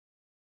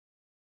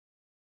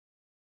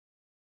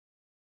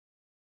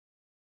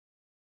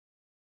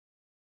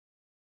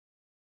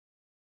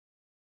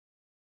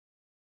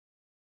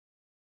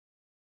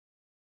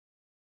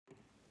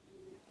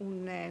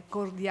Un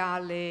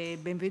cordiale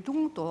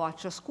benvenuto a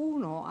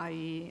ciascuno,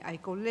 ai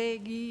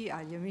colleghi,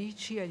 agli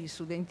amici, agli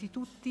studenti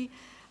tutti,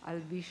 al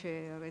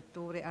vice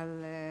rettore,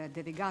 al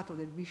delegato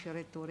del vice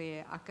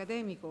rettore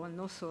accademico, al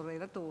nostro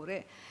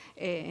relatore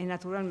e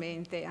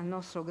naturalmente al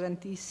nostro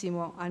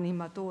grandissimo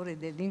animatore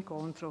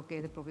dell'incontro che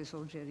è il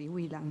professor Jerry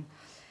Whelan.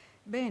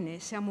 Bene,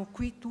 siamo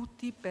qui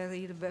tutti per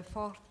il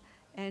Fourth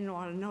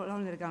Annual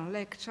Lonergan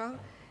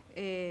Lecture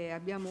e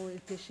abbiamo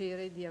il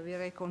piacere di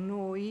avere con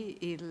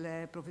noi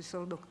il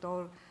professor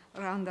dottor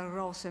Randall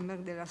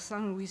Rosenberg della St.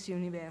 Louis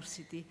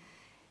University.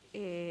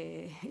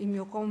 E il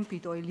mio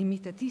compito è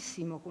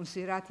limitatissimo,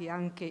 considerati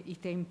anche i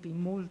tempi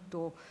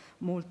molto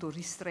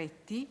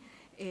ristretti,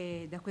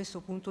 e da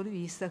questo punto di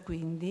vista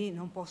quindi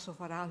non posso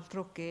far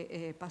altro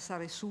che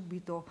passare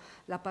subito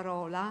la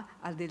parola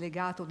al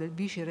delegato del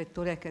vice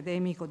rettore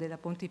accademico della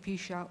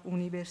Pontificia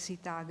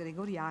Università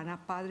Gregoriana,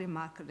 padre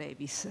Mark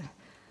Levis.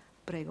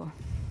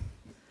 Prego.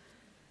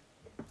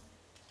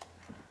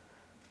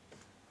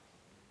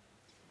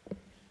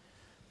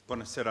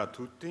 Buonasera a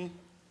tutti.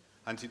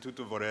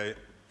 Anzitutto vorrei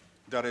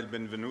dare il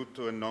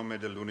benvenuto in nome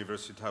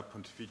dell'Università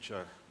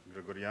Pontificia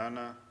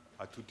Gregoriana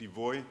a tutti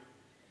voi,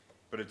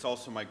 but it's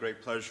also my great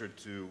pleasure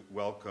to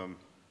welcome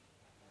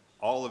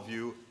all of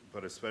you,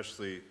 but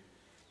especially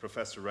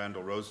Professor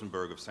Randall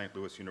Rosenberg of St.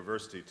 Louis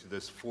University to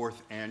this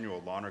 4th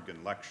annual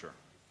Lonergan Lecture.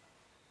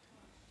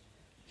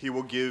 He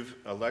will give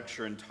a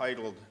lecture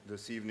entitled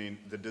this evening,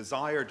 The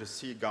Desire to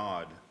See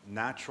God,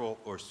 Natural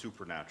or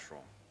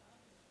Supernatural.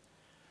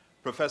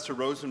 Professor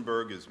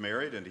Rosenberg is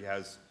married and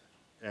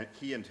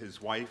he and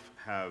his wife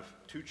have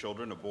 2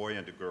 children, a boy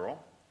and a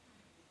girl.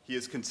 He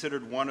is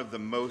considered one of the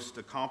most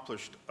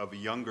accomplished of a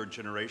younger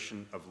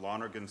generation of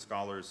Lonergan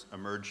scholars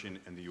emerging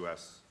in the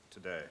US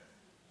today.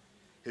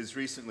 His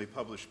recently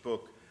published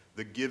book,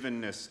 The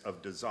Givenness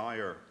of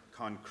Desire,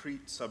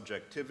 Concrete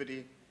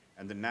Subjectivity,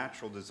 and the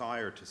Natural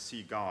Desire to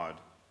See God,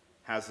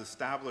 has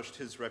established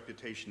his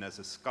reputation as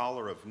a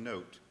scholar of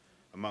note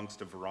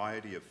amongst a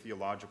variety of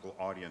theological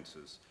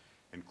audiences,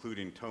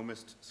 including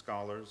Thomist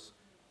scholars,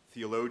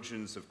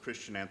 theologians of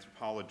Christian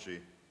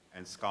anthropology,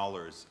 and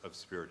scholars of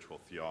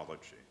spiritual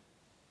theology.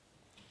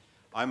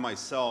 I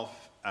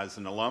myself, as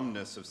an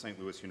alumnus of St.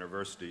 Louis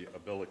University, a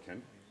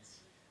Billiken,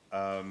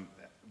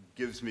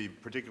 gives me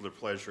particular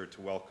pleasure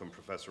to welcome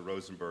Professor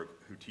Rosenberg,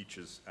 who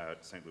teaches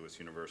at St. Louis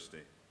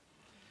University.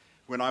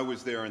 When I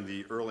was there in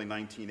the early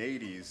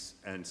 1980s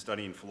and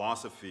studying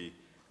philosophy,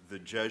 the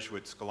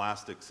Jesuit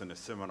scholastics in a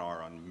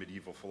seminar on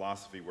medieval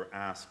philosophy were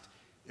asked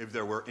if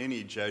there were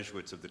any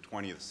Jesuits of the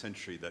 20th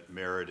century that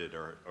merited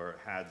or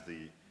had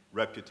the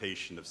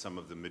reputation of some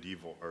of the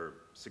medieval or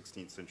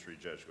 16th century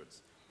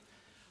Jesuits.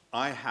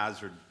 I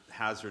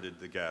hazarded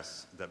the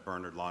guess that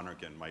Bernard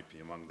Lonergan might be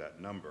among that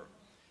number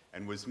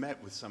and was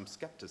met with some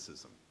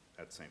skepticism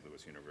at St.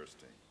 Louis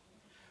University.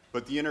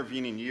 But the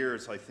intervening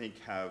years, I think,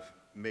 have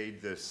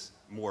made this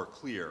more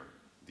clear,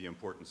 the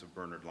importance of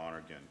Bernard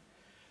Lonergan.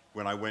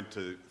 When I went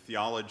to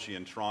theology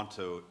in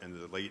Toronto in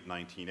the late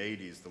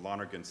 1980s, the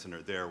Lonergan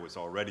Center there was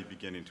already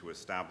beginning to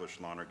establish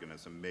Lonergan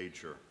as a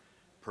major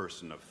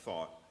person of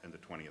thought in the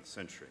 20th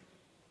century.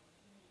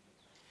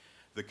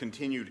 The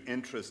continued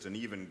interest and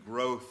even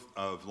growth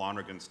of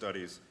Lonergan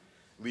studies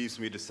leaves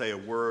me to say a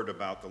word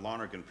about the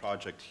Lonergan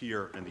Project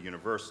here in the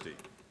university.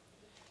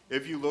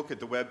 If you look at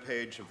the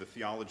webpage of the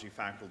theology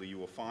faculty, you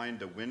will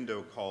find a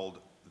window called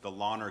the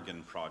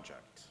Lonergan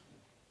Project.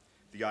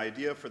 The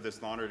idea for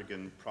this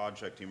Lonergan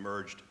project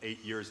emerged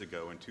 8 years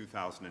ago in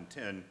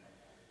 2010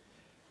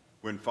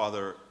 when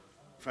Father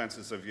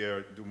Francis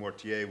Xavier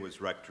Dumortier was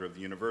rector of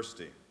the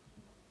university.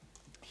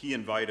 He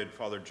invited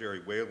Father Jerry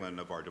Whelan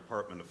of our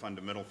Department of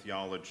Fundamental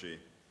Theology,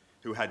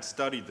 who had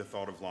studied the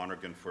thought of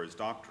Lonergan for his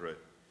doctorate,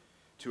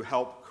 to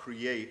help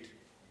create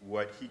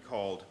what he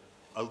called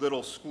a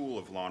little school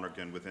of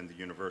Lonergan within the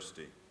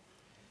university.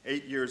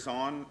 8 years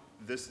on,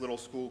 this little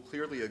school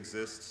clearly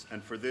exists,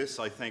 and for this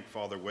I thank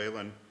Father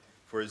Whelan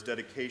for his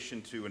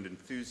dedication to and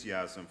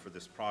enthusiasm for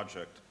this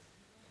project.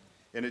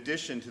 In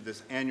addition to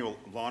this annual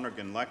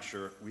Lonergan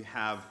lecture, we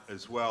have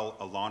as well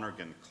a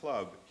Lonergan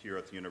Club here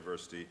at the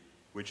university,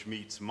 which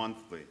meets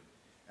monthly,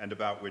 and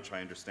about which I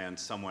understand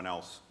someone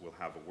else will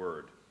have a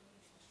word.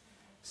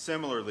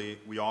 Similarly,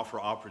 we offer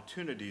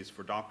opportunities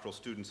for doctoral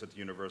students at the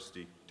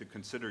university to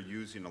consider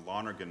using a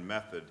Lonergan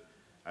method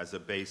as a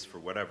base for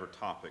whatever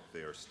topic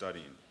they are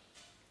studying.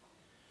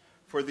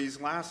 For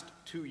these last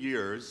 2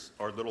 years,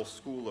 our little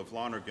school of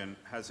Lonergan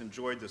has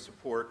enjoyed the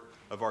support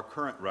of our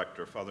current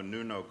rector, Father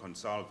Nuno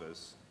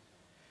Gonçalves,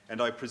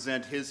 and I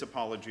present his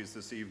apologies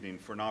this evening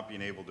for not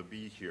being able to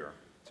be here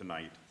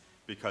tonight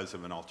because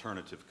of an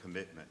alternative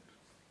commitment.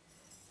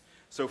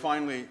 So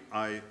finally,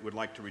 I would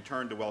like to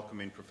return to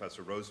welcoming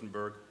Professor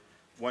Rosenberg.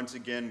 Once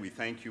again, we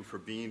thank you for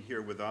being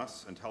here with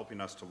us and helping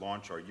us to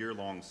launch our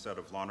year-long set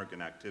of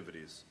Lonergan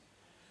activities.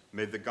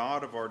 May the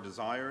God of our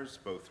desires,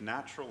 both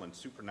natural and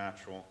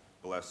supernatural,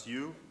 bless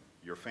you,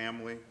 your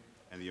family,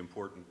 and the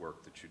important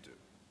work that you do.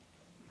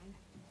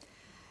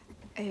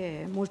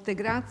 Molte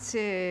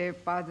grazie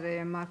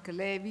padre Mark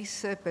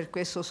Levis per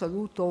questo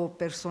saluto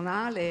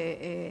personale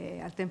e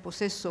al tempo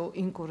stesso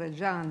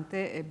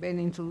incoraggiante e ben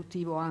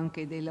introduttivo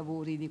anche dei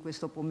lavori di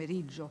questo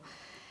pomeriggio.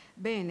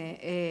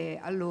 Bene,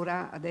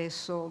 allora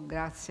adesso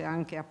grazie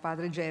anche a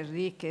padre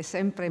Gerry che è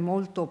sempre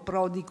molto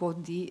prodigo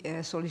di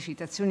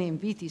sollecitazioni e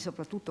inviti,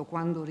 soprattutto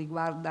quando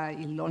riguarda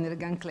il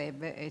Lonergan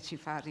Club e ci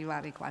fa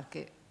arrivare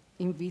qualche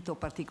invito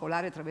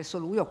particolare attraverso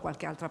lui o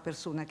qualche altra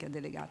persona che ha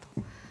delegato.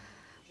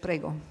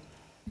 Prego.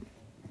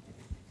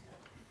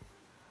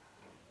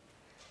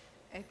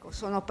 Ecco,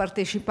 sono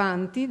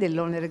partecipanti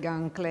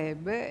dell'Lonergan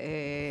Club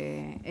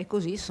e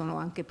così sono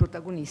anche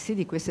protagonisti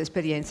di questa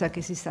esperienza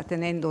che si sta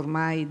tenendo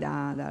ormai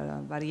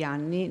da vari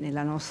anni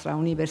nella nostra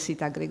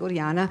Università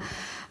Gregoriana,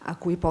 a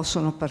cui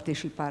possono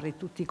partecipare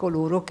tutti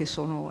coloro che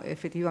sono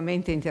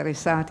effettivamente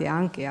interessati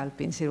anche al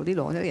pensiero di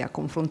Loner e a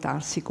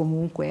confrontarsi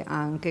comunque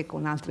anche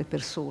con altre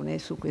persone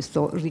su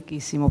questo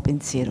ricchissimo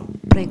pensiero.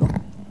 Prego.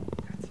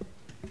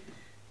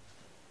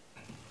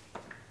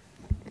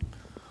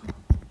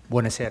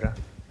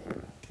 Buonasera.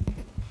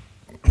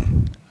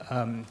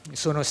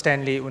 Sono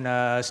Stanley,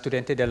 una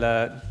studente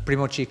del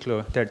primo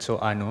ciclo, terzo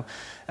anno,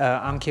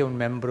 anche un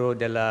membro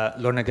della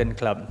Lonergan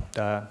Club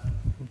da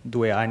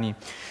 2 anni.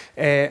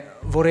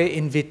 Vorrei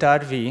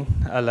invitarvi,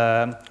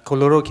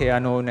 coloro che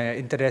hanno un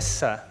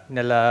interesse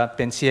nei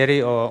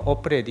pensieri o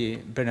opere di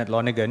Bernard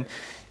Lonergan,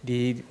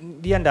 di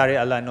andare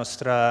alla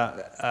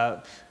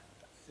nostra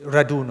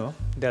raduno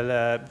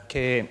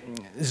che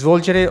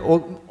svolgere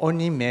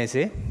ogni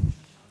mese.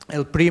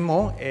 Il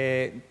primo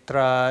è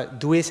tra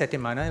 2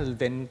 settimane,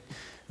 il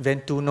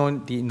 21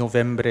 di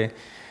novembre.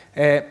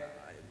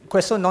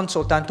 Questo non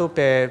soltanto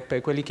per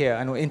quelli che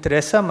hanno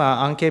interesse, ma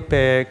anche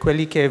per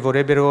quelli che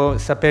vorrebbero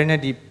saperne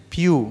di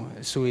più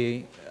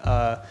sui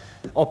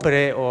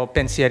opere o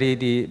pensieri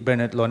di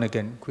Bernard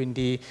Lonergan.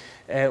 Quindi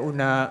è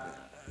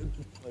una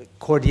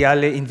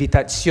cordiale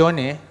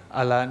invitazione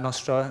alla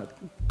nostra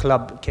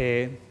club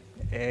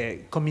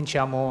che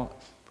cominciamo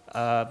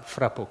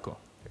fra poco.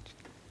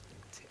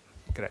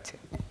 Grazie.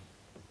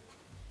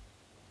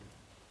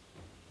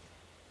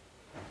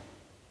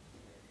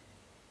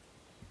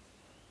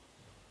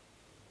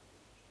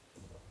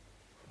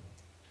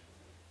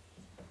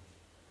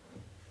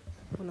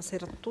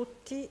 Buonasera a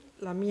tutti,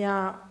 la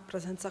mia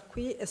presenza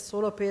qui è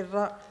solo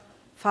per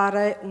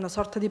fare una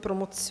sorta di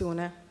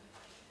promozione,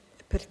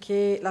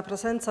 perché la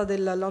presenza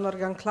del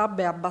Lonergan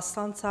Club è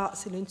abbastanza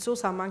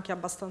silenziosa ma anche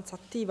abbastanza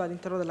attiva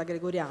all'interno della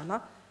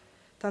Gregoriana.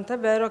 Tant'è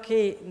vero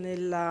che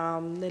nella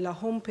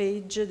home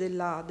page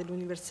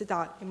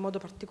dell'università, in modo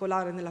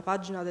particolare nella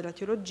pagina della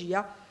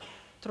teologia,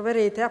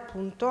 troverete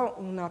appunto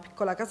una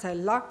piccola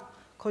casella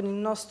con il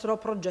nostro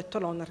progetto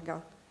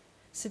Lonergan.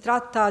 Si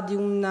tratta di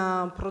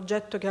un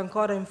progetto che è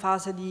ancora in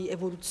fase di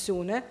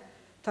evoluzione,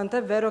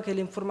 tant'è vero che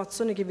le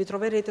informazioni che vi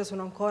troverete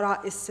sono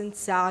ancora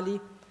essenziali,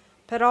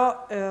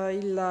 però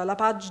la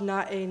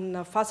pagina è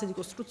in fase di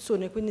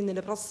costruzione, quindi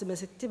nelle prossime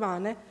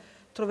settimane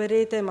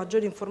troverete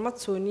maggiori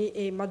informazioni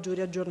e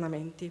maggiori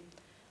aggiornamenti.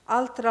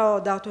 Altro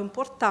dato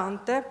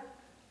importante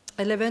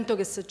è l'evento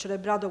che si è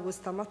celebrato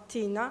questa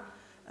mattina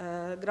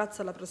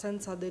grazie alla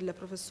presenza del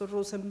professor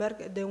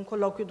Rosenberg ed è un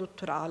colloquio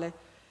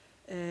dottorale.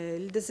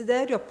 Il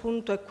desiderio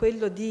appunto è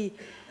quello di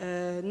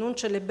non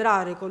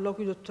celebrare i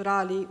colloqui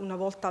dottorali una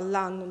volta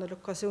all'anno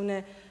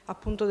nell'occasione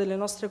appunto delle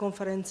nostre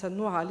conferenze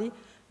annuali,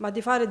 ma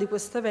di fare di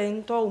questo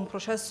evento un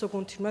processo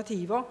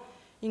continuativo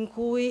in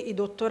cui i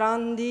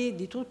dottorandi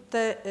di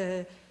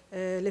tutte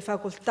le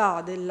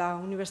facoltà della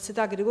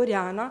Università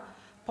Gregoriana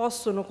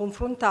possono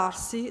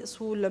confrontarsi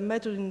sul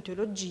metodo in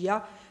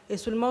teologia e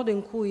sul modo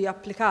in cui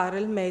applicare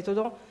il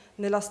metodo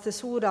nella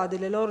stesura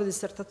delle loro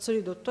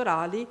dissertazioni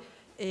dottorali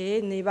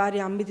e nei vari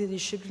ambiti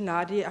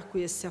disciplinari a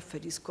cui essi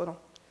afferiscono.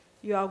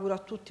 Io auguro a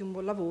tutti un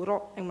buon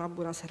lavoro e una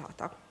buona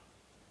serata.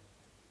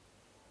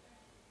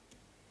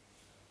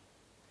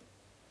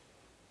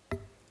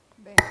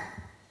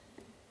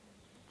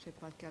 C'è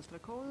qualche altra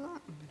cosa?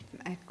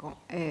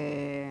 Ecco,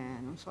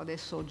 non so,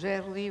 adesso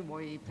Gerry,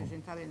 vuoi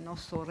presentare il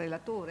nostro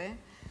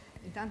relatore?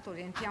 Intanto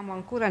rientriamo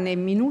ancora nei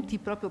minuti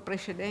proprio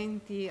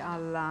precedenti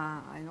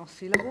ai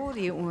nostri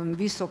lavori,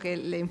 visto che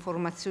le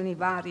informazioni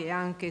varie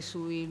anche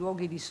sui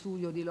luoghi di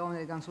studio di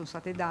Lonergan sono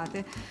state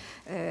date,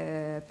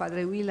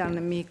 padre Whelan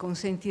mi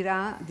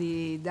consentirà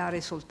di dare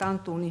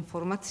soltanto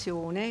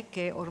un'informazione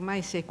che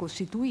ormai si è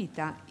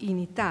costituita in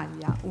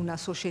Italia una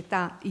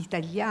società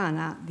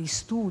italiana di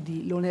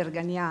studi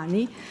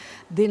lonerganiani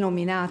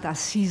denominata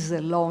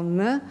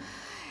SIS-LON,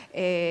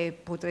 e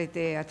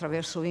potrete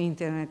attraverso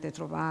internet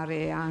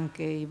trovare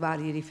anche i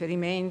vari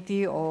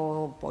riferimenti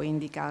o poi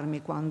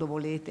indicarmi quando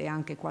volete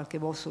anche qualche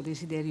vostro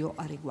desiderio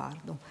a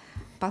riguardo.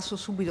 Passo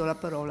subito la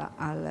parola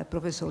al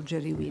professor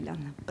Gerry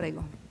Whelan.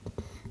 Prego.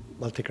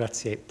 Molte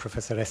grazie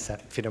professoressa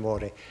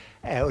Finamore.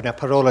 Una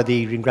parola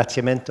di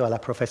ringraziamento alla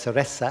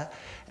professoressa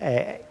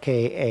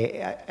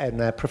che è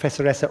una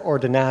professoressa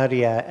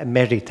ordinaria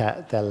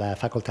emerita della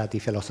facoltà di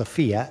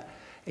filosofia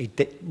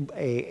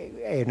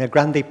è una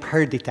grande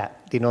perdita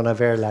di non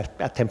averla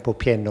a tempo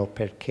pieno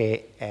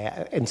perché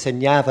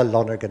insegnava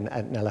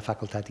Lonergan nella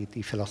facoltà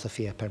di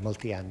filosofia per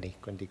molti anni,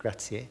 quindi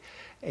grazie.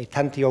 E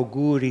tanti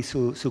auguri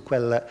su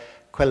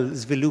quel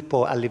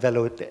sviluppo a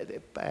livello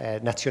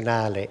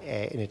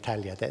nazionale in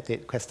Italia,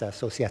 di questa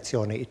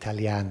associazione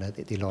italiana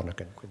di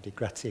Lonergan, quindi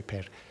grazie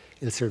per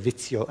il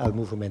servizio al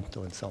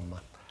movimento,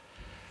 insomma.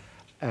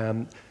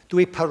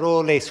 Due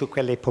parole su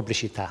quelle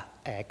pubblicità.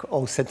 Ecco,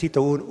 ho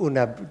sentito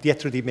una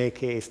dietro di me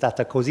che è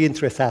stata così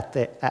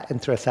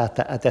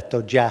interessata, ha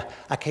detto già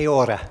a che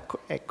ora,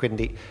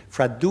 quindi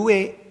fra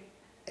 2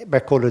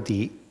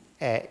 mercoledì,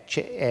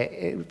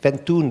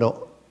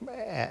 21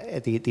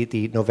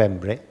 di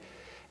novembre,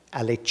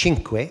 alle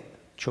 5,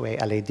 cioè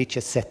alle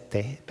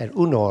 17, per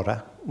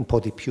un'ora, un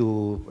po' di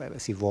più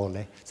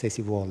se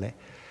si vuole,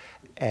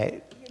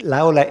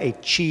 l'aula è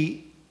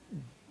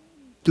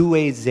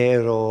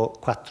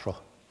C204.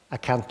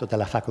 Accanto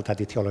dalla facoltà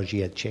di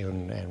teologia c'è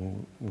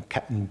un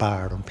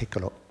bar, una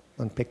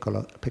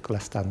piccola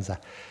stanza.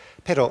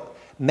 Però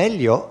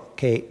meglio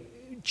che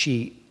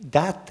ci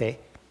date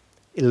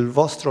il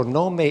vostro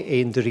nome e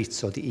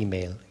indirizzo di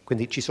email.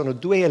 Quindi ci sono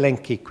 2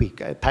 elenchi qui,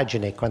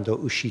 pagine quando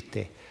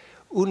uscite.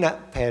 Una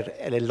per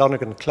il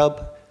Lonergan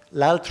Club,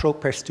 l'altro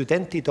per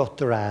studenti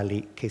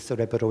dottorali che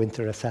sarebbero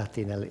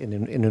interessati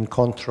in un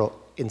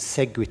incontro in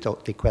seguito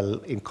di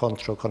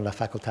quell'incontro con la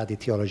facoltà di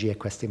teologia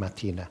questa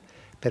mattina.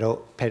 Però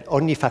per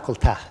ogni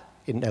facoltà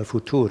nel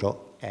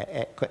futuro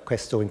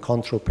questo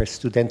incontro per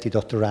studenti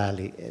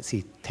dottorali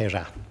si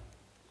terrà.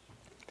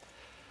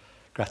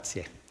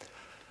 Grazie.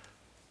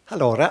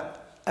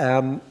 Allora,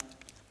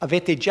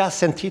 avete già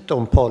sentito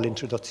un po'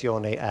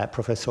 l'introduzione al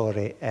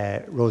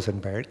professore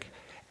Rosenberg.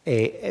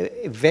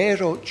 È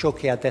vero ciò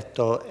che ha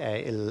detto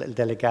il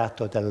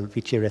delegato del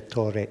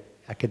vicerettore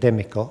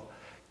accademico,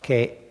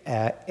 che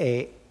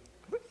è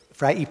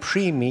fra i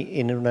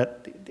primi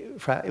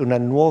fra una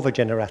nuova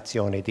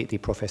generazione di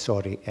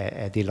professori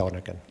di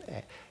Lonergan.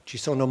 Ci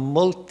sono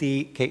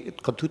molti che,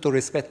 con tutto il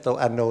rispetto,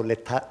 hanno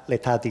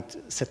l'età di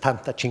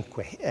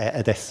 75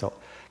 adesso,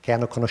 che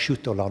hanno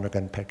conosciuto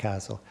Lonergan per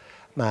caso,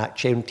 ma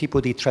c'è un tipo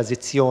di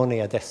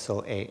transizione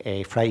adesso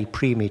e fra i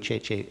primi c'è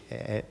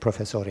il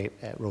professore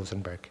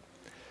Rosenberg.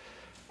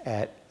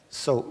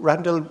 So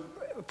Randall,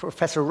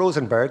 Professor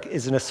Rosenberg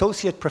is an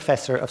associate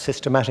professor of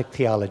systematic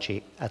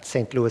theology at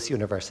St. Louis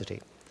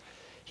University.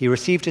 He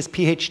received his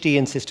PhD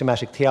in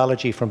systematic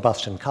theology from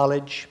Boston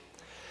College.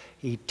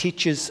 He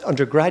teaches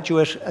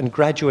undergraduate and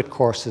graduate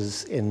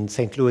courses in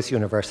St. Louis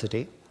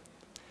University.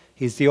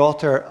 He's the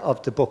author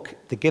of the book,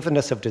 The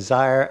Givenness of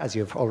Desire, as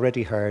you've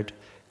already heard,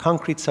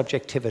 Concrete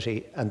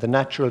Subjectivity and the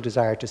Natural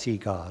Desire to See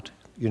God,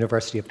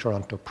 University of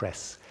Toronto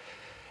Press.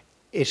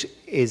 It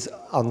is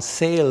on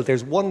sale.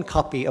 There's one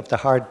copy of the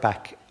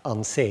hardback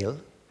on sale,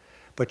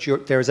 but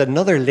there's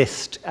another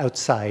list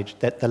outside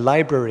that the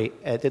library,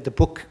 the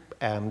book,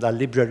 La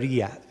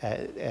Libreria,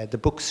 the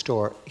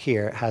bookstore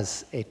here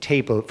has a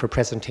table for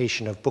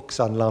presentation of books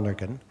on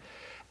Lonergan.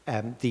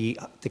 The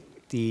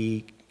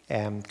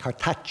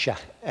cartaccia,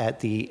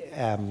 the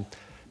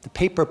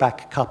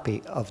paperback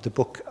copy of the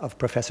book of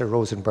Professor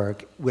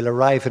Rosenberg will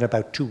arrive in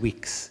about 2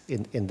 weeks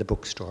in the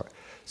bookstore.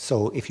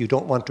 So if you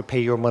don't want to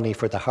pay your money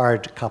for the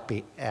hard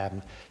copy,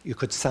 you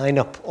could sign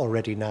up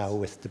already now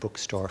with the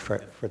bookstore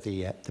for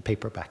the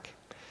paperback.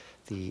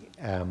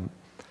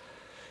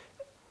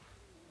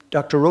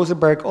 Dr.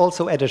 Rosenberg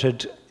also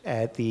edited,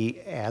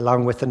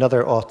 along with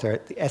another author,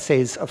 the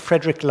essays of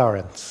Frederick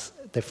Lawrence,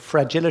 The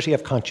Fragility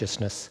of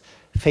Consciousness,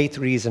 Faith,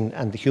 Reason,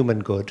 and the Human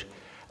Good.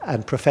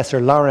 And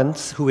Professor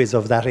Lawrence, who is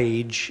of that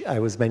age I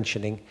was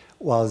mentioning,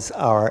 was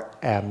our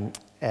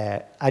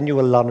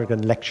annual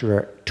Lonergan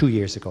lecturer 2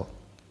 years ago.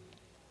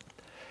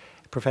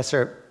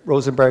 Professor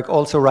Rosenberg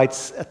also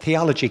writes a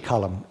theology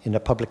column in a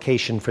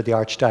publication for the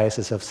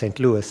Archdiocese of St.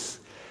 Louis,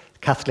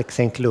 Catholic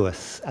St.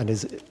 Louis, and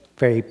is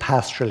very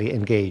pastorally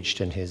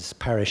engaged in his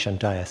parish and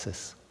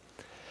diocese.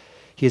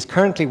 He is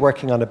currently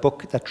working on a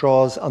book that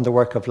draws on the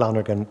work of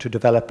Lonergan to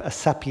develop a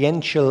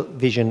sapiential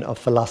vision of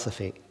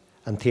philosophy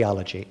and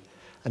theology,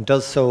 and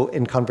does so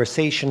in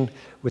conversation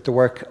with the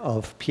work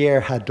of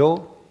Pierre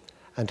Hadot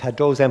and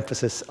Hadot's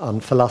emphasis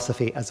on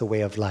philosophy as a way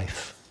of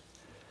life.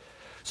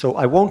 So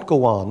I won't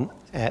go on,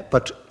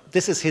 but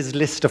this is his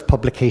list of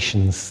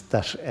publications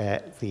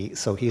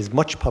so he has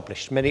much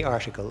published, many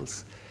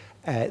articles.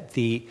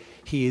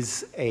 He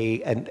is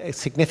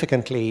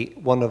significantly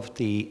one of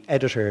the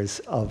editors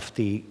of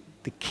the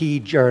key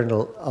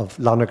journal of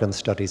Lonergan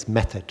Studies,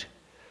 Method.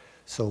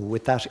 So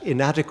with that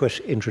inadequate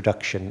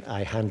introduction,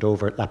 I hand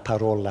over la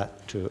parola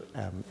to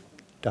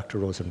Dr.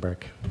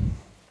 Rosenberg.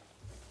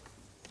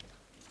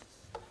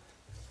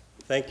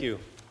 Thank you.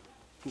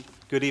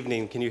 Good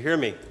evening. Can you hear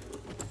me?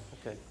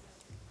 Okay.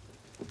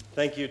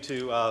 Thank you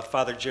to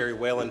Father Jerry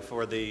Whalen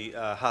for the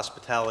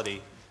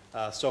hospitality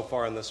so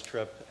far on this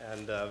trip,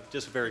 and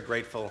just very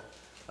grateful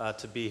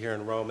to be here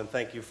in Rome, and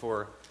thank you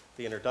for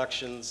the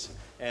introductions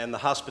and the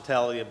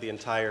hospitality of the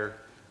entire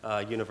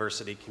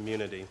university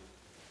community.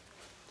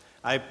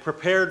 I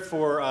prepared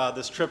for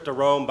this trip to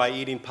Rome by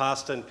eating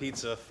pasta and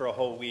pizza for a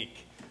whole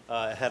week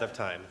ahead of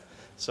time.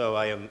 So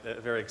I am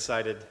very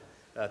excited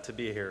to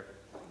be here.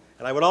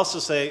 And I would also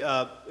say,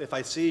 if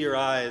I see your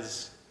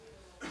eyes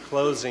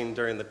closing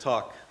during the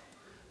talk,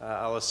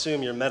 I'll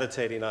assume you're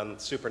meditating on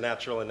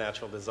supernatural and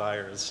natural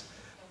desires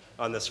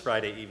on this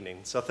Friday evening.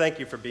 So thank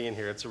you for being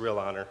here. It's a real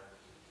honor.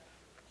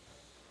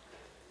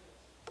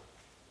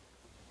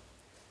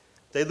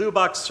 De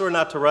Lubac's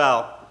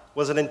Surnaturel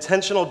was an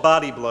intentional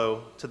body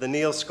blow to the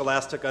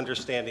neo-scholastic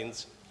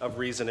understandings of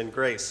reason and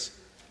grace,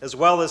 as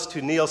well as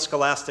to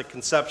neo-scholastic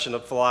conception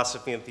of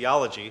philosophy and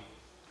theology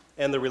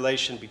and the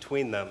relation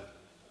between them.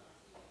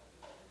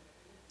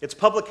 Its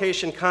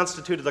publication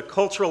constituted a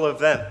cultural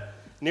event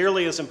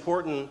nearly as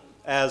important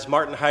as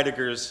Martin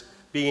Heidegger's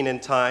Being in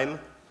Time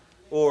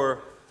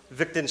or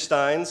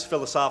Wittgenstein's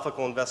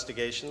philosophical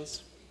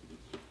investigations.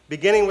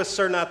 Beginning with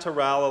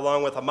Surnaturel,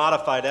 along with a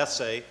modified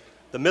essay,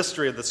 The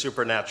Mystery of the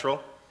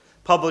Supernatural,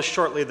 published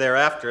shortly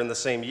thereafter in the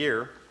same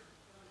year,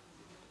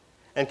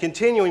 and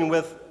continuing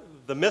with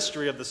The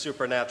Mystery of the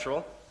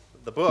Supernatural,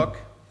 the book,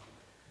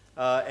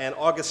 and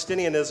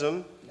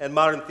Augustinianism and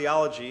Modern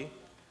Theology,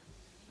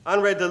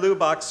 Henri de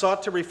Lubac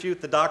sought to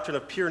refute the doctrine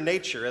of pure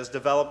nature as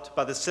developed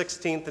by the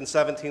 16th and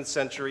 17th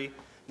century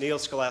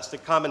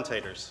neo-scholastic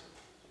commentators.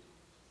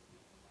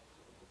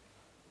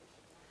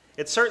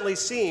 It certainly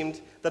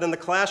seemed that in the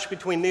clash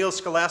between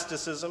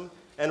neo-scholasticism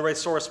and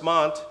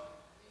ressourcement,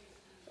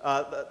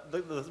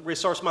 the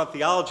ressourcement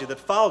theology that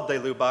followed de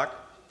Lubac,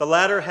 the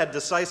latter had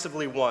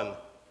decisively won.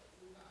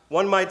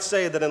 One might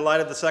say that in light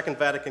of the Second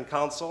Vatican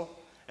Council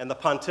and the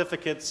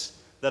pontificates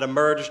that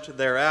emerged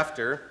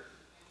thereafter,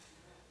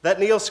 that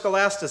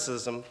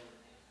neo-scholasticism,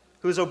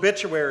 whose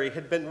obituary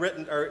had been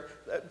written,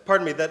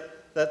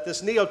 that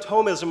this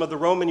neo-Thomism of the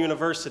Roman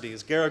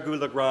universities,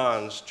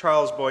 Garrigou-Lagrange,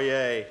 Charles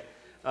Boyer,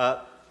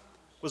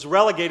 was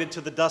relegated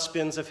to the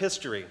dustbins of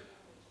history.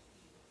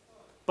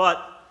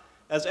 But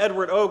as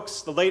Edward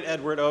Oakes, the late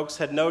Edward Oakes,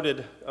 had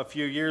noted a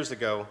few years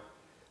ago,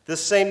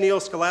 this same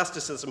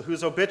neo-scholasticism,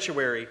 whose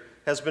obituary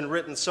has been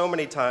written so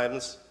many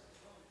times,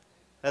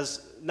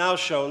 has now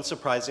shown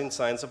surprising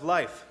signs of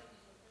life.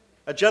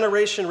 A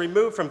generation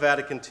removed from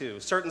Vatican II,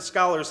 certain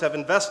scholars have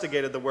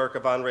investigated the work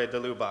of Henri de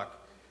Lubac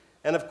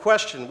and have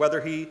questioned whether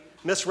he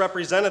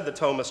misrepresented the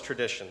Thomist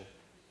tradition.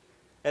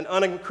 An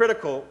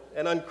uncritical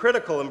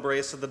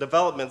embrace of the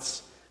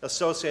developments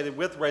associated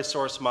with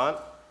ressourcement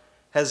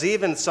has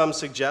even, some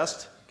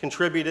suggest,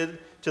 contributed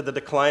to the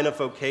decline of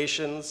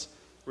vocations,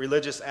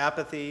 religious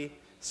apathy,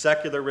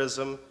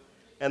 secularism,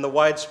 and the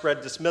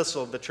widespread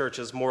dismissal of the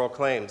Church's moral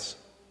claims.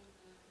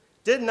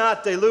 Did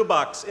not de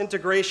Lubac's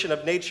integration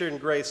of nature and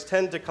grace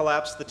tend to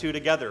collapse the two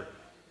together,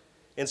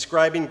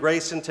 inscribing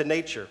grace into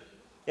nature?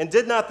 And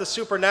did not the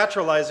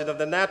supernaturalizing of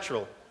the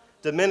natural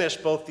diminish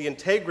both the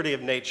integrity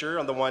of nature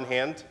on the one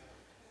hand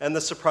and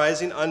the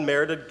surprising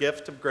unmerited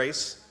gift of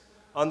grace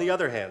on the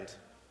other hand?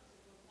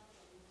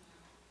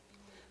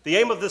 The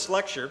aim of this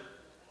lecture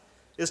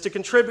is to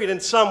contribute in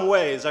some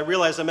ways. I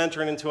realize I'm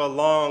entering into a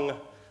long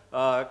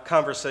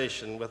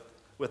conversation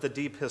with a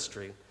deep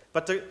history,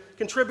 but to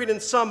contribute in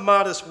some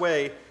modest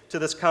way to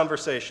this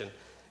conversation.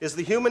 Is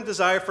the human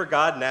desire for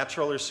God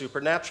natural or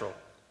supernatural?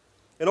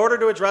 In order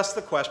to address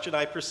the question,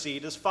 I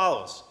proceed as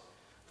follows.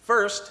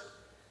 First,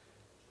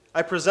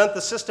 I present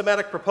the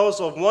systematic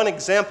proposal of one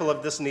example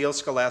of this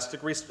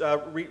neo-scholastic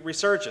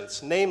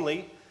resurgence,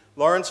 namely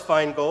Lawrence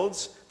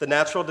Feingold's The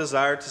Natural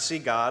Desire to See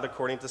God,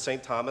 according to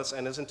St. Thomas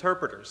and his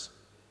interpreters.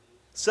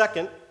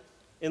 Second,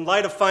 in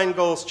light of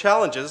Feingold's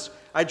challenges,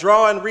 I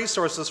draw on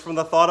resources from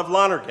the thought of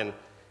Lonergan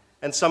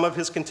and some of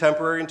his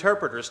contemporary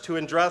interpreters to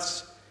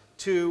address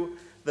to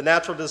the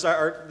natural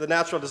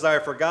desire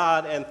for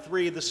God, and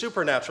 3, the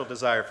supernatural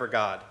desire for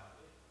God.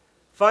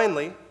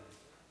 Finally,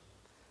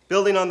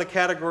 building on the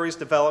categories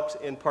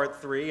developed in part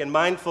 3 and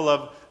mindful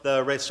of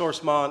the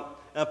ressourcement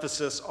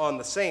emphasis on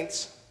the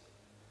saints,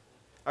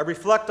 I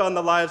reflect on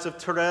the lives of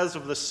Thérèse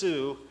of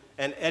Lisieux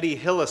and Etty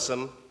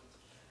Hillesum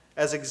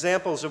as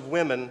examples of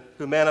women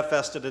who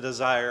manifested a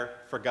desire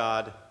for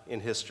God in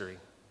history.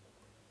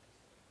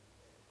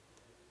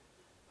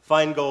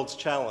 Feingold's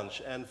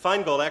challenge. And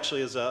Feingold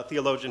actually is a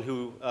theologian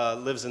who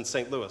lives in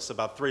St. Louis,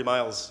 about 3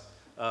 miles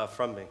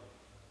from me.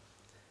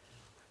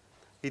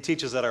 He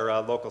teaches at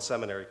our local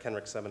seminary,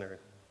 Kenrick Seminary.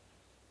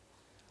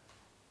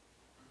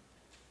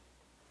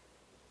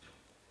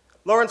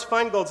 Lawrence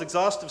Feingold's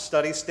exhaustive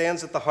study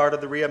stands at the heart of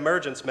the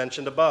reemergence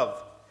mentioned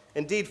above.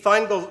 Indeed,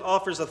 Feingold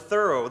offers a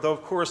thorough, though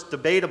of course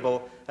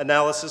debatable,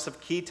 analysis of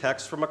key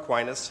texts from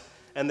Aquinas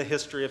and the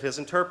history of his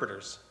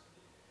interpreters.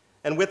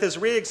 And with his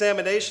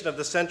re-examination of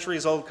the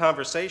centuries-old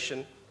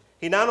conversation,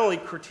 he not only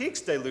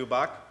critiques de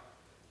Lubac,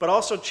 but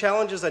also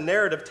challenges a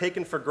narrative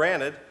taken for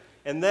granted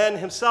and then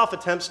himself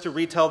attempts to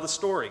retell the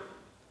story.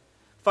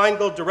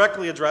 Feingold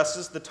directly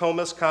addresses the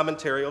Thomist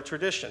commentarial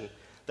tradition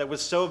that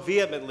was so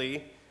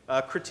vehemently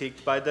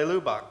critiqued by de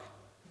Lubac.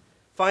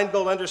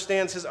 Feingold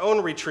understands his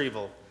own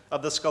retrieval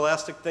of the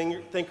scholastic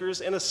thinkers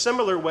in a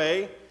similar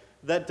way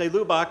that de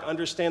Lubac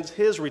understands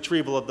his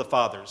retrieval of the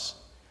Fathers,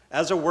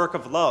 as a work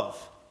of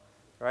love,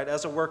 right,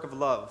 as a work of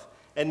love,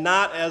 and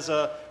not as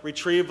a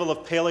retrieval of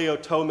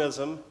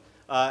paleotomism,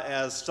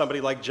 as somebody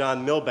like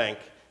John Milbank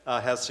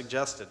has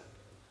suggested.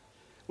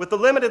 With the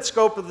limited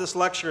scope of this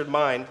lecture in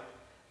mind,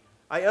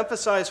 I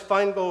emphasize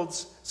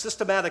Feingold's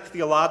systematic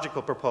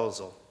theological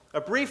proposal.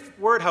 A brief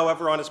word,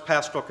 however, on his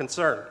pastoral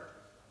concern.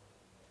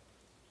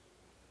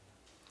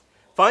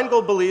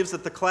 Feingold believes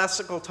that the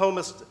classical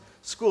Thomist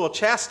school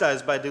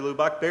chastised by de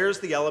Lubac bears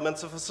the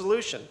elements of a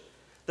solution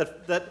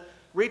that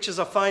reaches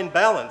a fine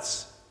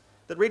balance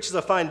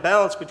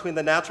between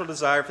the natural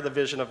desire for the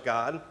vision of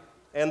God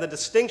and the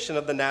distinction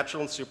of the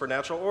natural and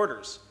supernatural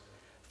orders.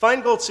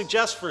 Feingold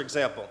suggests, for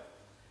example,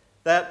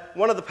 that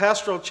one of the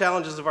pastoral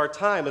challenges of our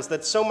time is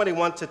that so many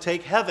want to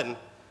take heaven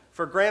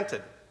for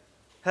granted.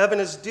 Heaven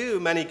is due,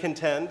 many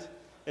contend,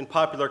 in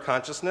popular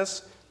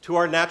consciousness, to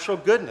our natural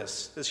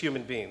goodness as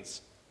human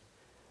beings.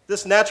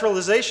 This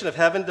naturalization of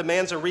heaven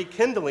demands a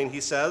rekindling,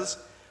 he says,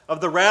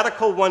 of the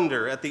radical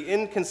wonder at the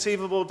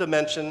inconceivable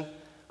dimension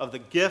of the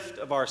gift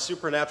of our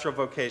supernatural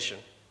vocation.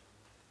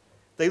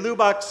 De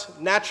Lubac's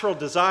natural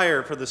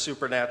desire for the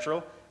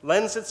supernatural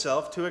lends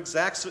itself to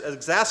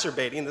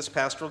exacerbating this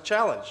pastoral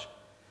challenge.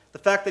 The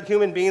fact that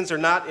human beings are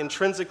not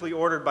intrinsically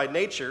ordered by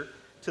nature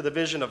to the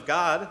vision of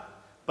God,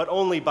 but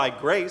only by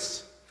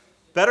grace,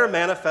 better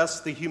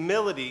manifests the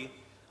humility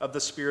of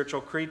the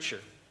spiritual creature,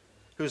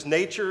 whose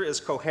nature is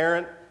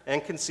coherent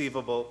and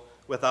conceivable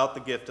without the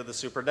gift of the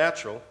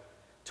supernatural,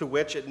 to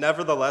which it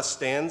nevertheless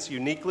stands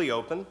uniquely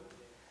open,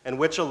 and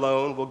which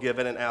alone will give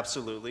it an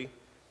absolutely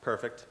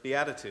perfect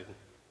beatitude.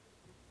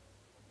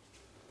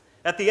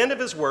 At the end of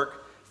his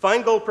work,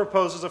 Feingold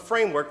proposes a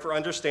framework for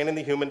understanding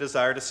the human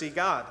desire to see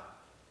God.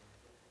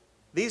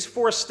 These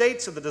four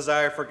states of the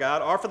desire for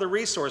God offer the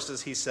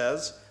resources, he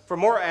says, for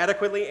more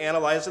adequately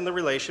analyzing the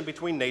relation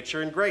between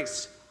nature and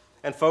grace,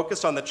 and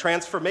focus on the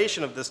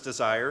transformation of this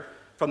desire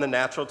from the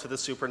natural to the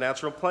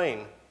supernatural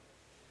plane.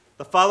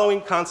 The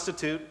following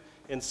constitute,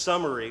 in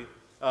summary,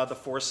 the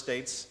four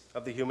states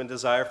of the human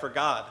desire for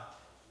God.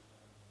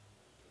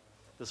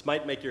 This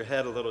might make your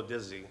head a little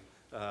dizzy,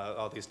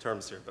 all these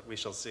terms here, but we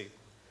shall see.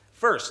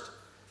 First,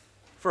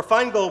 for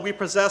Feingold, we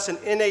possess an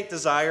innate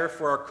desire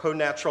for our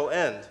connatural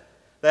end,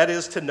 that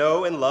is, to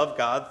know and love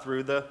God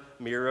through the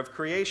mirror of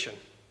creation.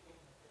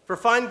 For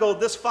Feingold,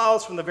 this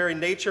follows from the very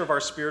nature of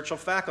our spiritual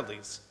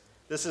faculties.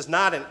 This is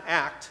not an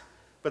act,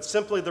 but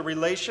simply the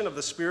relation of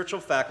the spiritual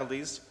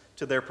faculties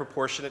to their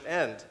proportionate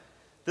end.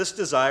 This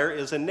desire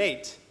is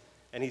innate,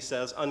 and he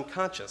says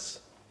unconscious.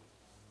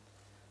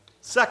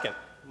 Second,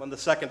 on the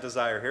second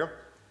desire here,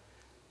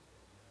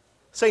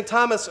 St.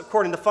 Thomas,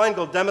 according to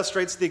Feingold,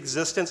 demonstrates the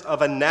existence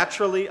of a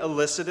naturally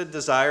elicited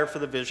desire for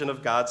the vision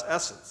of God's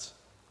essence.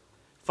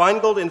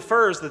 Feingold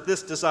infers that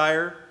this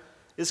desire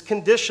is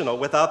conditional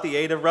without the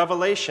aid of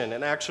revelation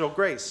and actual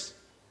grace.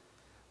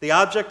 The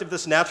object of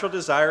this natural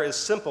desire is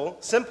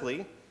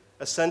simply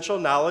essential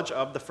knowledge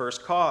of the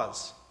first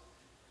cause.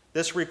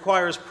 This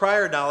requires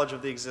prior knowledge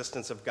of the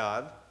existence of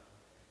God.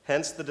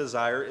 Hence, the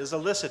desire is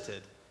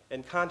elicited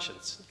and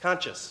conscious.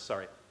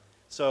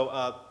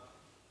 So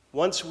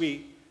once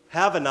we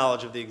have a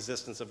knowledge of the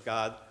existence of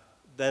God,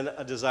 then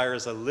a desire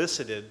is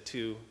elicited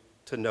to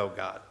know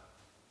God.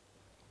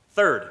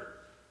 Third,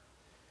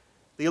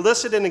 the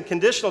elicited and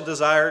conditional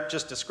desire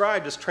just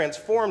described is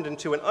transformed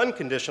into an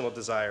unconditional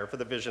desire for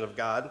the vision of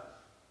God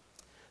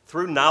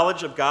through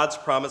knowledge of God's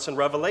promise and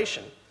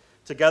revelation,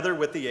 together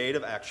with the aid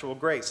of actual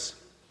grace.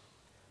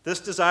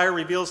 This desire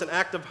reveals an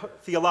act of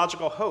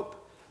theological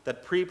hope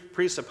that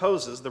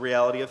presupposes the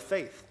reality of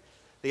faith.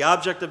 The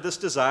object of this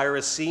desire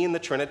is seeing the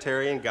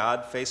Trinitarian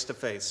God face to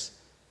face.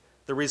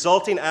 The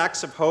resulting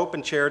acts of hope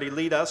and charity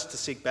lead us to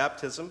seek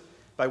baptism,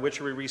 by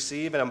which we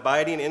receive an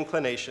abiding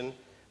inclination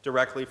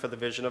directly for the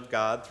vision of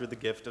God through the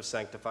gift of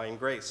sanctifying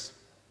grace.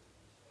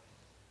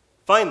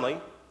 Finally,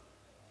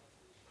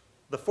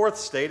 the fourth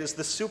state is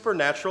the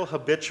supernatural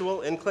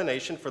habitual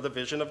inclination for the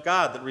vision of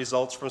God that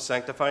results from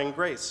sanctifying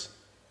grace.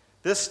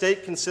 This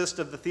state consists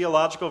of the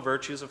theological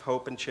virtues of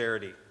hope and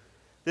charity.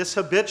 This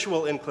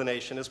habitual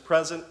inclination is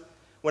present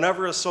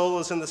whenever a soul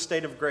is in the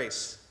state of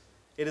grace.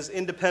 It is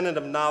independent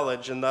of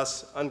knowledge and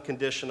thus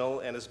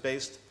unconditional, and is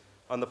based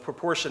on the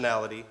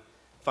proportionality,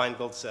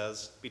 Feingold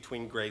says,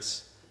 between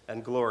grace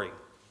and glory.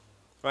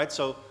 Right?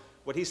 So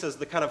what he says,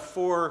 the kind of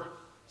four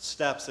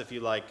steps, if you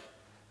like,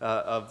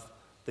 of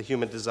the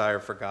human desire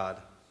for God.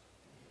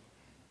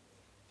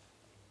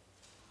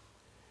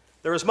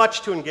 There is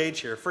much to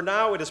engage here. For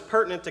now, it is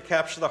pertinent to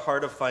capture the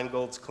heart of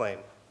Feingold's claim.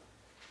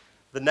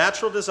 The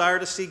natural desire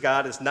to see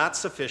God is not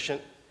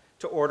sufficient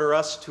to order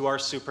us to our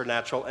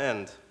supernatural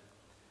end.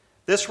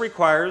 This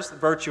requires the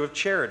virtue of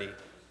charity,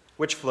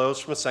 which flows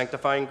from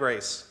sanctifying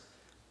grace,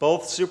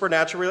 both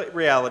supernatural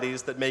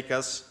realities that make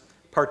us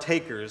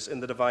partakers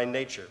in the divine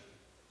nature.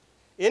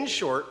 In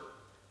short,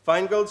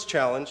 Feingold's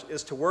challenge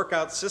is to work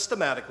out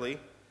systematically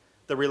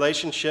the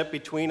relationship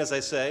between, as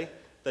I say,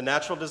 the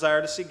natural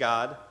desire to see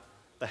God,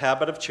 the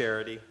habit of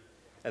charity,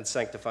 and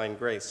sanctifying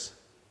grace.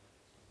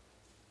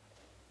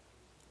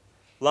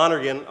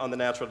 Lonergan on the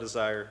natural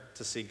desire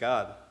to see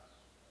God.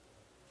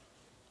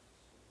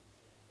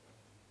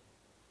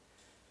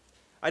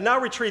 I now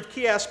retrieve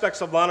key aspects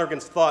of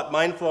Lonergan's thought,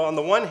 mindful on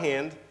the one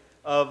hand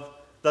of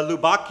the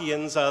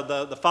Lubacians,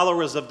 the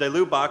followers of de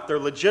Lubac, their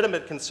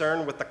legitimate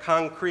concern with the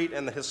concrete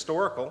and the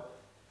historical,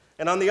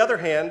 and on the other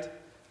hand,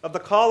 of the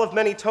call of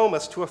many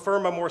Thomists to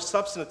affirm a more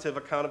substantive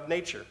account of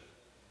nature.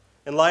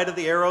 In light of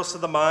the eros of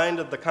the mind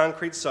of the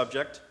concrete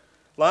subject,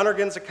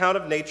 Lonergan's account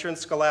of nature in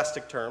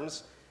scholastic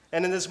terms,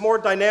 and in his more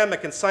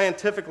dynamic and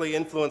scientifically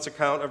influenced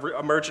account of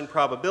emergent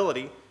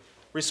probability,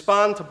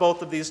 respond to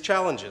both of these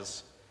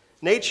challenges.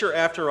 Nature,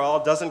 after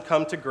all, doesn't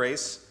come to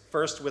grace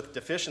first with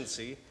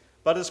deficiency,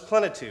 but as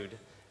plenitude.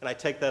 And I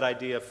take that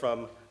idea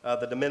from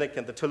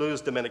the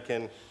Toulouse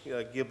Dominican,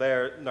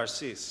 Gilbert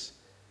Narcisse.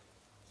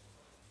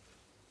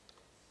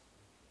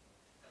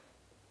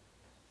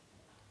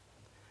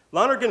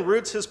 Lonergan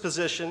roots his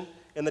position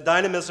in the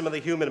dynamism of the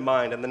human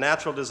mind and the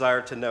natural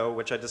desire to know,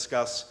 which I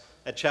discuss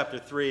at chapter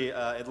 3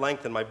 at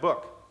length in my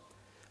book.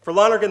 For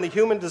Lonergan, the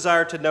human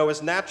desire to know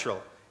is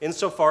natural,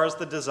 insofar as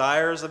the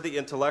desires of the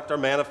intellect are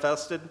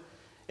manifested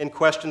in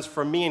questions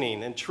for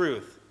meaning and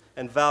truth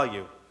and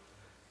value.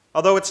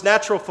 Although its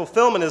natural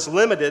fulfillment is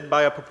limited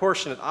by a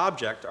proportionate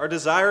object, our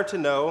desire to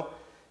know,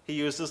 he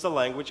uses the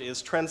language,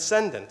 is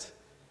transcendent.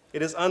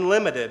 It is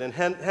unlimited and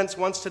hence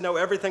wants to know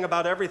everything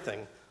about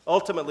everything,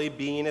 ultimately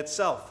being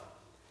itself.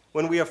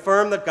 When we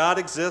affirm that God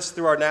exists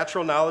through our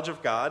natural knowledge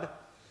of God,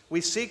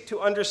 we seek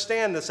to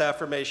understand this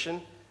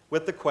affirmation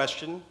with the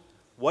question,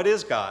 what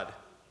is God?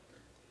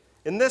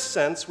 In this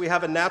sense, we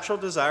have a natural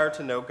desire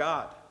to know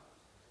God.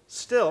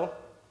 Still,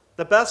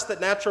 the best that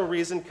natural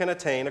reason can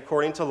attain,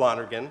 according to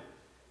Lonergan,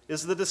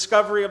 is the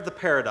discovery of the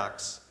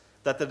paradox,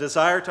 that the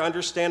desire to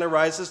understand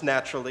arises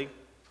naturally,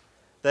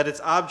 that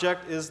its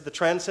object is the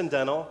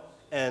transcendental,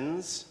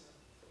 ends,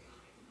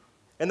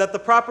 and that the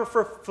proper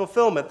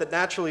fulfillment that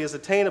naturally is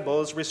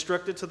attainable is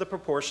restricted to the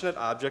proportionate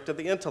object of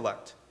the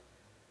intellect.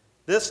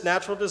 This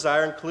natural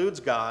desire includes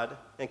God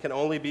and can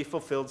only be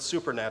fulfilled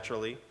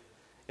supernaturally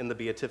in the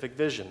beatific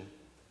vision.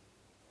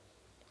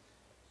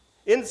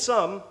 In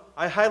sum,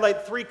 I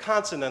highlight 3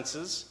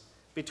 consonances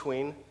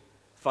between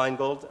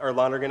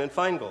Lonergan and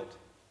Feingold.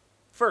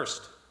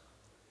 First,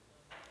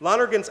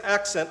 Lonergan's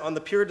accent on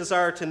the pure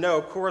desire to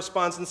know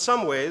corresponds in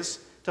some ways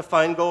to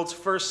Feingold's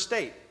first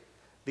state,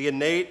 the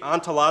innate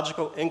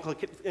ontological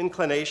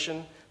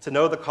inclination to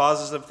know the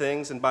causes of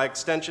things and by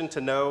extension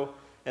to know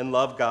and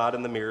love God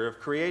in the mirror of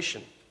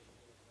creation.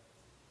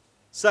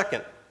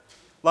 Second,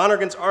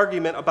 Lonergan's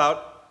argument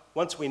about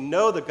once we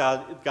know that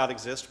God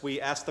exists,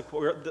 we ask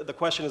the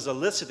question is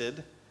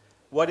elicited,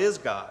 what is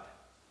God?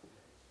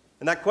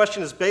 And that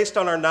question is based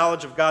on our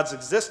knowledge of God's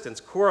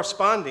existence,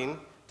 corresponding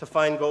to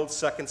Feingold's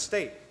second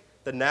state,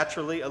 the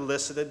naturally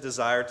elicited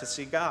desire to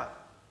see God.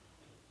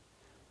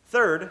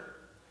 Third,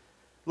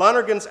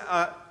 Lonergan's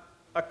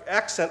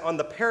accent on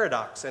the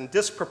paradox and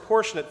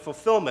disproportionate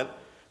fulfillment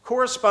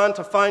correspond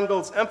to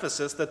Feingold's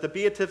emphasis that the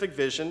beatific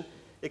vision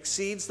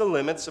exceeds the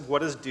limits of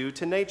what is due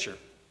to nature.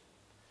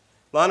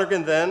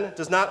 Lonergan then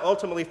does not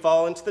ultimately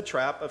fall into the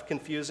trap of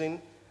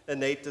confusing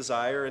innate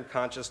desire and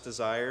conscious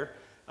desire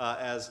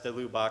as de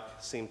Lubac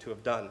seemed to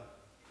have done.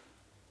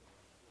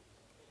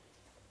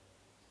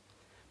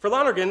 For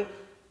Lonergan,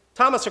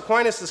 Thomas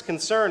Aquinas'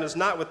 concern is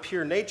not with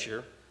pure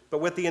nature, but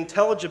with the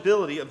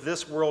intelligibility of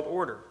this world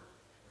order.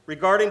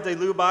 Regarding de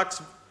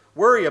Lubac's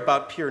worry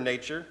about pure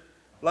nature,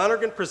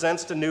 Lonergan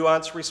presents a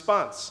nuanced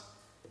response.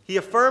 He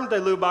affirmed de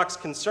Lubac's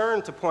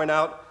concern to point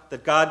out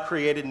that God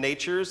created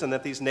natures and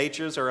that these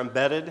natures are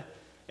embedded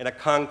in a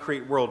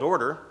concrete world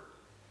order.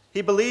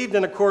 He believed,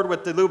 in accord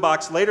with de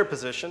Lubac's later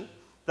position,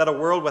 that a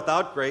world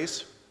without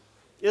grace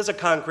is a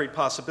concrete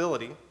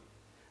possibility.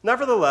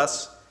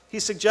 Nevertheless, he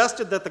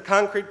suggested that the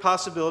concrete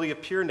possibility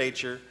of pure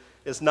nature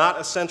is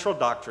not a central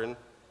doctrine,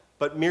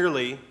 but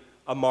merely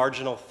a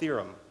marginal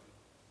theorem.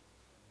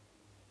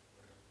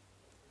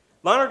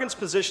 Lonergan's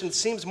position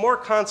seems more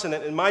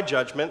consonant, in my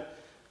judgment,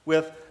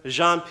 with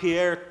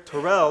Jean-Pierre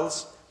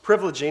Tourelle's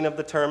privileging of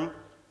the term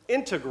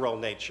integral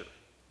nature,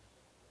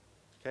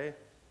 okay?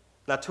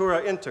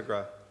 Natura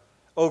integra,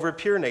 over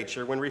pure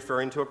nature when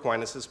referring to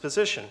Aquinas'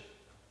 position.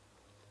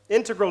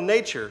 Integral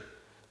nature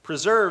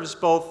preserves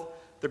both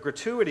the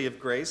gratuity of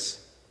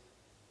grace,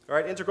 all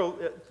right,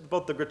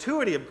 both the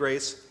gratuity of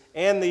grace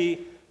and the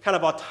kind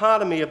of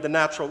autonomy of the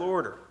natural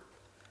order.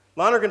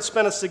 Lonergan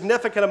spent a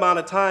significant amount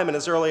of time in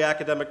his early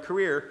academic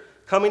career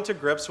coming to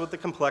grips with the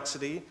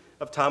complexity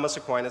of Thomas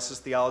Aquinas'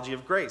 theology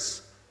of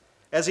grace.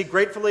 As he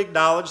gratefully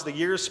acknowledged, the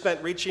years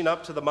spent reaching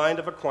up to the mind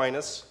of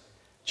Aquinas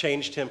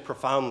changed him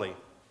profoundly.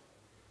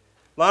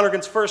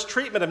 Lonergan's first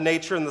treatment of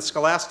nature in the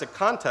scholastic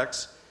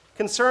context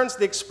concerns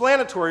the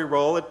explanatory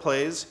role it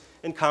plays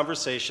in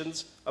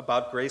conversations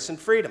about grace and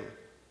freedom.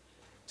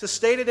 To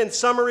state it in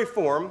summary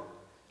form,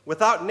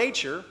 without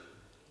nature,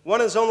 one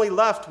is only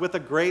left with a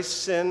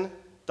grace-sin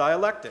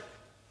dialectic.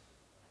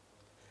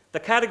 The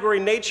category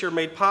nature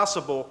made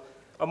possible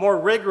a more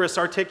rigorous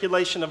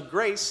articulation of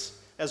grace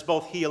as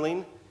both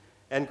healing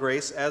and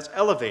grace as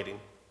elevating.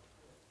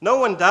 No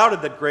one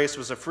doubted that grace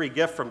was a free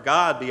gift from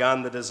God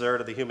beyond the desert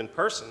of the human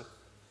person.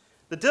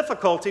 The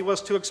difficulty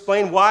was to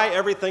explain why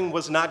everything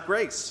was not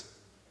grace.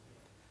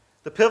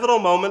 The pivotal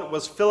moment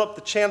was Philip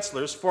the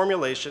Chancellor's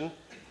formulation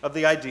of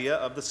the idea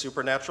of the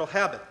supernatural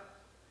habit.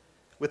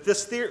 With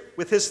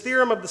his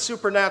theorem of the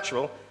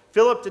supernatural,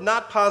 Philip did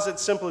not posit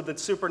simply the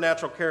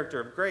supernatural character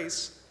of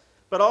grace,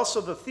 but also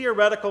the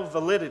theoretical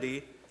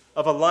validity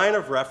of a line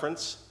of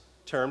reference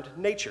termed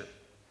nature.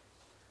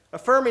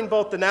 Affirming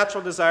both the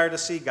natural desire to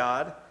see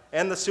God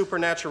and the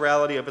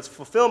supernaturality of its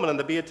fulfillment in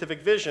the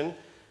beatific vision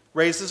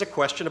raises a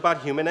question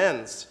about human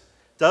ends.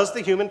 Does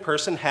the human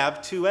person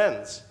have two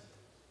ends?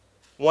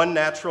 One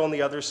natural and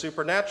the other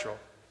supernatural.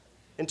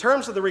 In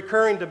terms of the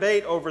recurring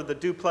debate over the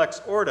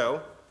duplex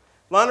ordo,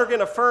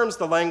 Lonergan affirms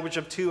the language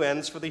of two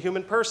ends for the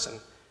human person.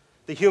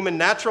 The human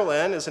natural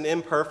end is an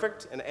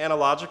imperfect and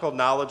analogical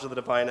knowledge of the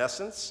divine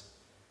essence,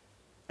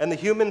 and the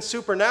human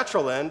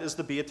supernatural end is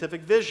the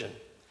beatific vision.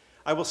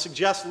 I will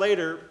suggest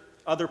later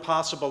other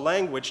possible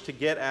language to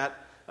get at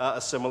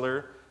a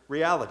similar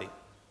reality.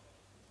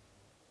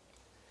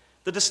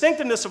 The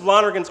distinctiveness of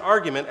Lonergan's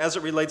argument as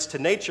it relates to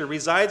nature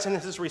resides in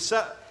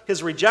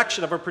his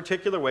rejection of a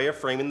particular way of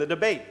framing the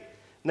debate,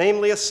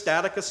 namely a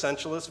static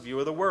essentialist view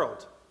of the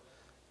world.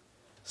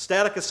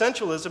 Static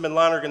essentialism, in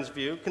Lonergan's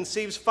view,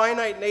 conceives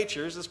finite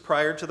natures as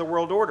prior to the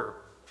world order.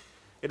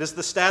 It is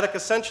the static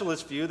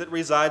essentialist view that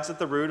resides at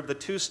the root of the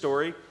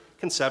two-story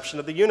conception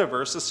of the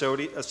universe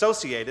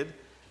associated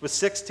with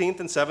 16th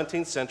and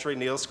 17th century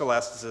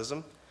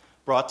neo-scholasticism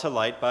brought to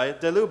light by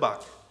de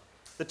Lubac.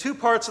 The two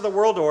parts of the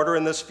world order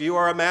in this view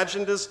are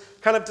imagined as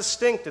kind of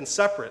distinct and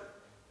separate.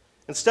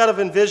 Instead of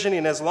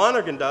envisioning, as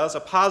Lonergan does, a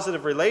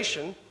positive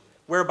relation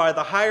whereby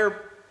the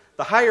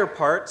higher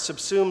part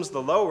subsumes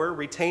the lower,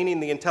 retaining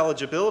the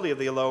intelligibility of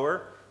the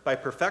lower by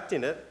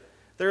perfecting it,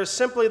 there is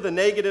simply the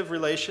negative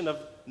relation of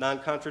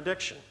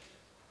non-contradiction.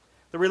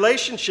 The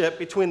relationship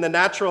between the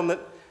natural and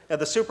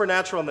the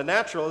supernatural and the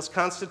natural is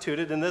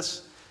constituted in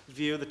this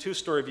view, the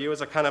two-story view,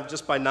 as a kind of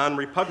just by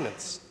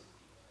non-repugnance.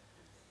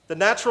 The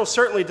natural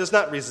certainly does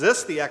not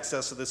resist the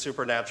excess of the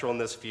supernatural in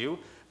this view,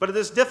 but it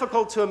is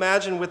difficult to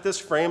imagine with this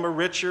frame a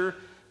richer,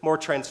 more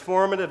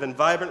transformative and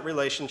vibrant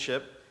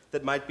relationship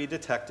that might be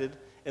detected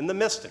in the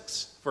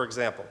mystics, for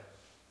example.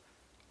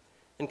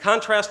 In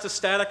contrast to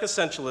static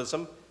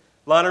essentialism,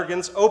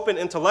 Lonergan's open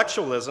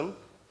intellectualism,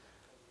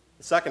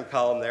 the second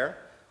column there,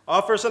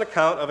 offers an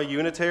account of a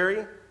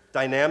unitary,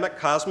 dynamic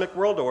cosmic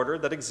world order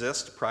that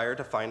exists prior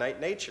to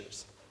finite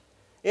natures.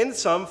 In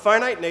sum,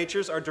 finite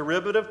natures are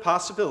derivative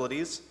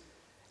possibilities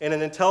in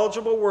an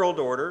intelligible world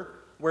order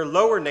where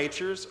lower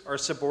natures are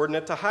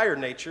subordinate to higher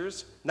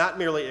natures, not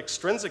merely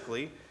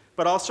extrinsically,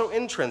 but also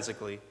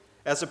intrinsically,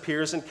 as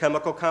appears in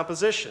chemical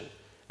composition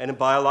and in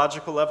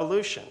biological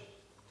evolution.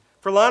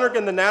 For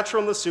Lonergan, the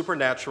natural and the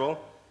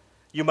supernatural,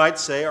 you might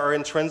say, are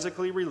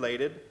intrinsically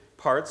related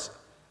parts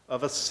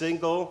of a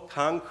single,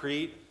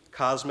 concrete,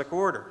 cosmic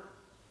order.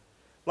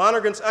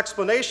 Lonergan's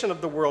explanation of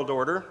the world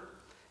order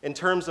in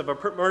terms of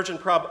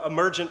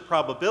emergent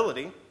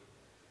probability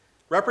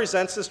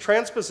represents his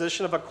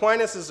transposition of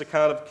Aquinas'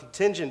 account of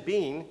contingent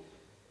being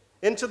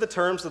into the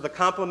terms of the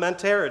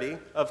complementarity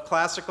of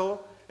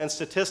classical and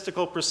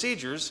statistical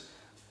procedures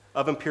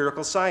of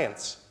empirical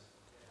science.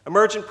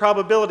 Emergent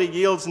probability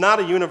yields not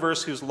a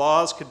universe whose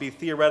laws could be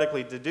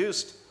theoretically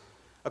deduced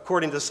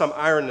according to some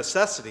iron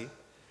necessity,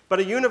 but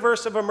a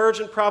universe of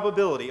emergent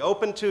probability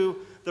open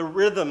to the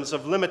rhythms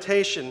of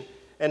limitation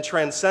and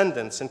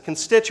transcendence and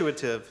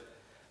constitutive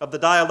of the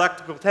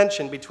dialectical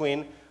tension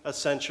between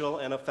essential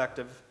and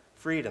effective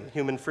freedom,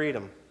 human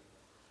freedom.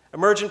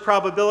 Emergent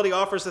probability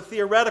offers a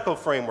theoretical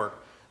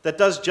framework that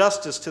does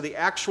justice to the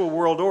actual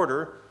world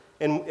order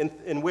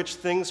in which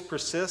things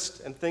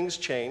persist and things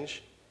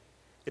change.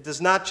 It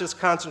does not just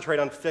concentrate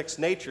on fixed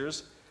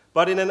natures,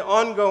 but in an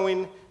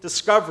ongoing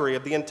discovery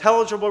of the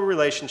intelligible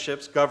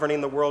relationships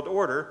governing the world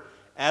order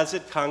as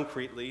it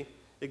concretely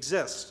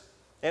exists,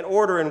 an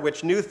order in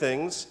which new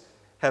things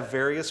have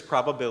various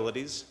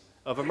probabilities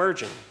of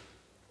emerging.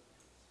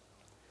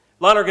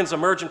 Lonergan's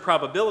emergent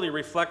probability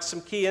reflects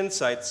some key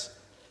insights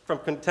from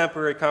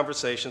contemporary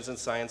conversations in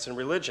science and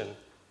religion.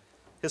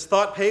 His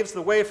thought paves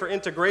the way for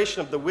integration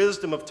of the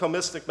wisdom of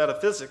Thomistic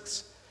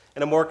metaphysics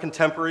in a more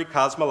contemporary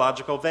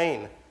cosmological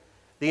vein.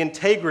 The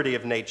integrity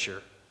of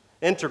nature,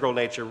 integral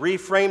nature,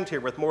 reframed here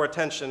with more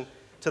attention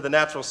to the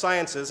natural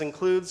sciences,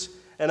 includes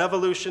an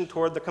evolution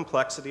toward the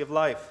complexity of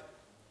life.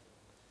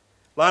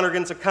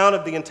 Lonergan's account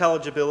of the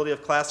intelligibility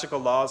of classical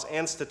laws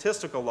and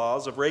statistical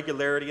laws of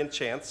regularity and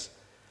chance,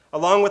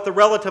 along with the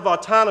relative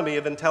autonomy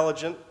of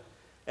intelligent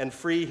and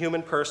free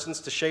human persons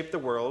to shape the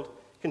world,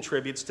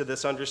 contributes to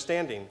this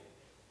understanding.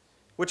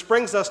 Which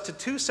brings us to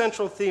two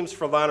central themes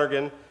for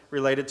Lonergan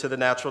related to the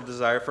natural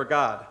desire for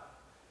God: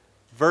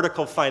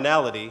 vertical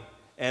finality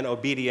and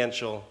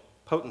obediential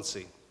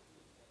potency.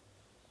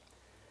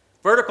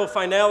 Vertical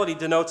finality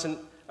denotes an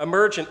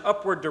emergent,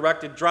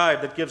 upward-directed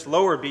drive that gives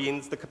lower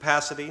beings the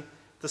capacity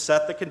to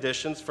set the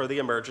conditions for the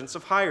emergence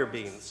of higher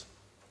beings.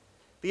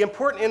 The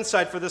important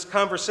insight for this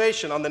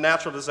conversation on the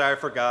natural desire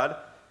for God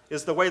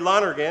is the way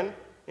Lonergan,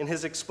 in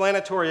his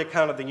explanatory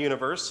account of the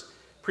universe,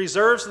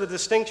 preserves the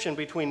distinction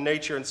between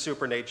nature and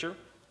supernature,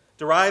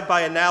 derived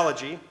by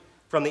analogy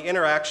from the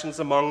interactions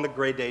among the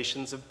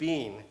gradations of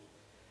being,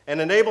 and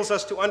enables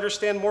us to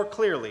understand more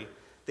clearly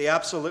the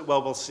absolute,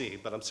 well, we'll see,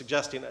 but I'm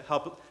suggesting it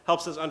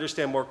helps us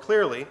understand more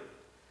clearly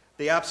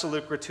the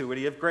absolute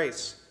gratuity of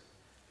grace.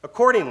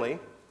 Accordingly,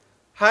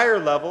 higher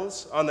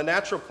levels on the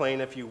natural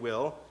plane, if you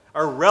will,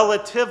 are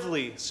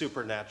relatively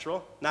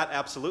supernatural, not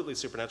absolutely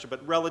supernatural,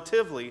 but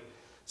relatively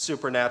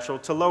supernatural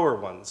to lower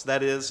ones.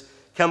 That is,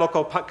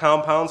 chemical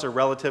compounds are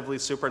relatively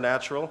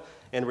supernatural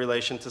in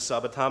relation to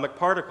subatomic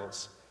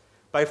particles.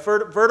 By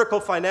vertical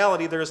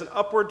finality, there is an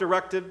upward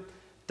directed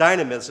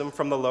dynamism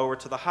from the lower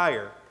to the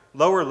higher.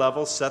 Lower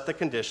levels set the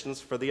conditions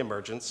for the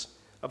emergence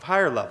of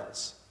higher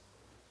levels.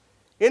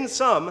 In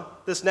sum,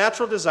 this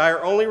natural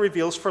desire only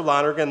reveals for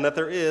Lonergan that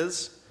there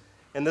is,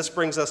 and this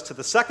brings us to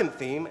the second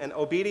theme, an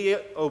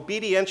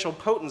obediential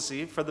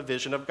potency for the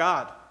vision of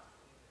God.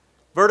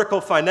 Vertical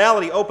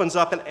finality opens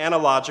up an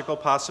analogical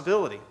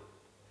possibility.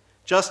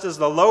 Just as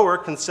the lower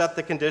can set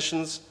the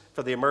conditions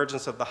for the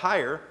emergence of the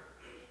higher,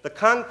 the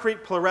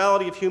concrete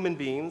plurality of human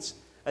beings,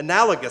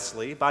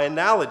 analogously, by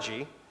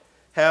analogy,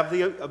 have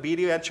the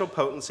obediential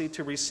potency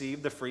to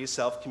receive the free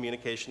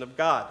self-communication of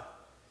God.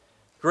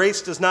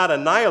 Grace does not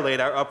annihilate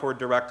our upward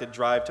directed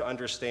drive to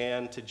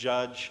understand, to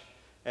judge,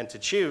 and to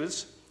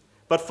choose,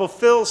 but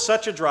fulfills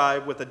such a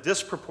drive with a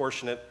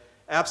disproportionate,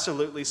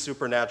 absolutely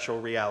supernatural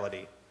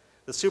reality.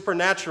 The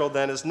supernatural,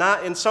 then, is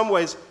not, in some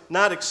ways,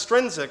 not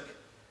extrinsic,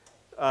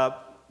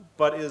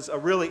 but is a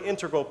really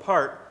integral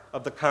part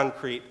of the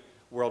concrete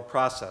world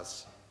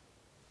process.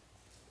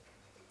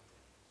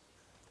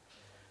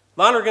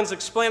 Lonergan's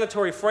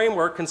explanatory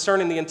framework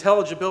concerning the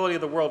intelligibility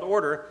of the world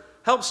order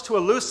helps to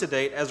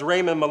elucidate, as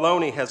Raymond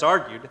Maloney has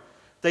argued,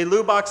 de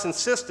Lubach's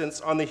insistence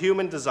on the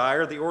human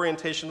desire, the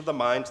orientation of the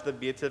mind to the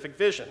beatific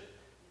vision.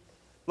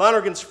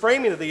 Lonergan's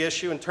framing of the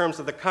issue in terms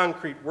of the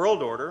concrete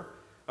world order,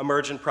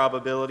 emergent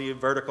probability,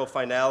 vertical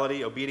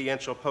finality,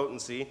 obediential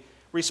potency,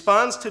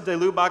 responds to de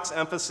Lubach's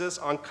emphasis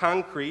on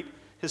concrete,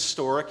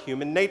 historic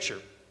human nature.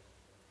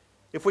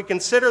 If we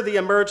consider the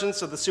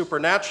emergence of the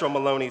supernatural,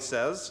 Maloney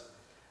says,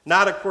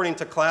 not according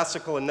to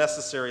classical and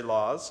necessary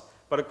laws,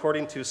 but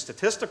according to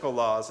statistical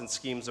laws and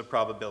schemes of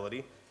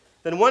probability,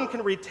 then one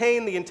can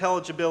retain the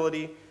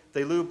intelligibility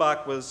de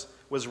Lubach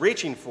was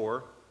reaching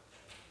for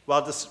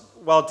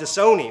while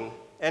disowning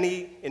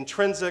any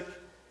intrinsic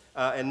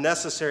and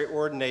necessary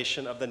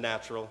ordination of the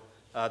natural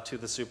to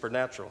the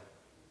supernatural.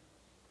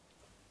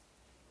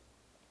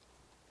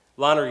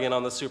 Lonergan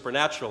on the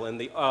supernatural, and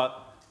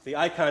the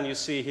icon you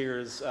see here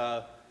is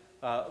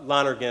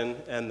Lonergan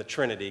and the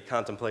Trinity,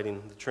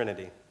 contemplating the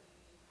Trinity.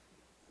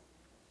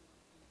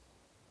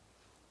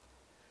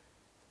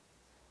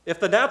 If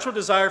the natural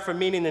desire for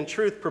meaning and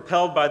truth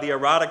propelled by the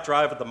erotic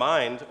drive of the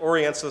mind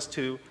orients us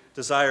to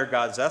desire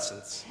God's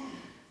essence,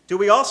 do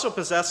we also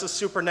possess a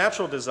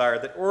supernatural desire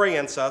that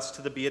orients us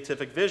to the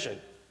beatific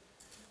vision?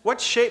 What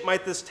shape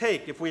might this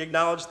take if we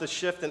acknowledge the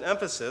shift in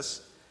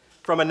emphasis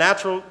from a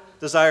natural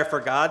desire for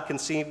God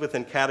conceived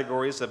within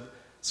categories of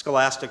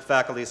scholastic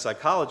faculty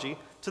psychology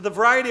to the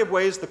variety of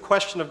ways the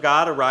question of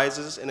God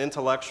arises in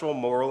intellectual,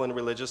 moral, and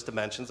religious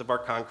dimensions of our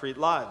concrete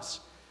lives?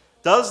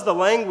 Does the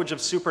language of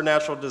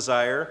supernatural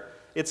desire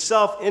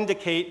itself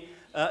indicate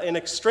an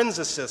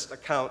extrinsicist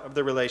account of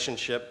the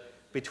relationship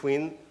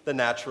between the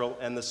natural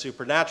and the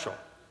supernatural?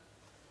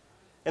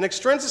 An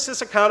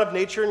extrinsicist account of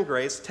nature and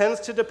grace tends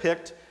to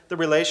depict the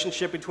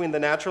relationship between the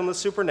natural and the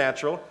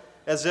supernatural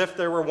as if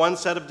there were one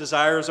set of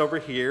desires over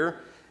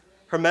here,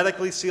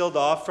 hermetically sealed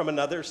off from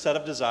another set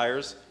of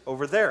desires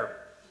over there.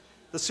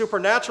 The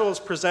supernatural is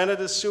presented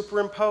as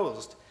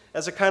superimposed,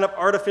 as a kind of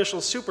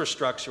artificial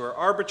superstructure or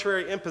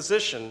arbitrary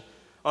imposition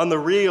on the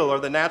real or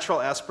the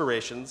natural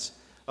aspirations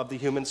of the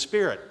human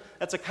spirit.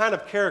 That's a kind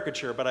of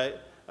caricature,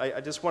 but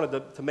I just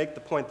wanted to make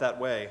the point that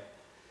way.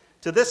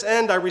 To this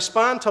end, I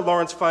respond to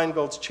Lawrence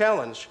Feingold's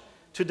challenge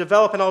to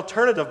develop an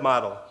alternative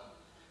model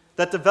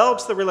that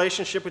develops the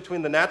relationship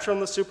between the natural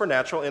and the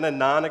supernatural in a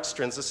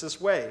non-extrinsicist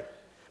way,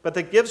 but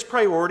that gives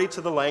priority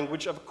to the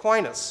language of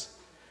Aquinas,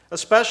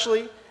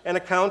 especially an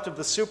account of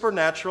the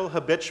supernatural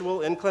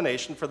habitual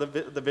inclination for the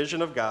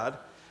vision of God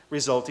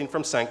resulting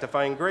from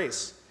sanctifying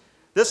grace.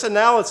 This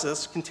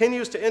analysis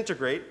continues to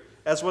integrate,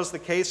 as was the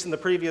case in the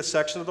previous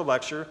section of the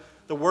lecture,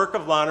 the work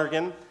of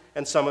Lonergan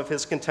and some of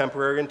his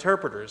contemporary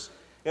interpreters,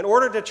 in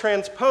order to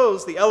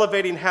transpose the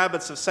elevating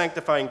habits of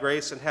sanctifying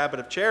grace and habit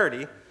of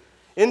charity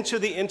into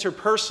the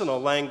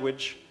interpersonal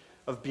language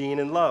of being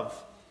in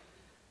love.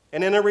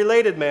 And in a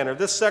related manner,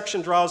 this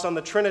section draws on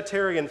the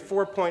Trinitarian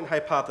four-point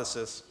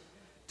hypothesis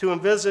to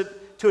envision,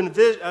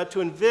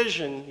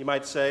 you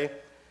might say,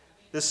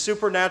 this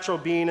supernatural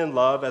being in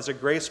love as a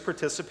grace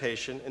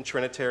participation in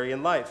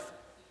Trinitarian life.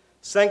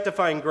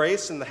 Sanctifying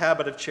grace and the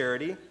habit of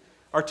charity,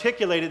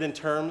 articulated in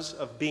terms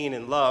of being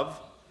in love,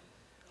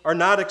 are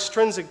not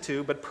extrinsic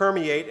to, but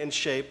permeate and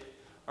shape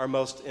our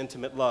most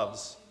intimate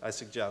loves, I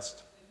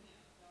suggest.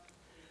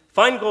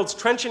 Feingold's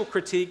trenchant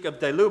critique of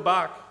de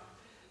Lubac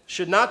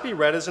should not be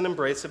read as an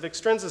embrace of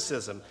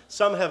extrinsicism.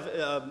 Some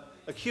have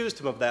accused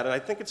him of that, and I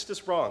think it's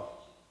just wrong.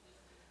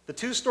 The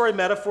two-story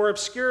metaphor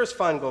obscures,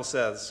 Feingold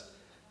says,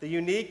 the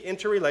unique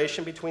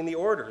interrelation between the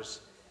orders.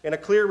 In a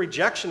clear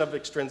rejection of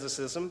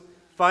extrinsicism,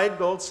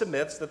 Feingold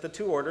submits that the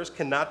two orders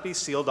cannot be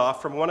sealed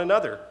off from one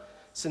another,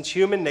 since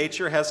human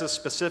nature has a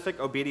specific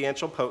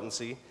obediential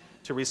potency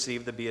to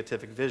receive the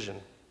beatific vision.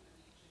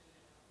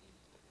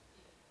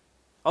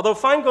 Although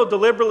Feingold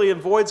deliberately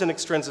avoids an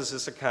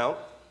extrinsicist account,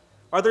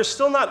 are there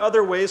still not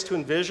other ways to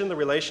envision the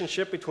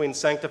relationship between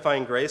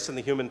sanctifying grace and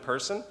the human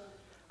person,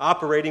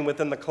 operating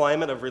within the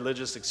climate of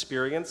religious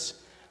experience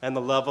and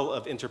the level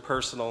of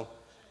interpersonal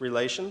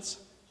relations?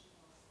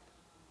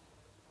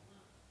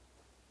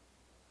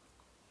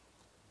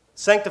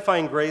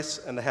 Sanctifying grace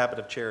and the habit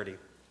of charity.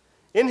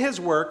 In his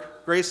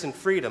work, Grace and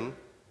Freedom,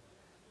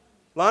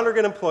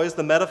 Lonergan employs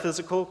the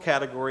metaphysical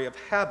category of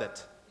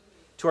habit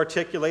to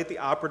articulate the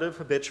operative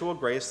habitual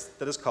grace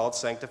that is called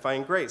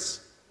sanctifying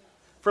grace.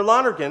 For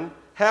Lonergan,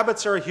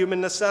 habits are a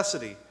human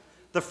necessity.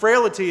 The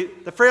frailty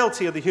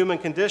of the human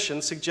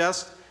condition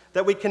suggests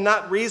that we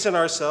cannot reason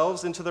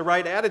ourselves into the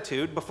right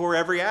attitude before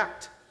every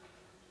act.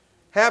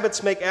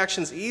 Habits make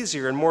actions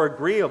easier and more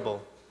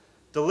agreeable.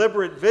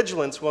 Deliberate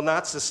vigilance will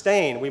not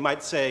sustain, we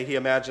might say, he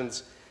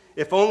imagines.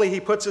 If only he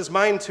puts his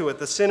mind to it,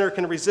 the sinner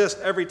can resist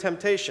every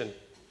temptation.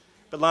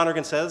 But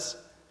Lonergan says,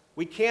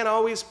 we can't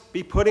always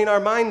be putting our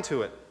mind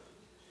to it.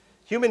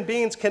 Human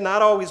beings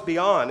cannot always be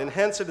on, and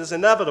hence it is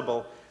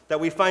inevitable that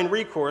we find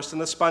recourse in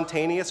the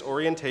spontaneous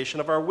orientation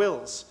of our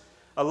wills.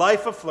 A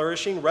life of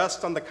flourishing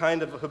rests on the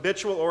kind of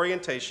habitual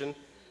orientation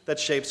that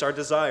shapes our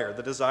desire,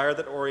 the desire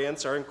that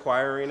orients our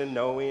inquiring and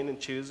knowing and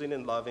choosing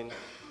and loving.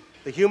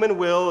 The human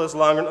will, as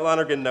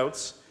Lonergan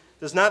notes,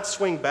 does not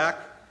swing back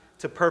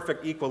to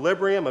perfect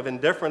equilibrium of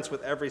indifference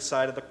with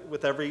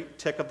every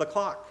tick of the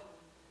clock.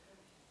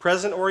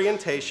 Present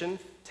orientation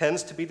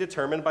tends to be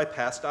determined by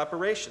past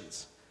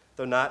operations,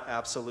 though not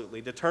absolutely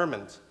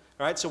determined.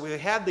 All right, so we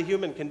had the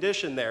human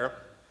condition there.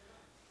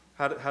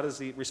 How does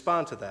he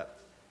respond to that?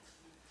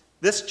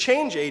 This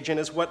change agent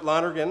is what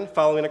Lonergan,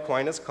 following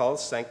Aquinas,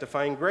 calls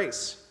sanctifying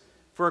grace.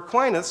 For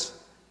Aquinas,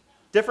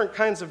 different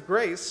kinds of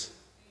grace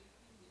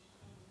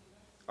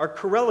are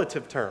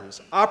correlative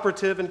terms,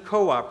 operative and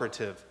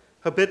cooperative,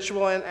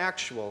 habitual and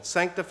actual,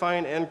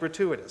 sanctifying and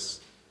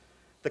gratuitous.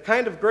 The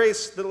kind of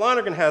grace that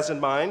Lonergan has in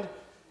mind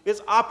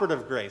is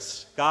operative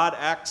grace. God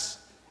acts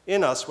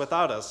in us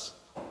without us.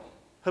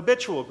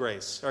 Habitual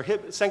grace, or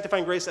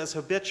sanctifying grace as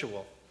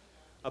habitual,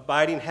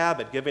 abiding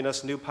habit, giving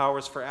us new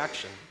powers for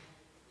action.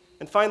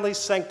 And finally,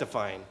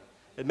 sanctifying.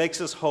 It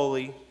makes us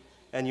holy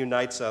and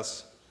unites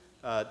us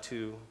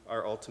to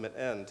our ultimate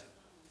end.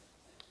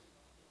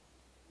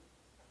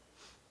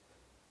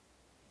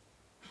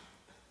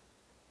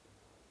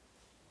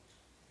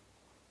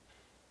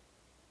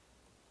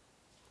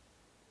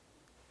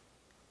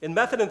 In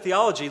Method and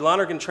Theology,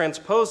 Lonergan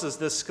transposes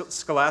this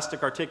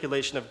scholastic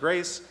articulation of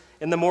grace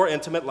in the more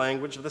intimate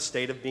language of the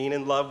state of being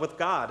in love with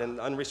God in an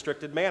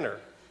unrestricted manner,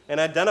 and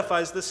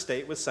identifies this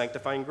state with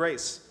sanctifying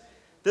grace.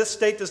 This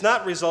state does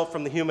not result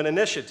from the human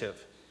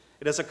initiative.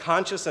 It is a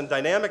conscious and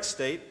dynamic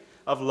state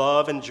of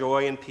love and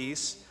joy and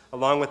peace,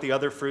 along with the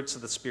other fruits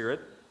of the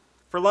Spirit.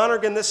 For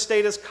Lonergan, this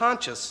state is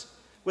conscious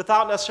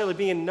without necessarily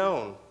being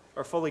known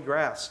or fully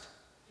grasped.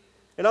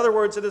 In other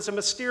words, it is a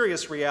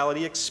mysterious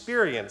reality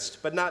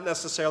experienced, but not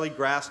necessarily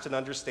grasped in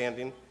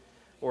understanding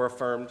or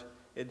affirmed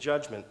in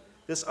judgment.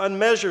 This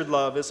unmeasured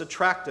love is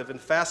attractive and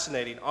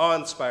fascinating,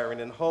 awe-inspiring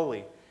and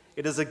holy.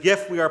 It is a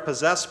gift we are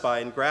possessed by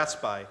and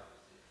grasped by.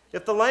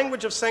 If the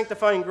language of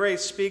sanctifying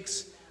grace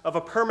speaks of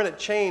a permanent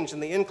change in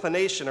the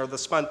inclination or the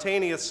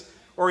spontaneous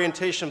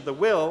orientation of the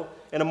will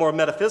in a more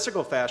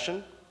metaphysical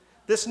fashion,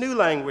 this new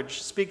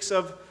language speaks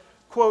of,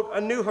 quote,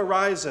 a new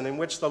horizon in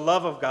which the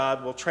love of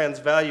God will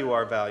transvalue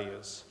our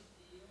values,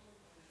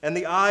 and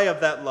the eye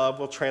of that love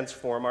will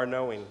transform our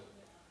knowing.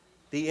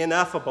 The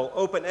ineffable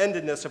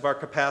open-endedness of our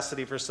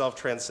capacity for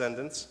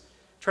self-transcendence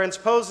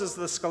transposes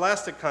the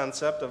scholastic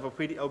concept of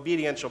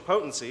obediential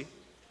potency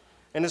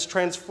and is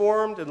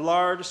transformed,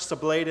 enlarged,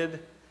 sublated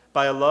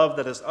by a love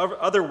that is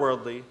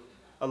otherworldly,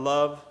 a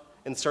love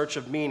in search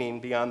of meaning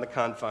beyond the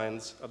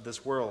confines of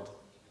this world.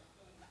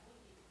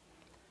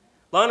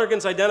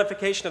 Lonergan's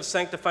identification of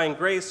sanctifying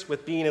grace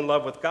with being in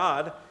love with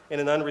God in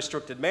an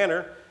unrestricted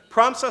manner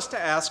prompts us to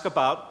ask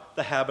about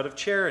the habit of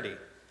charity,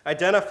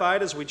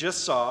 identified, as we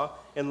just saw,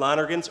 in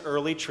Lonergan's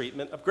early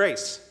treatment of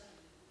grace.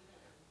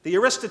 The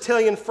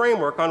Aristotelian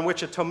framework on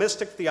which a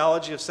Thomistic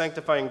theology of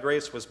sanctifying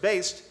grace was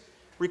based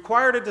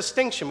required a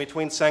distinction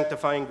between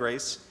sanctifying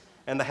grace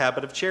and the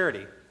habit of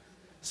charity.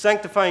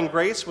 Sanctifying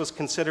grace was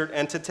considered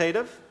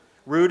entitative,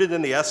 rooted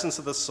in the essence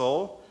of the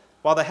soul,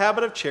 while the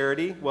habit of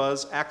charity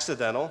was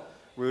accidental,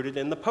 rooted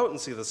in the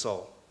potency of the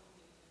soul.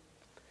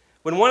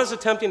 When one is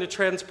attempting to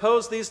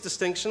transpose these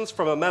distinctions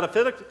from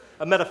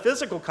a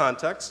metaphysical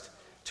context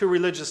to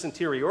religious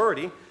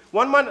interiority,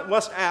 one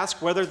must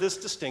ask whether this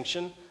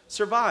distinction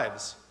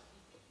survives.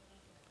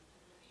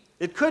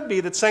 It could be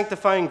that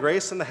sanctifying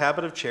grace and the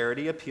habit of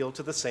charity appeal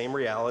to the same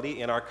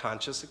reality in our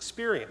conscious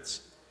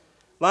experience.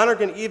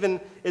 Lonergan even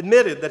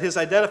admitted that his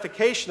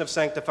identification of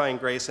sanctifying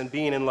grace and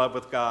being in love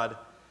with God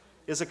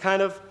is a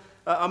kind of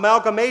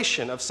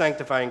amalgamation of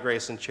sanctifying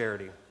grace and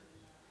charity.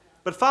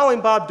 But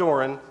following Bob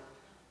Doran,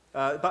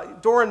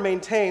 Doran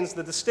maintains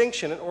the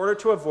distinction in order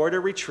to avoid a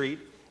retreat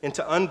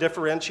into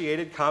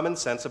undifferentiated common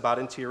sense about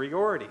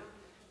interiority,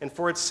 and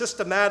for its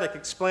systematic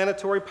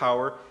explanatory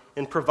power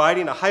in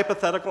providing a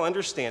hypothetical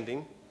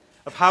understanding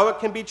of how it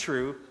can be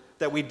true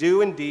that we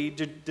do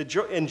indeed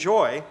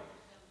enjoy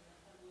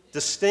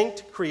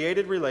distinct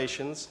created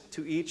relations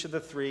to each of the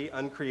three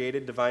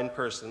uncreated divine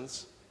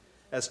persons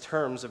as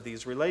terms of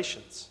these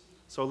relations.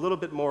 So a little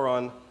bit more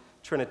on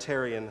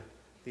Trinitarian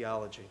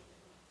theology.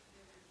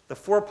 The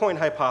four-point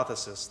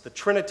hypothesis, the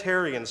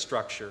Trinitarian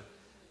structure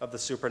of the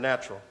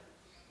supernatural.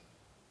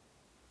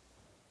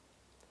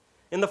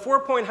 In the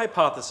four-point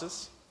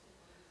hypothesis,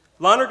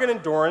 Lonergan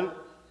and Doran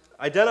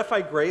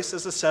identify grace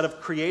as a set of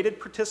created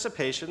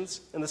participations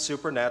in the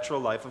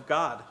supernatural life of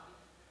God.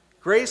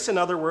 Grace, in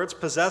other words,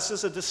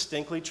 possesses a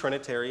distinctly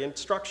Trinitarian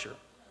structure.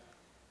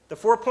 The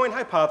four-point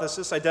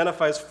hypothesis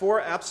identifies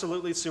four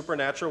absolutely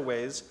supernatural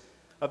ways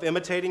of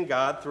imitating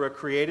God through a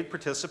created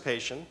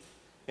participation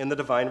in the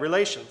divine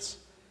relations.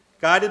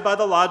 Guided by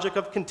the logic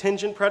of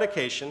contingent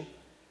predication,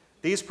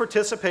 these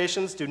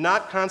participations do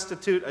not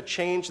constitute a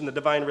change in the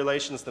divine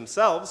relations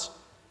themselves,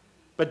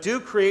 but do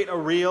create a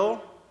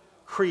real,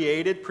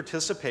 created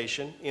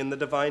participation in the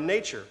divine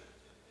nature.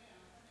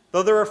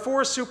 Though there are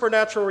four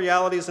supernatural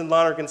realities in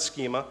Lonergan's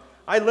schema,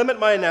 I limit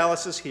my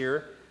analysis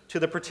here to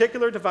the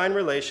particular divine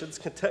relations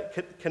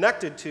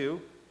connected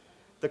to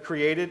the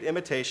created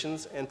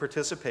imitations and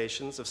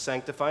participations of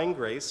sanctifying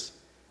grace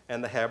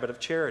and the habit of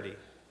charity.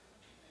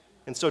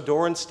 And so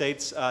Doran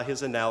states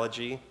his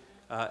analogy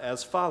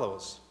as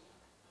follows.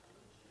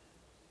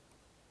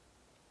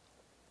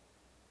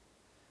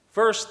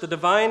 First, the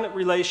divine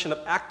relation of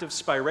active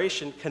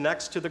spiration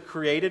connects to the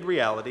created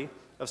reality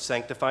of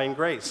sanctifying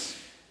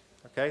grace.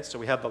 Okay, so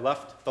we have the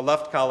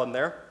left column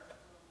there.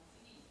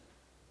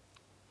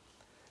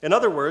 In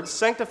other words,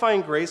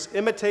 sanctifying grace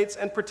imitates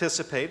and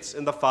participates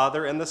in the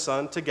Father and the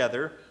Son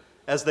together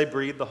as they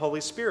breathe the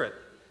Holy Spirit,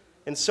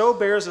 and so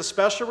bears a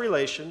special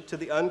relation to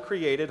the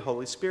uncreated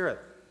Holy Spirit.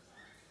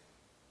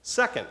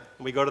 Second,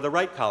 we go to the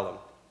right column.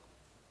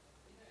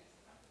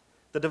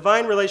 The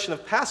divine relation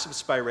of passive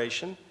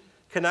spiration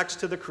connects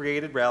to the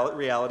created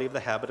reality of the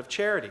habit of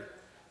charity.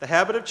 The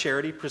habit of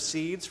charity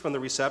proceeds from the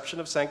reception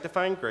of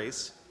sanctifying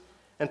grace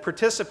and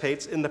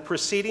participates in the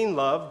proceeding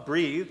love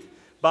breathed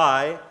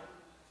by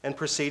and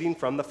proceeding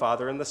from the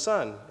Father and the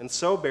Son, and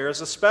so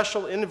bears a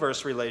special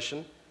inverse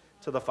relation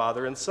to the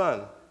Father and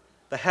Son.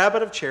 The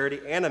habit of charity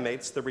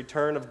animates the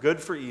return of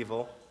good for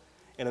evil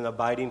in an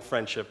abiding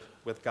friendship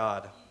with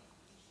God.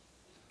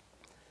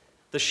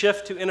 The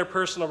shift to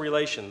interpersonal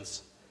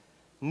relations,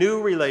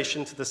 new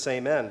relation to the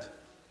same end.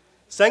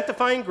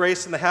 Sanctifying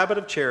grace and the habit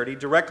of charity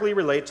directly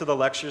relate to the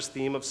lecture's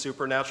theme of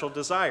supernatural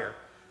desire,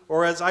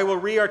 or as I will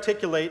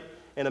re-articulate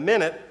in a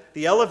minute,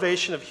 the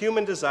elevation of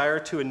human desire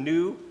to a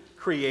new,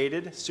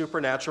 created,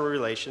 supernatural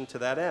relation to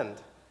that end.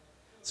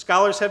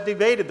 Scholars have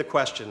debated the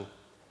question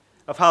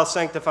of how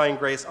sanctifying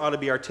grace ought to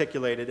be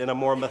articulated in a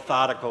more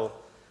methodical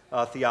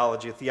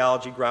theology, a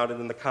theology grounded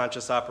in the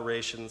conscious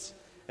operations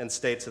and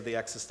states of the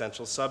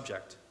existential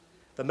subject.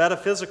 The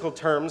metaphysical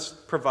terms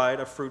provide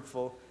a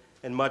fruitful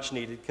and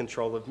much-needed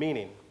control of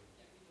meaning.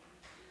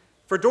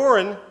 For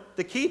Doran,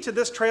 the key to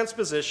this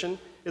transposition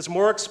is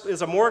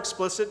a more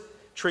explicit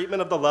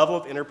treatment of the level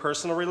of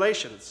interpersonal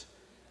relations.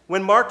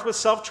 When marked with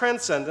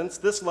self-transcendence,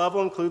 this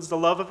level includes the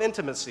love of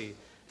intimacy,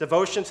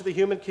 devotion to the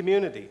human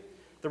community,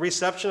 the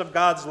reception of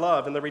God's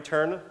love, and the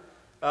return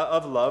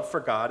of love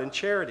for God and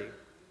charity.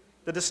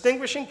 The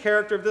distinguishing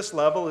character of this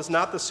level is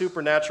not the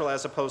supernatural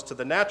as opposed to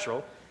the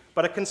natural,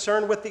 but a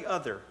concern with the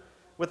other,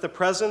 with the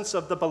presence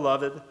of the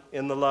beloved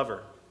in the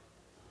lover.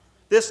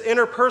 This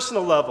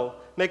interpersonal level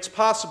makes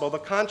possible the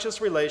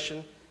conscious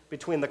relation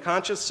between the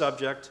conscious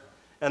subject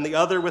and the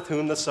other with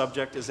whom the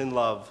subject is in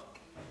love.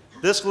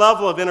 This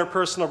level of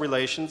interpersonal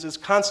relations is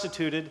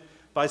constituted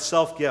by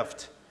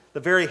self-gift, the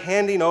very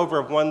handing over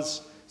of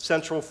one's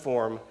central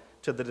form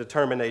to the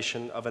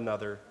determination of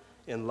another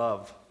in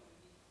love.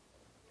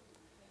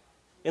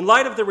 In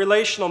light of the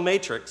relational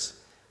matrix,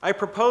 I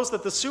propose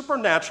that the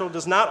supernatural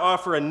does not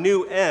offer a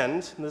new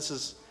end, and this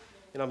is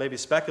maybe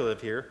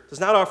speculative here, does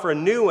not offer a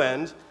new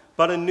end,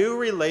 but a new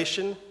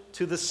relation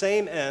to the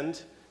same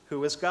end,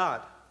 who is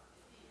God.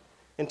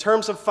 In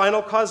terms of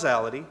final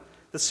causality,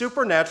 the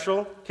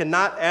supernatural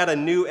cannot add a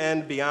new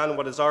end beyond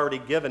what is already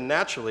given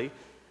naturally,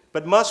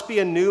 but must be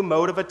a new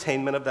mode of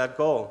attainment of that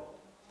goal.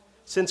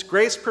 Since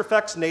grace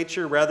perfects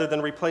nature rather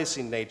than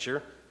replacing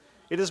nature,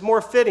 it is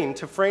more fitting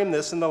to frame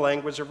this in the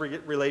language of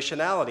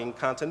relationality and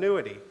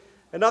continuity.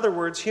 In other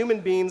words, human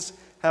beings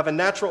have a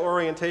natural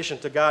orientation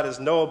to God as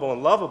knowable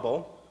and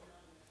lovable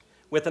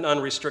with an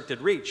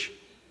unrestricted reach.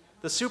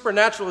 The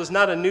supernatural is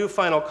not a new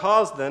final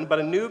cause then, but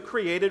a new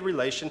created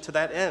relation to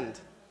that end.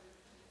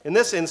 In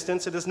this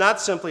instance, it is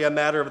not simply a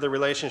matter of the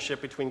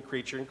relationship between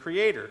creature and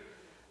creator.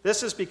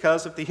 This is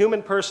because if the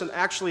human person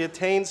actually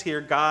attains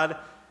here God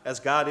as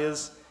God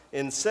is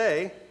in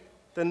se,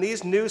 then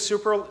these new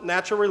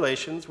supernatural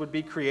relations would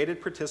be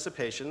created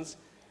participations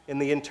in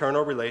the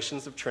internal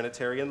relations of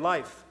Trinitarian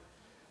life.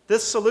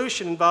 This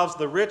solution involves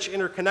the rich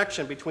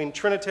interconnection between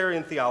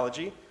Trinitarian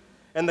theology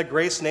and the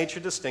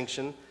grace-nature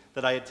distinction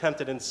that I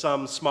attempted in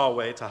some small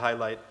way to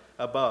highlight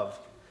above.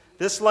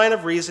 This line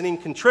of reasoning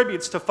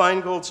contributes to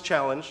Feingold's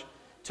challenge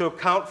to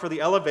account for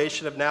the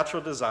elevation of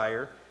natural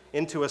desire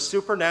into a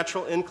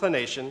supernatural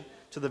inclination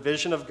to the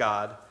vision of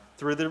God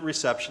through the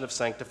reception of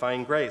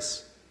sanctifying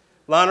grace.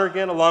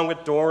 Lonergan, along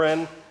with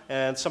Doran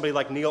and somebody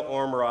like Neil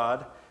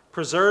Ormerod,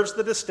 preserves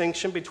the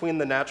distinction between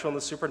the natural and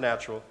the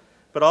supernatural,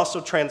 but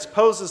also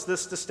transposes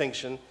this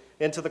distinction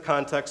into the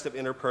context of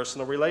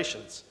interpersonal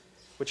relations,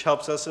 which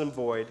helps us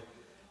avoid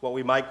what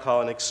we might call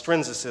an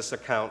extrinsicist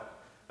account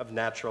of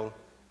natural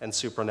and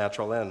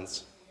supernatural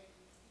ends.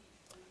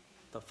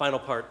 The final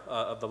part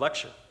of the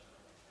lecture,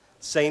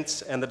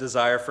 saints and the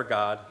desire for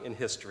God in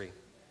history.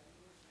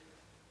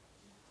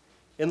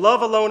 In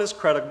Love Alone is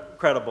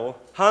Credible,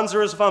 Hans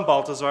Urs von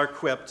Balthasar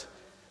quipped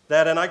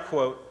that, and I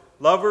quote,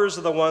 "Lovers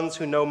are the ones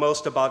who know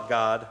most about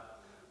God.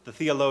 The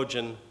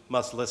theologian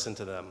must listen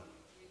to them."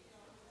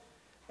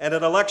 And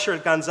at a lecture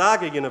at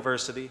Gonzaga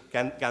University,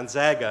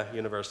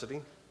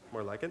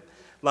 more like it,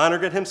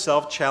 Lonergan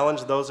himself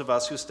challenged those of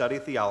us who study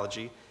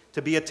theology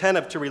to be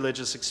attentive to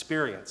religious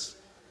experience.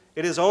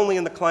 It is only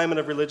in the climate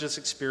of religious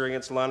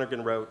experience,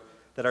 Lonergan wrote,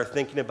 that our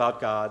thinking about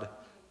God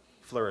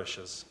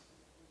flourishes.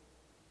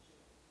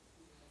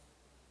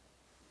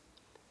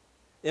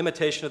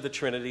 Imitation of the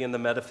Trinity and the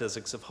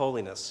metaphysics of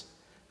holiness.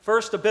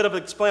 First, a bit of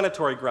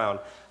explanatory ground.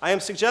 I am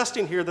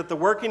suggesting here that the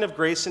working of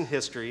grace in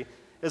history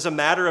is a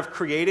matter of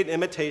created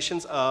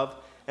imitations of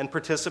and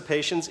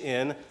participations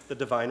in the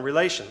divine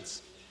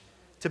relations.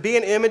 To be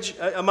an image,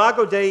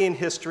 Imago Dei in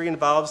history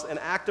involves an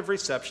active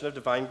reception of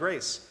divine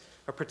grace,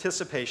 a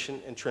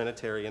participation in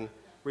Trinitarian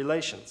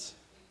relations.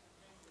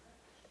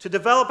 To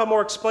develop a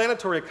more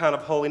explanatory account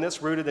of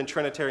holiness rooted in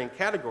Trinitarian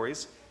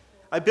categories,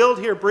 I build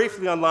here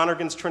briefly on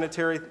Lonergan's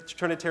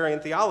Trinitarian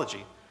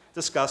theology,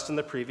 discussed in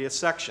the previous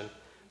section.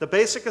 The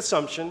basic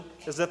assumption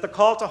is that the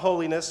call to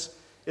holiness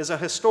is a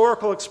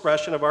historical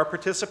expression of our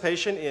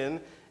participation in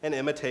and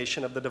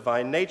imitation of the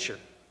divine nature.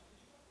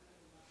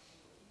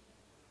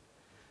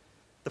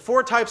 The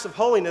four types of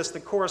holiness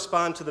that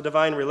correspond to the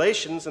divine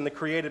relations and the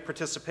created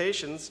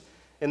participations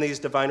in these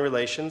divine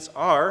relations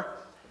are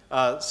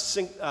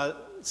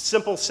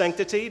simple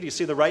sanctity. Do you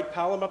see the right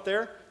column up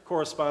there?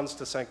 Corresponds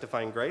to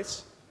sanctifying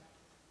grace.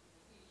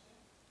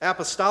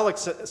 Apostolic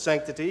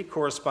sanctity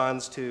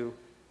corresponds to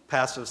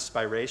passive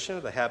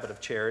spiration, the habit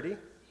of charity.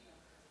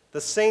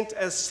 The saint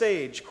as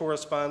sage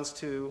corresponds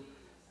to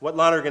what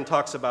Lonergan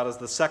talks about as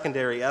the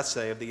secondary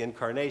essay of the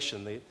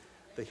incarnation,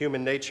 the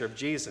human nature of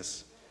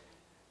Jesus,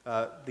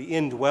 the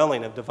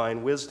indwelling of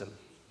divine wisdom.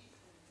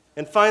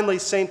 And finally,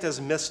 saint as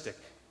mystic,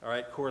 all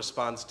right,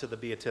 corresponds to the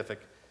beatific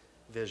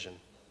vision.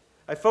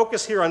 I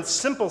focus here on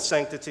simple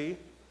sanctity,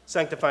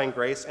 sanctifying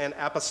grace, and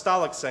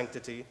apostolic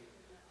sanctity,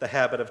 the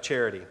habit of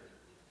charity.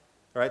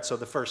 All right, so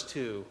the first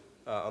two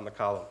on the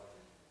column.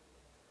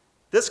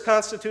 This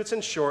constitutes, in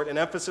short, an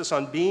emphasis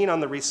on being on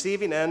the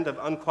receiving end of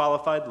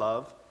unqualified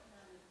love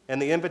and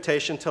the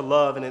invitation to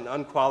love in an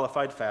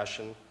unqualified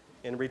fashion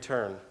in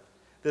return.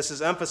 This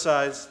is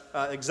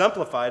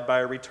exemplified by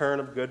a return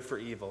of good for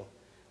evil,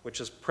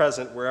 which is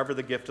present wherever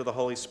the gift of the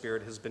Holy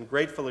Spirit has been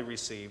gratefully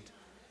received,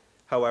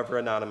 however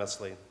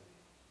anonymously.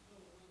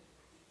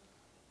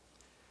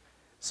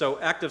 So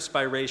active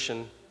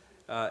spiration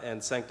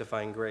and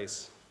sanctifying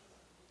grace,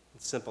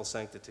 simple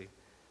sanctity.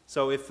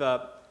 So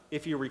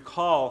if you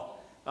recall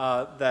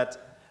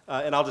that,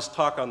 and I'll just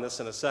talk on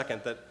this in a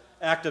second, that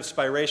active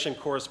spiration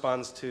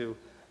corresponds to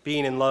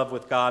being in love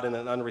with God in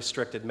an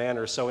unrestricted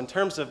manner. So in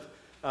terms of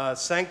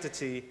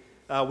sanctity,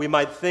 we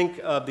might think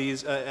of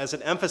these as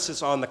an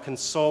emphasis on the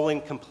consoling,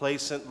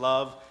 complacent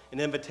love, an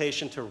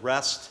invitation to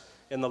rest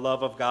in the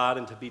love of God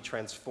and to be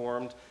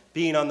transformed,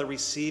 being on the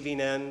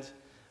receiving end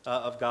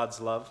of God's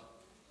love.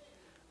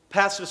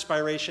 Passive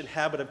spiration,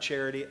 habit of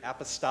charity,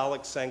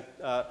 apostolic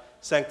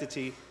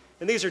sanctity,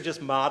 and these are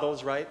just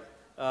models, right?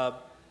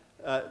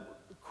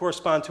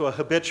 Correspond to a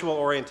habitual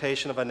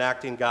orientation of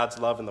enacting God's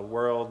love in the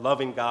world,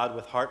 loving God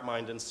with heart,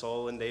 mind, and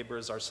soul, and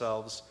neighbors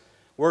ourselves,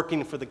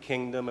 working for the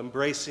kingdom,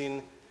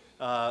 embracing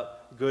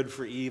good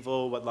for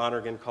evil, what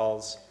Lonergan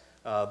calls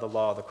the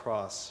law of the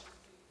cross.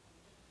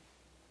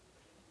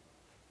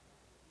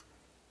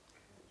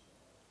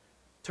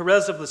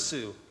 Therese of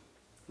Lisieux,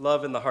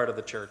 love in the heart of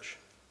the church.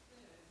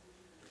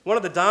 One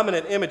of the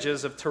dominant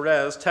images of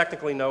Therese,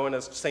 technically known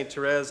as St.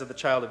 Therese of the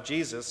Child of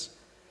Jesus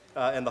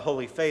and the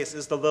Holy Face,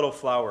 is the little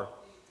flower.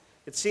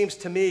 It seems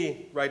to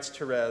me, writes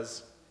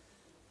Therese,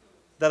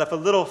 that if a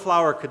little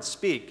flower could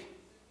speak,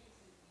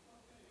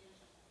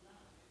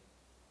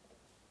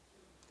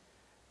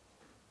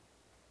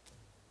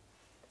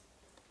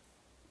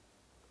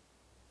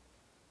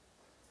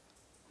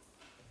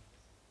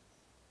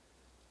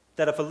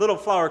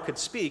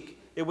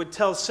 it would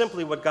tell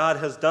simply what God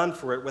has done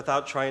for it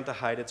without trying to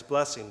hide its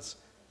blessings.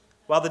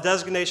 While the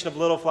designation of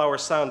little flower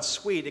sounds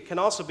sweet, it can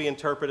also be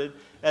interpreted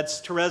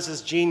as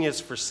Therese's genius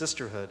for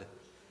sisterhood,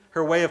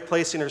 her way of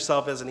placing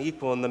herself as an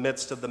equal in the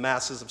midst of the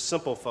masses of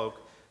simple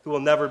folk who will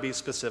never be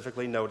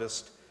specifically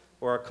noticed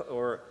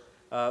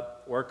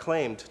or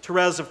claimed.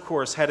 Therese, of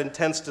course, had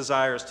intense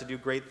desires to do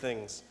great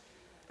things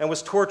and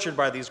was tortured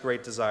by these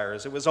great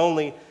desires. It was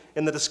only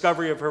in the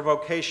discovery of her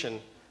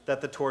vocation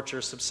that the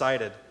torture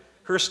subsided.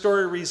 Her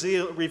story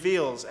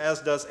reveals,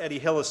 as does Eddie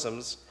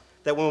Hillisom's,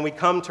 that when we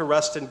come to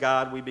rest in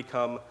God, we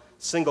become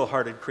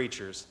single-hearted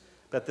creatures,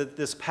 that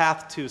this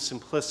path to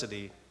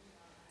simplicity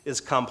is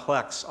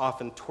complex,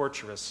 often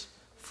torturous,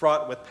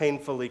 fraught with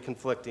painfully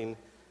conflicting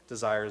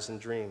desires and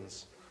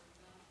dreams.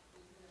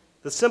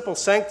 The simple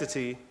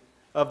sanctity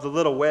of the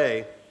little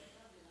way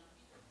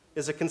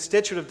is a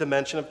constitutive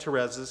dimension of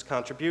Therese's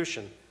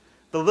contribution.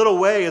 The little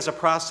way is a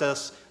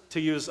process, to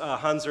use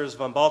Hans Urs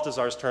von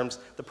Balthasar's terms,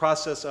 the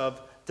process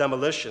of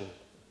demolition.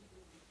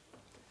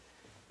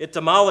 It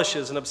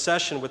demolishes an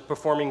obsession with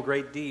performing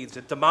great deeds.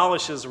 It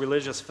demolishes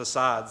religious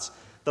facades.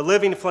 The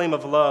living flame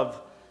of love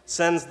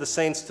sends the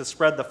saints to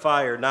spread the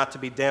fire, not to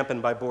be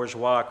dampened by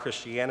bourgeois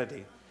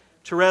Christianity.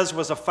 Therese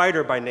was a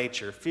fighter by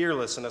nature,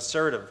 fearless and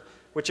assertive,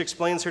 which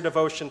explains her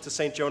devotion to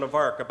St. Joan of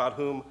Arc, about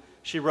whom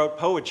she wrote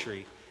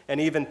poetry and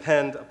even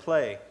penned a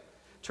play.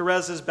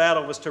 Therese's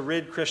battle was to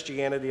rid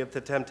Christianity of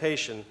the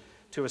temptation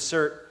to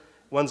assert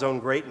one's own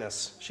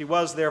greatness. She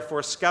was,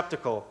 therefore,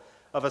 skeptical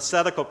of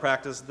ascetical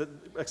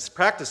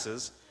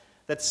practices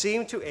that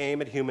seemed to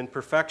aim at human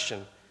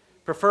perfection.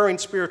 Preferring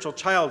spiritual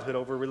childhood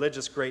over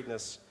religious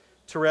greatness,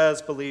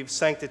 Therese believed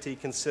sanctity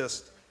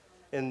consists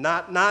in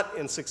not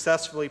in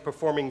successfully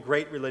performing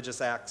great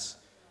religious acts,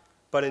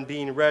 but in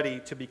being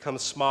ready to become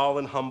small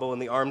and humble in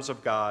the arms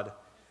of God,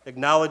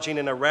 acknowledging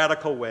in a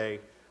radical way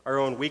our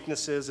own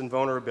weaknesses and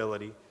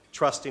vulnerability,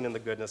 trusting in the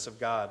goodness of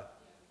God.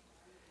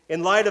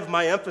 In light of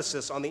my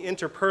emphasis on the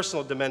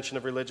interpersonal dimension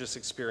of religious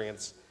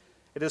experience,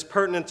 it is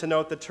pertinent to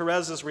note that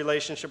Therese's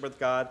relationship with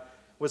God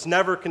was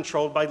never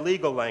controlled by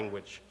legal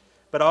language,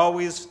 but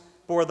always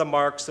bore the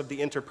marks of the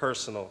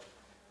interpersonal.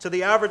 To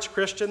the average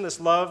Christian, this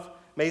love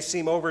may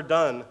seem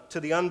overdone. To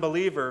the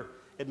unbeliever,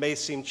 it may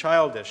seem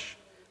childish.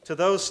 To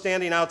those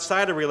standing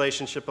outside a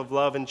relationship of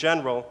love in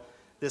general,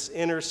 this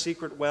inner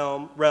secret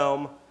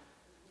realm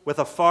with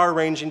a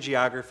far-ranging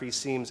geography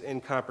seems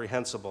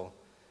incomprehensible.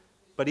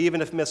 But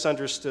even if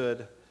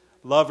misunderstood,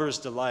 lovers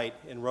delight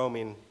in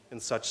roaming in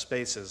such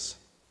spaces.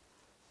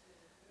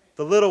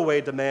 The little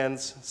way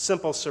demands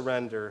simple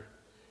surrender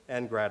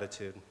and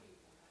gratitude.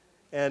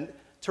 And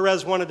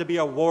Therese wanted to be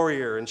a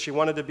warrior, and she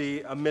wanted to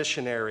be a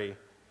missionary,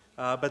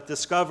 but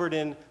discovered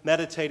in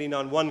meditating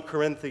on 1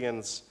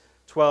 Corinthians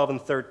 12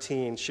 and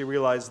 13, she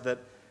realized that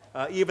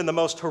even the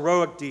most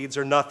heroic deeds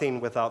are nothing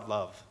without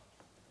love.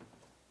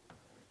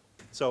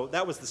 So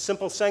that was the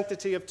simple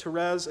sanctity of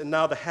Therese, and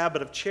now the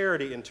habit of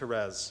charity in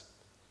Therese.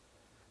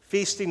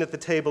 Feasting at the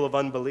table of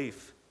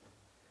unbelief.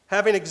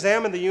 Having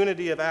examined the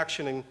unity of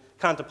action and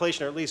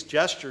contemplation, or at least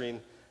gesturing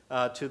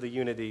to the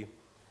unity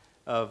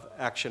of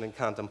action and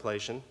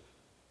contemplation.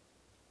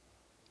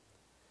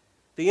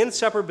 The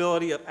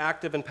inseparability of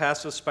active and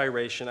passive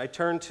spiration, I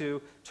turn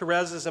to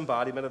Therese's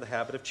embodiment of the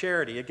habit of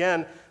charity.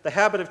 Again, the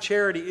habit of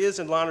charity is,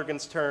 in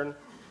Lonergan's turn,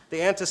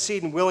 the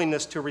antecedent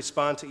willingness to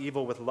respond to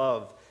evil with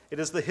love. It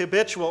is the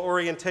habitual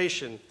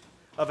orientation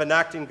of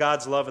enacting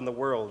God's love in the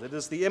world. It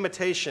is the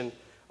imitation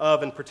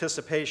of and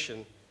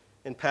participation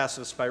in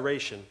passive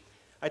spiration.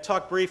 I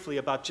talked briefly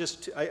about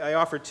I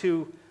offered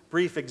 2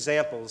 brief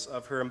examples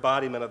of her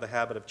embodiment of the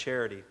habit of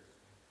charity.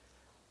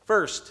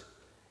 First,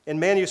 in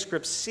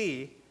manuscript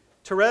C,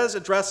 Therese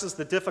addresses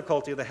the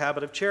difficulty of the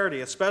habit of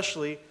charity,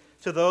 especially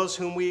to those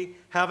whom we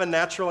have a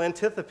natural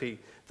antipathy,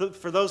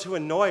 for those who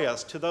annoy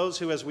us, to those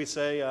who, as we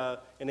say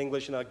in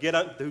English, who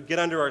get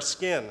under our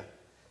skin.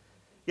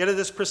 Yet it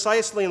is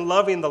precisely in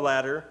loving the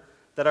latter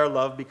that our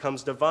love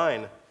becomes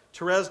divine.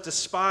 Therese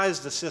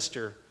despised a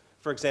sister,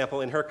 for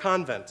example, in her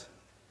convent,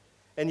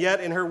 and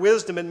yet in her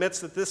wisdom admits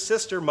that this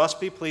sister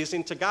must be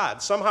pleasing to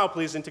God, somehow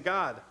pleasing to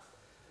God.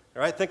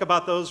 All right, think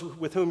about those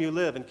with whom you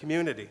live in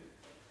community.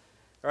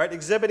 All right,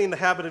 exhibiting the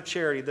habit of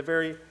charity, the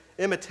very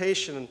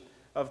imitation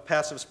of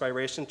passive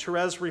spiration,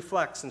 Therese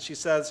reflects and she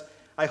says,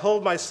 I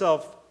told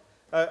myself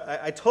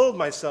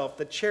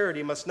that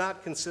charity must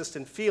not consist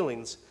in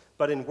feelings,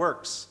 but in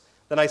works.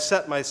 Then I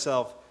set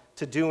myself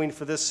to doing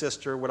for this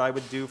sister what I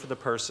would do for the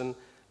person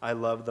I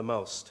love the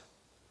most.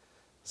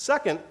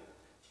 Second,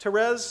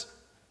 Therese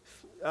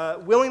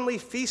willingly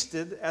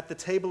feasted at the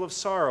table of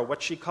sorrow,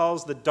 what she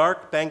calls the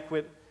dark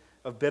banquet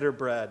of bitter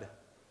bread.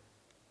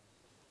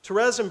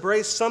 Therese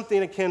embraced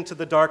something akin to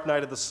the dark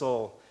night of the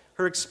soul.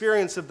 Her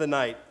experience of the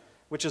night,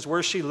 which is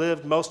where she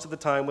lived most of the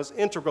time, was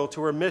integral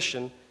to her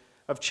mission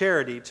of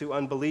charity to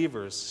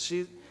unbelievers.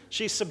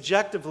 She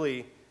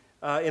subjectively,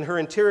 in her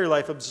interior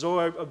life,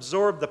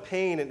 absorbed the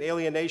pain and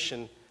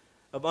alienation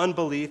of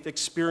unbelief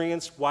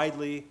experienced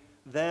widely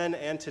then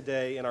and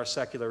today in our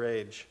secular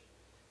age.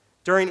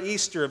 During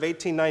Easter of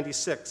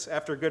 1896,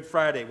 after Good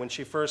Friday, when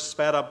she first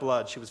spat up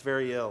blood, she was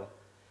very ill.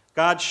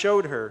 God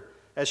showed her,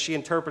 as she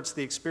interprets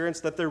the experience,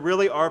 that there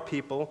really are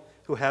people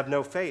who have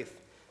no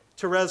faith.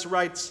 Therese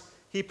writes,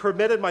 He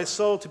permitted my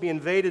soul to be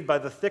invaded by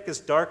the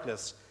thickest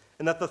darkness,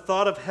 and that the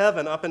thought of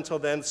heaven, up until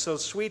then so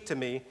sweet to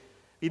me,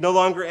 be no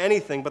longer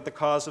anything but the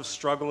cause of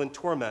struggle and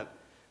torment.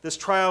 This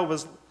trial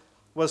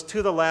was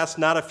to last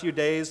not a few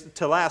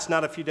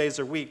days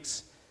or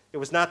weeks. It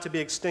was not to be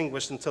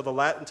extinguished until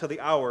the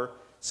hour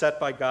set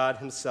by God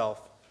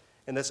himself,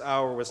 and this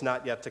hour was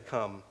not yet to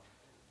come.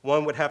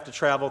 One would have to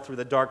travel through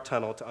the dark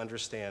tunnel to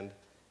understand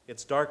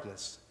its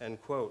darkness,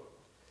 end quote.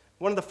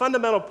 One of the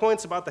fundamental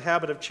points about the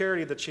habit of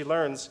charity that she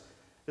learns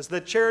is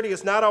that charity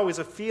is not always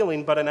a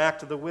feeling, but an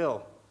act of the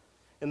will.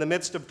 In the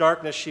midst of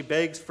darkness, she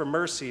begs for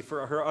mercy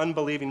for her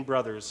unbelieving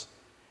brothers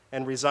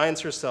and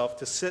resigns herself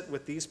to sit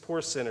with these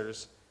poor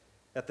sinners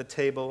at the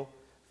table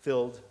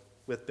filled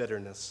with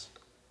bitterness.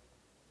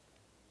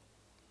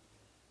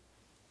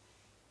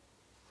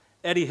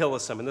 Eddie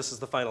Hillesum, and this is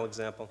the final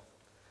example,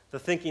 the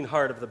thinking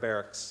heart of the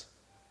barracks.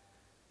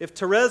 If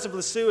Therese of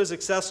Lisieux is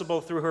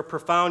accessible through her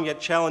profound yet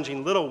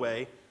challenging little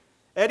way,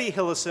 Eddie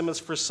Hillesum is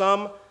for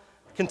some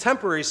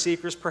contemporary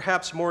seekers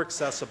perhaps more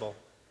accessible.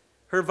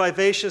 Her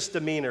vivacious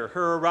demeanor,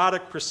 her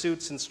erotic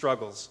pursuits and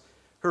struggles,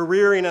 her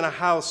rearing in a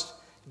house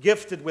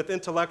gifted with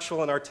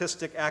intellectual and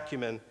artistic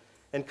acumen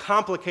and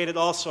complicated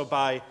also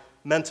by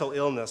mental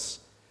illness,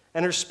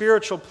 and her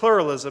spiritual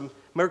pluralism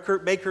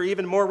make her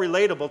even more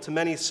relatable to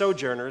many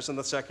sojourners in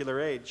the secular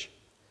age.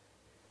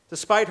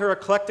 Despite her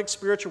eclectic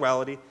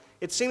spirituality,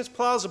 it seems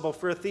plausible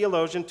for a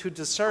theologian to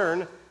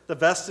discern the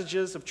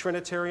vestiges of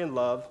Trinitarian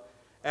love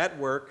at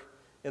work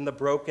in the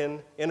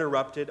broken,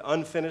 interrupted,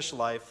 unfinished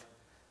life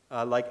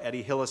like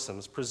Eddie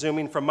Hillesum's,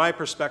 presuming from my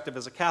perspective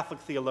as a Catholic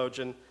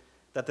theologian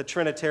that the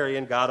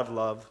Trinitarian God of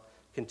love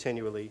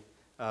continually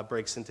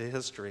breaks into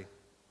history.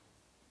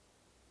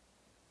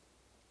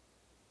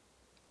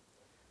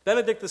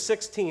 Benedict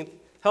XVI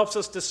helps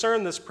us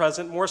discern this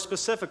present more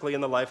specifically in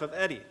the life of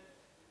Eddie.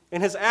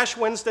 In his Ash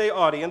Wednesday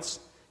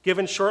audience,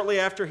 given shortly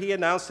after he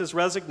announced his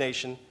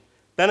resignation,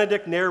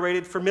 Benedict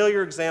narrated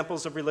familiar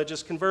examples of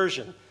religious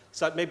conversion.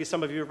 So maybe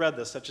some of you have read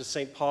this, such as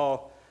St.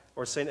 Paul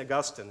or St.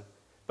 Augustine.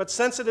 But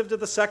sensitive to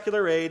the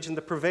secular age and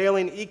the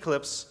prevailing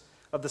eclipse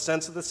of the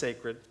sense of the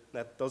sacred,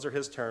 those are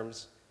his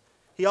terms,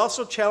 he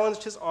also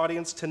challenged his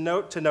audience to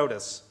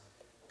notice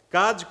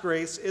God's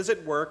grace is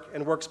at work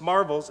and works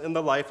marvels in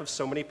the life of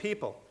so many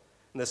people.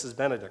 And this is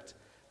Benedict.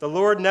 The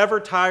Lord never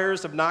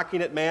tires of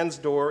knocking at man's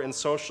door in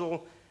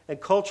social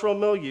and cultural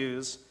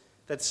milieus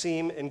that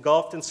seem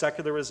engulfed in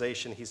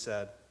secularization, he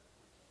said.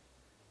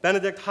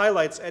 Benedict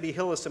highlights Eddie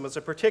Hillesum as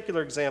a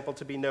particular example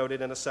to be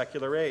noted in a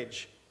secular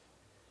age.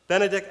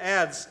 Benedict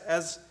adds,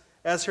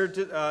 as her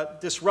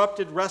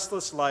disruptive,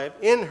 restless life,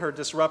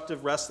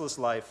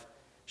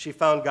 she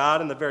found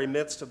God in the very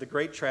midst of the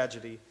great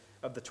tragedy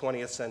of the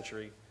 20th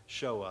century,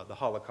 Shoah, the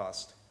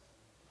Holocaust.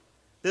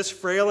 This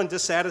frail and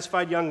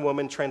dissatisfied young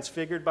woman,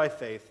 transfigured by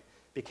faith,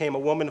 became a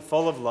woman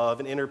full of love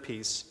and inner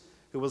peace,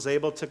 who was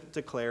able to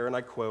declare, and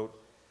I quote,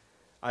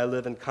 "I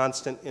live in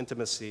constant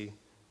intimacy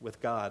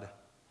with God."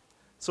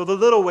 So the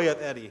little way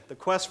of Eddie, the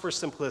quest for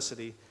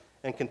simplicity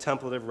and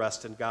contemplative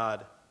rest in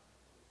God.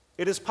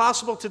 It is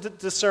possible to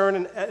discern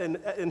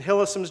in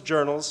Hillesum's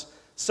journals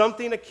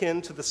something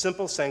akin to the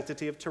simple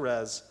sanctity of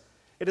Therese.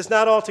 It is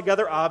not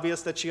altogether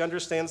obvious that she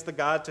understands the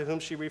God to whom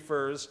she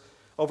refers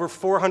over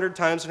 400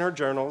 times in her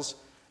journals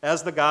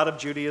as the God of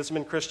Judaism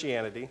and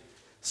Christianity.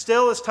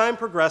 Still, as time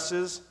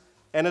progresses,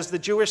 and as the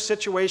Jewish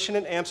situation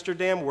in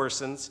Amsterdam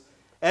worsens,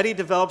 Eddie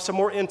develops a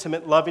more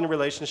intimate, loving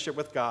relationship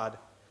with God.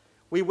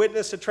 We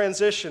witness a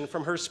transition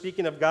from her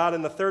speaking of God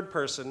in the third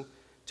person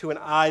to an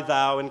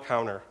I-thou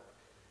encounter.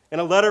 In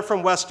a letter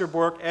from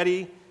Westerbork,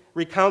 Eddie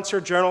recounts her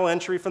journal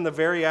entry from the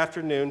very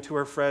afternoon to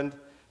her friend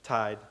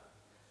Tide.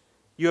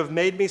 "You have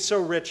made me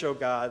so rich, O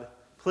God.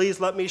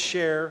 Please let me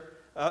share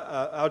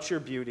out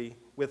your beauty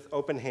with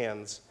open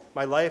hands.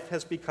 My life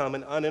has become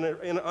an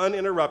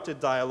uninterrupted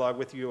dialogue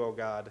with you, O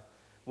God,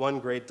 one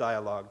great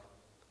dialogue."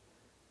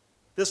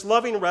 This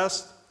loving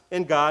rest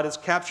in God is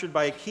captured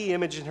by a key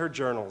image in her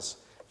journals,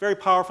 very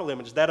powerful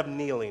image, that of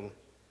kneeling.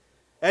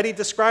 Eddie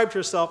described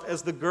herself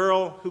as the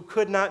girl who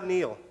could not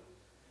kneel,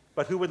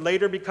 but who would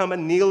later become a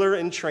kneeler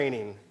in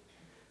training.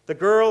 The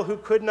girl who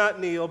could not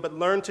kneel, but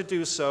learned to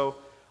do so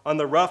on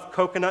the rough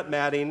coconut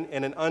matting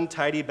in an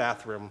untidy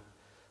bathroom.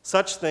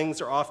 Such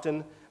things are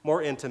often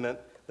more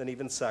intimate than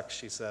even sex,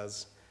 she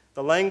says.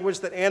 The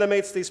language that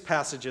animates these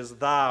passages,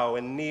 thou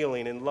and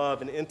kneeling and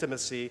love and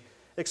intimacy,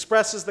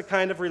 expresses the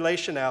kind of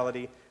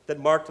relationality that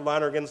marked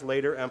Lonergan's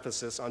later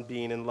emphasis on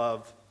being in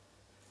love.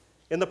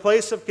 In the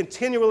place of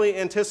continually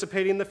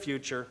anticipating the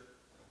future,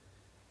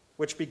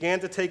 which began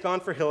to take on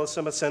for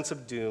Hillesum a sense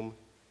of doom,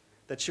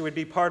 that she would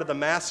be part of the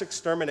mass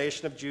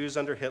extermination of Jews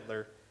under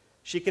Hitler,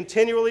 she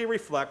continually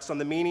reflects on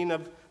the meaning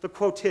of the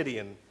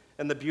quotidian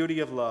and the beauty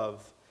of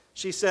love.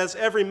 She says,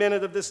 "Every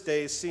minute of this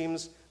day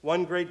seems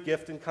one great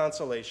gift and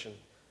consolation,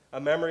 a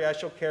memory I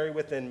shall carry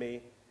within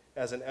me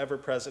as an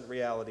ever-present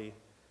reality.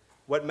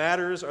 What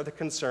matters are the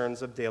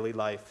concerns of daily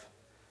life."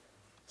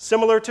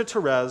 Similar to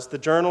Therese, the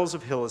journals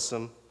of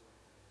Hillesum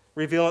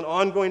reveal an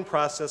ongoing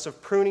process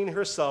of pruning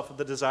herself of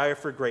the desire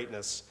for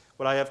greatness,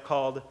 what I have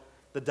called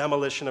the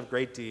demolition of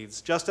great deeds.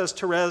 Just as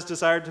Therese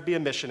desired to be a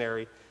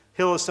missionary,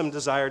 Hillesum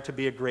desired to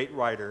be a great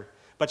writer.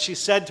 But she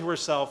said to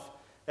herself,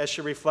 as she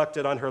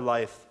reflected on her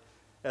life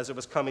as it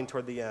was coming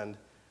toward the end.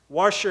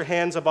 Wash your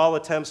hands of all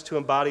attempts to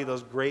embody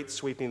those great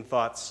sweeping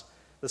thoughts.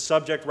 The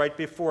subject right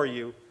before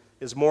you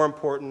is more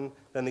important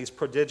than these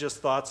prodigious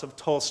thoughts of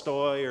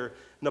Tolstoy or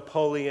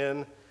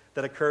Napoleon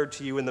that occurred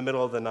to you in the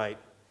middle of the night.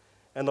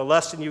 And the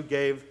lesson you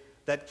gave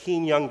that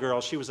keen young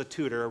girl, she was a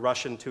tutor, a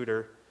Russian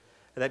tutor,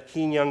 that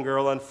keen young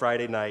girl on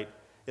Friday night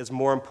is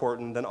more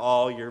important than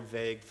all your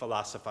vague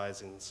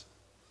philosophizings.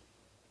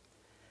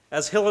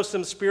 As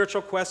Hillesum's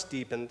spiritual quest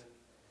deepened,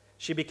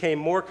 she became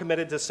more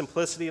committed to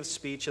simplicity of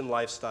speech and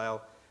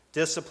lifestyle,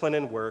 discipline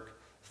in work,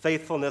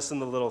 faithfulness in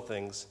the little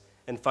things,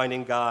 and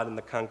finding God in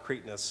the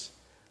concreteness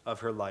of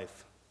her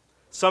life.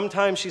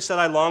 Sometimes she said,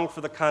 I longed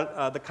for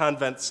the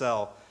convent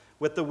cell,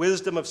 with the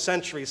wisdom of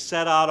centuries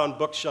set out on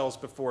bookshelves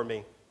before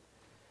me.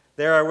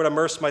 There I would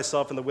immerse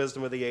myself in the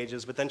wisdom of the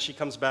ages, but then she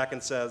comes back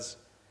and says,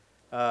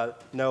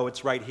 no,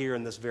 it's right here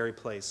in this very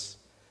place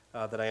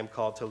that I am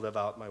called to live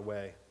out my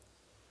way.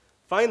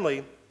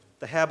 Finally,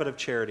 the habit of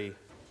charity,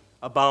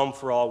 a balm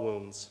for all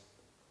wounds.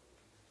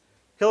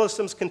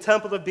 Hillesum's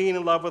contemplative being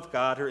in love with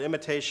God, her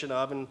imitation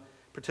of and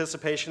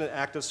participation in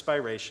active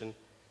spiration,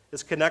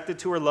 is connected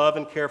to her love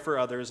and care for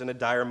others in a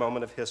dire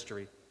moment of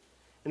history.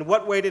 In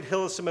what way did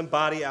Hillesum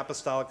embody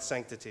apostolic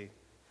sanctity?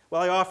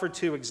 Well, I offered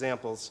two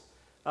examples.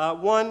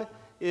 One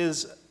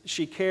is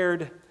she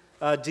cared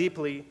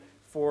deeply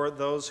for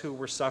those who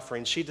were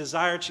suffering. She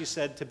desired, she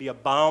said, to be a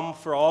balm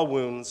for all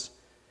wounds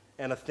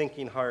and a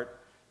thinking heart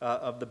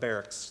of the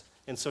barracks.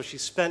 And so she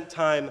spent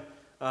time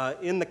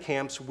in the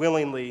camps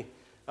willingly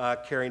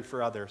caring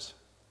for others.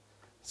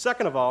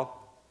 Second of all,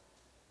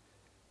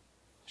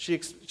 she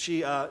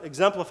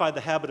exemplified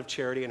the habit of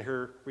charity in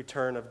her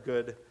return of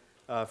good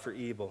for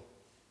evil.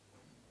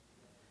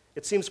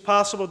 It seems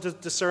possible to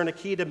discern a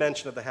key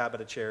dimension of the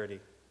habit of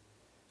charity,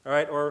 all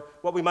right, or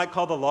what we might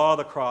call the law of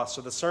the cross,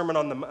 or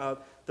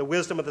the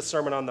wisdom of the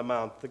Sermon on the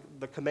Mount,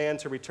 the command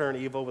to return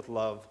evil with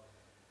love.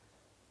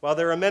 While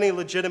there are many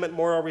legitimate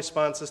moral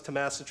responses to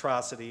mass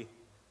atrocity,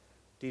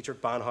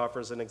 Dietrich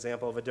Bonhoeffer is an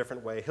example of a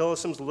different way.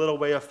 Hillesum's little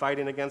way of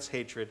fighting against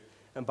hatred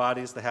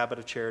embodies the habit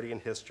of charity in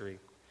history.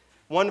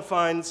 One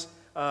finds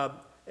a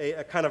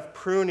kind of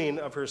pruning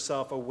of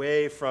herself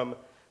away from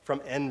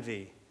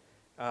envy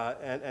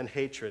and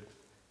hatred.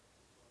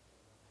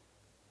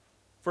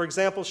 For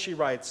example, she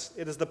writes,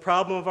 "It is the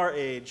problem of our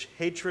age.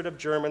 Hatred of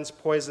Germans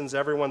poisons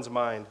everyone's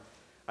mind.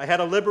 I had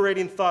a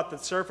liberating thought that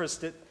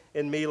surfaced it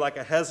in me like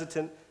a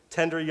hesitant,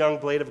 tender young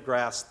blade of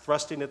grass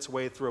thrusting its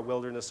way through a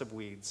wilderness of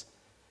weeds.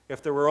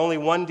 If there were only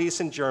one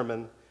decent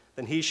German,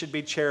 then he should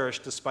be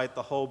cherished despite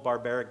the whole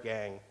barbaric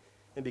gang.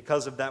 And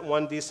because of that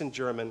one decent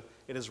German,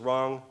 it is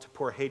wrong to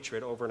pour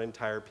hatred over an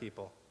entire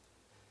people."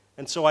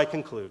 And so I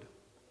conclude.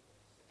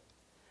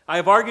 I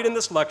have argued in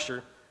this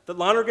lecture that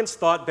Lonergan's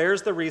thought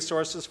bears the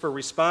resources for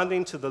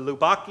responding to the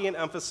Lubacian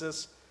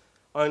emphasis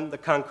on the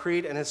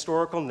concrete and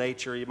historical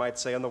nature, you might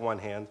say, on the one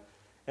hand,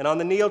 and on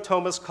the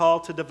neo-Thomist call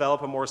to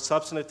develop a more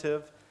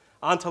substantive,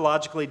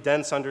 ontologically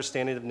dense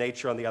understanding of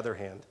nature on the other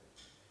hand.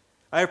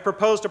 I have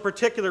proposed a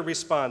particular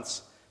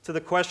response to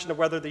the question of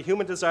whether the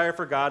human desire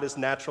for God is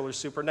natural or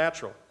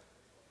supernatural.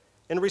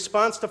 In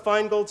response to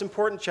Feingold's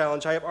important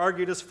challenge, I have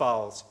argued as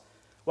follows.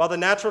 While the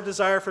natural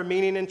desire for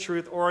meaning and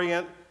truth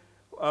orient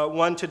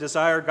one to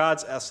desire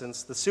God's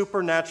essence, the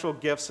supernatural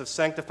gifts of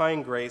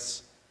sanctifying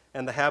grace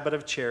and the habit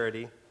of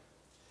charity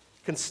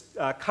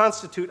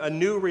constitute a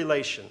new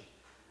relation,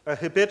 a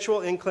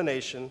habitual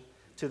inclination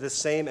to the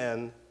same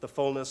end, the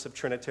fullness of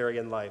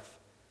Trinitarian life.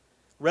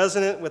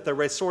 Resonant with the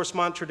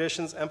Ressourcement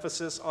tradition's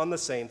emphasis on the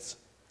saints,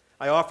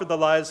 I offered the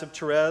lives of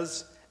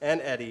Therese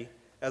and Eddie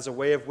as a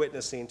way of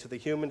witnessing to the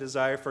human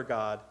desire for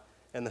God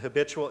and the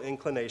habitual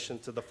inclination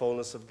to the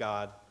fullness of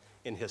God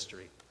in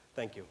history.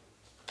 Thank you.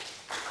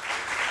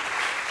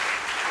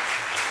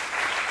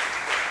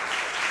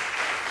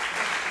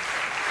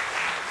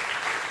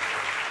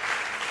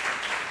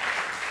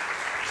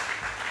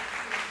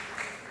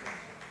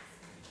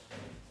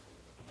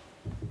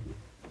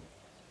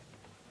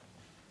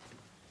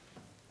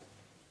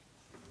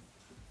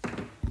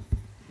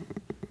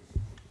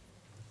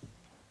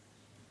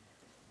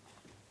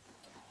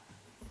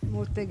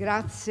 Molte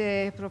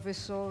grazie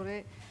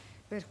professore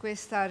per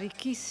questa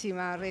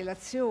ricchissima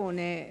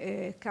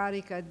relazione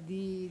carica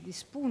di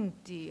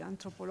spunti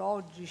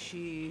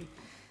antropologici,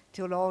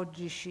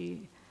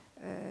 teologici.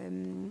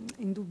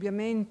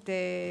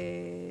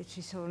 Indubbiamente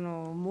ci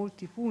sono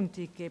molti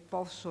punti che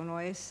possono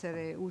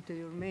essere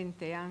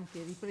ulteriormente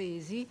anche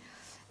ripresi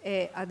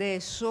e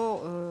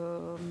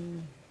adesso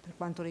per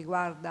quanto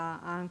riguarda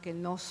anche il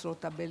nostro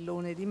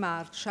tabellone di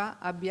marcia,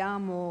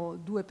 abbiamo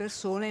due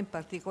persone in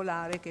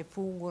particolare che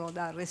fungono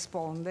da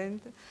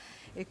respondent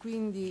e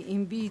quindi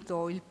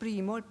invito il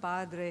primo, il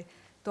padre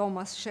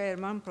Thomas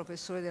Sherman,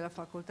 professore della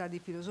Facoltà di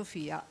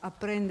Filosofia, a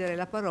prendere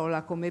la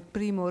parola come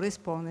primo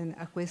respondent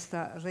a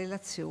questa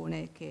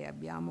relazione che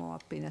abbiamo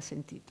appena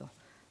sentito.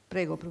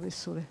 Prego,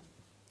 professore.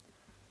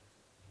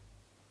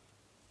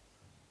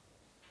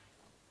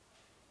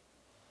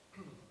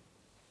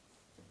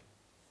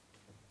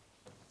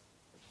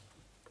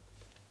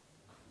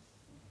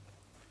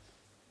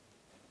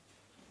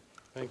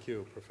 Thank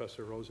you,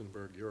 Professor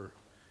Rosenberg. Your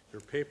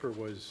paper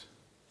was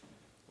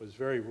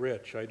very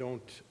rich. I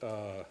don't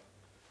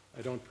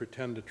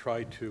pretend to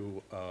try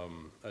to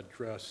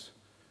address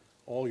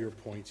all your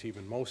points,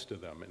 even most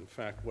of them. In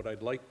fact, what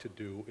I'd like to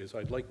do is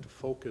I'd like to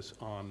focus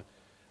on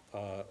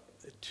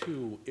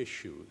two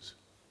issues.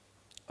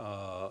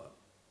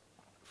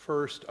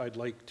 First, I'd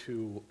like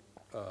to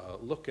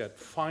look at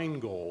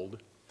Feingold.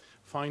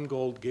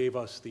 Feingold gave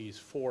us these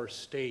 4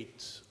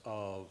 states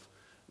of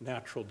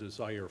natural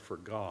desire for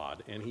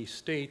God, and he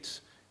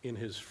states in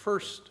his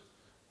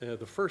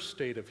the first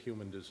state of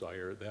human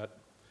desire that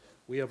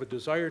we have a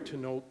desire to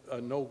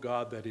know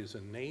God that is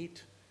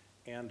innate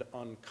and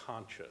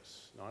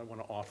unconscious. Now I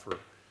want to offer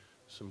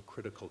some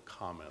critical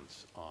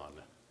comments on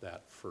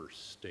that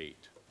first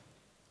state.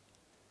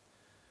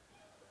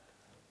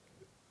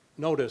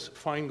 Notice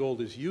Feingold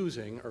is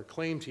using, or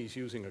claims he's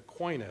using,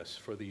 Aquinas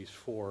for these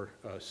 4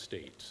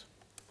 states.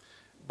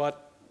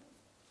 But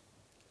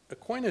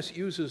Aquinas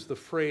uses the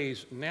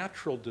phrase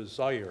natural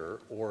desire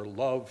or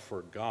love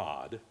for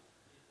God,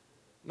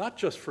 not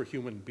just for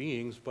human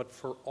beings, but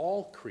for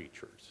all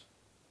creatures,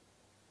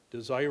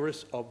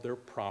 desirous of their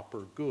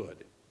proper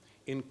good,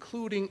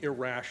 including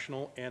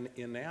irrational and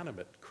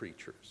inanimate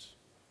creatures.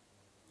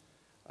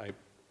 I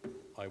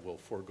will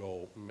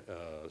forego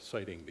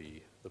citing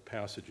the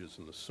passages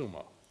in the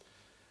Summa.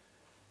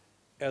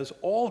 As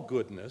all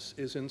goodness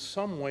is in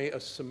some way a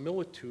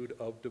similitude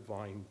of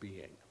divine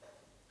being.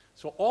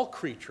 So all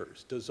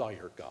creatures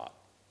desire God.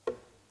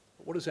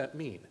 What does that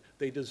mean?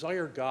 They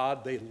desire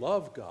God, they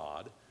love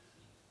God,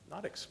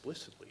 not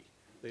explicitly.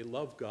 They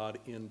love God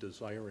in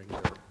desiring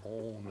their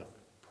own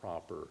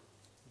proper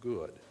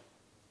good.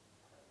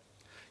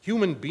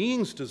 Human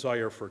beings'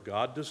 desire for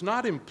God does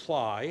not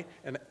imply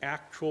an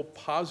actual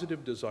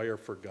positive desire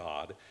for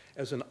God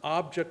as an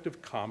object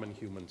of common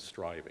human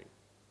striving.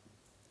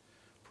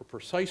 For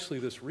precisely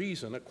this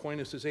reason,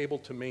 Aquinas is able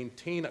to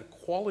maintain a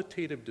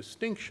qualitative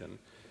distinction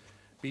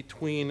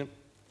between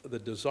the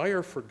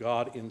desire for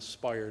God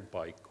inspired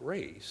by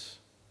grace,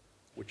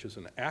 which is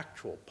an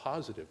actual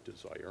positive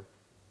desire,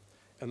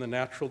 and the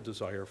natural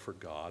desire for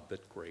God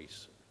that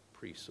grace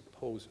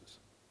presupposes.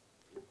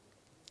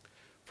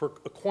 For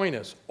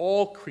Aquinas,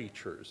 all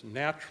creatures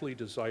naturally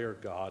desire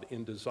God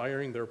in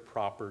desiring their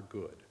proper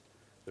good,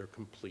 their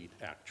complete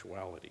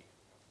actuality.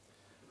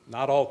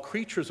 Not all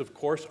creatures, of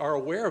course, are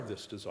aware of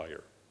this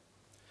desire.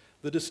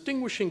 The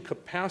distinguishing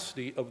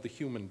capacity of the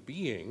human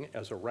being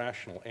as a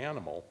rational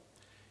animal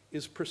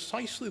is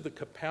precisely the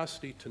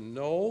capacity to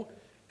know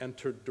and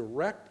to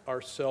direct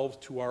ourselves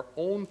to our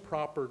own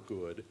proper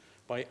good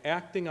by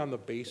acting on the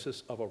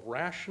basis of a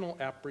rational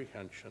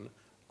apprehension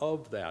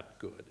of that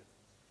good.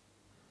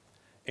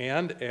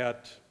 And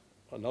at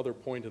another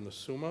point in the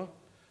Summa,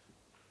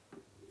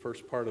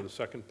 first part of the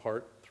second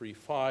part,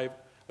 3.5,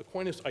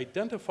 Aquinas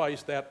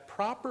identifies that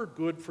proper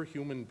good for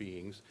human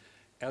beings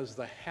as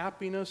the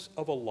happiness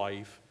of a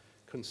life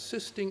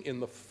consisting in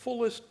the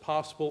fullest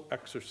possible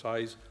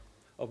exercise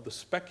of the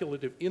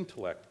speculative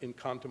intellect in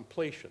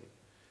contemplation,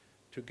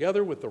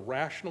 together with the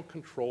rational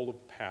control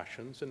of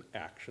passions and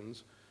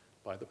actions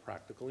by the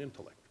practical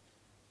intellect.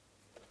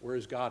 Where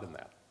is God in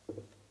that?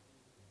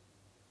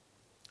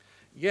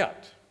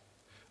 Yet,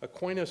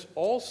 Aquinas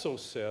also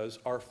says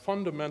our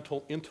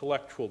fundamental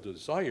intellectual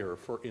desire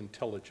for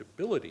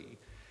intelligibility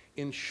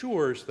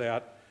ensures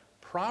that,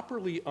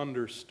 properly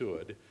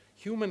understood,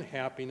 human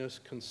happiness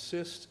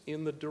consists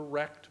in the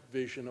direct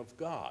vision of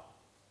God.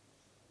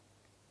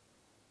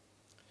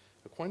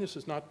 Aquinas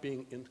is not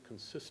being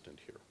inconsistent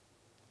here.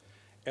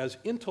 As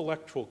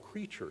intellectual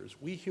creatures,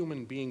 we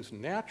human beings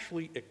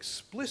naturally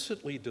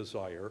explicitly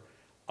desire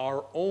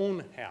our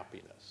own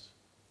happiness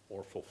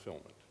or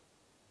fulfillment.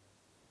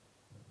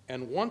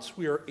 And once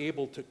we are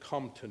able to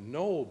come to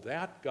know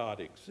that God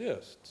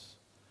exists,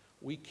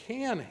 we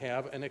can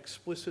have an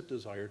explicit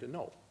desire to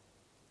know.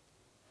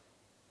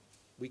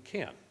 We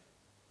can.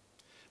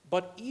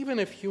 But even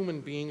if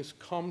human beings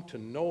come to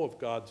know of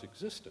God's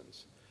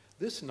existence,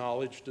 this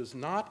knowledge does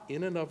not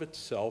in and of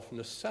itself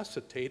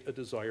necessitate a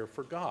desire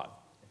for God.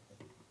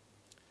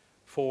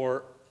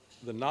 For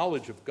the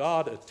knowledge of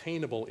God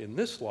attainable in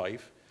this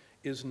life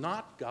is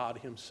not God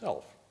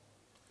himself,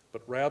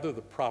 but rather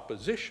the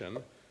proposition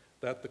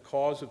that the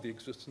cause of the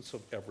existence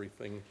of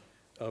everything,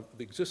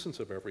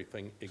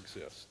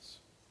 exists.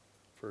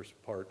 First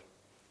part,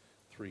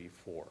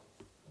 3.4.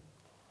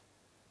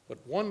 But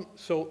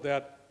so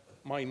that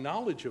my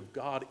knowledge of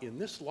God in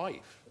this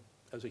life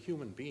as a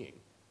human being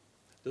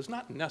does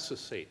not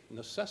necessitate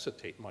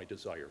my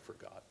desire for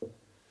God,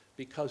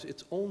 because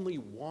it's only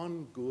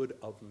one good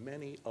of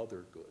many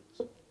other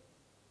goods.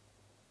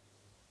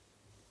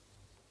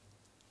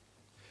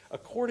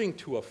 According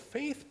to a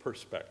faith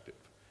perspective,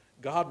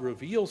 God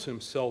reveals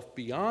himself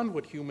beyond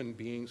what human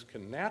beings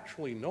can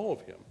naturally know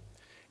of him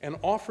and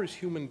offers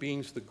human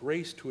beings the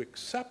grace to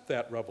accept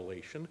that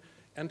revelation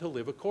and to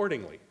live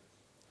accordingly.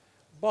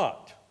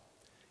 But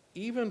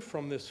even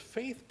from this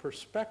faith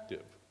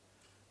perspective,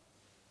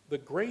 the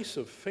grace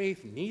of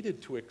faith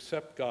needed to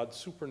accept God's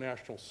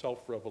supernatural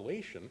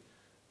self-revelation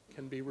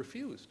can be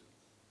refused.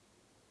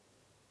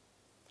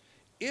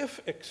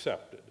 If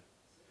accepted,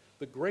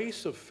 the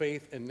grace of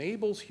faith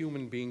enables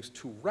human beings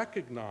to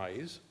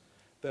recognize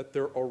that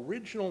their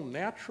original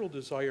natural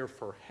desire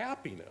for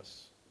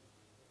happiness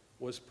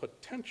was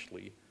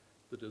potentially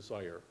the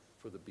desire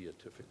for the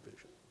beatific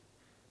vision.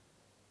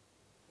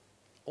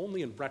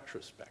 Only in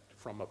retrospect,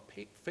 from a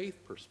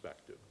faith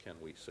perspective, can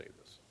we say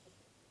this.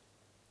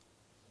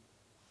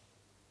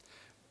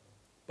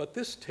 But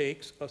this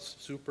takes a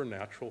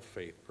supernatural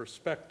faith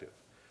perspective.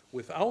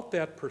 Without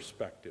that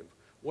perspective,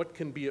 what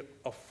can be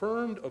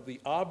affirmed of the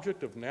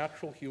object of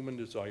natural human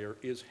desire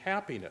is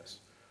happiness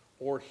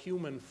or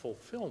human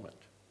fulfillment,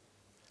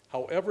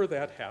 however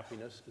that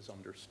happiness is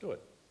understood.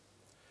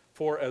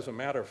 For as a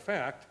matter of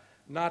fact,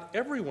 not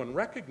everyone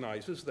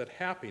recognizes that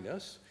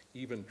happiness,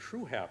 even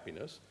true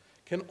happiness,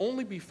 can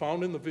only be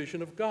found in the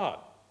vision of God.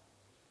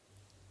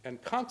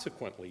 And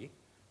consequently,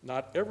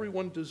 not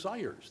everyone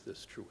desires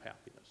this true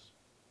happiness.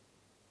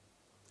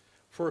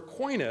 For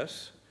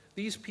Aquinas,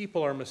 these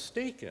people are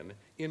mistaken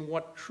in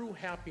what true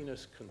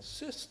happiness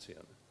consists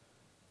in,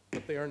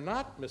 but they are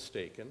not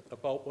mistaken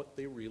about what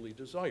they really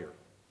desire: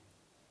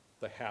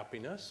 the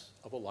happiness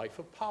of a life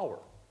of power,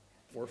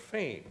 or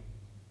fame,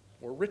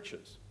 or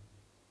riches.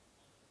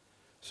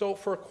 So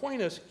for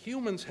Aquinas,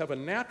 humans have a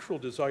natural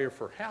desire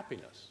for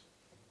happiness,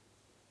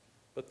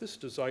 but this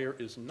desire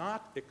is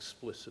not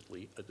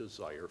explicitly a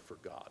desire for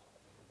God.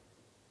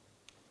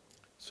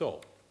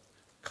 So,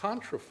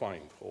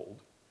 contrafeinfold,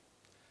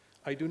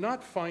 I do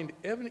not find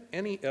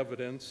any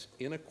evidence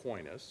in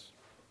Aquinas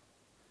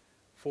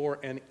for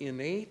an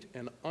innate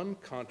and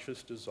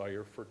unconscious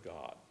desire for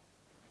God,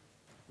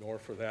 nor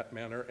for that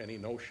matter any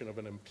notion of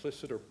an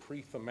implicit or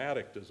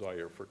pre-thematic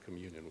desire for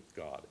communion with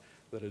God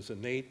that is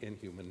innate in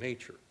human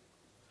nature.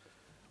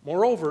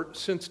 Moreover,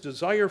 since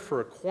desire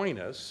for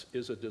Aquinas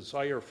is a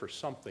desire for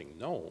something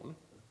known,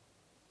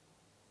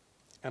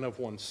 and of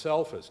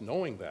oneself as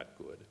knowing that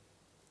good,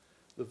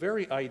 the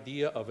very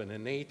idea of an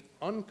innate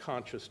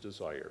unconscious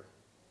desire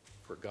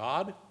for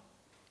God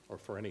or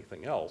for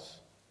anything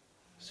else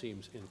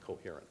seems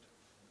incoherent.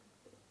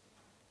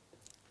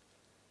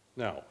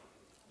 Now,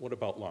 what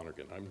about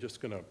Lonergan? I'm just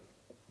going to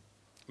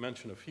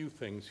mention a few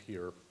things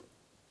here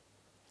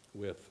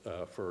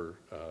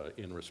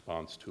in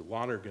response to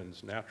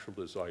Lonergan's natural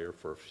desire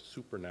for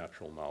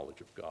supernatural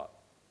knowledge of God.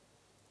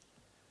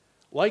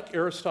 Like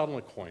Aristotle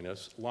and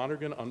Aquinas,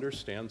 Lonergan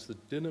understands the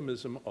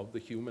dynamism of the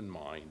human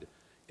mind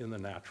in the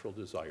natural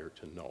desire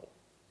to know.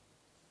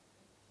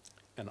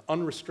 An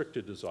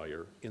unrestricted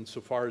desire,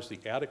 insofar as the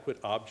adequate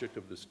object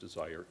of this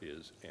desire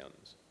is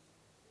ends.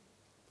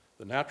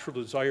 The natural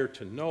desire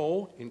to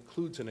know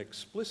includes an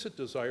explicit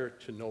desire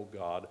to know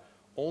God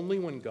only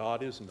when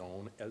God is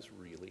known as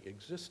really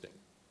existing.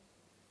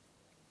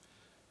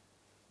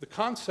 The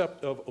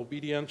concept of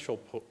obediential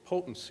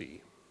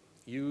potency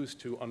used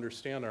to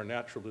understand our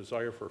natural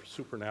desire for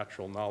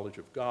supernatural knowledge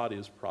of God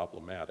is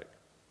problematic.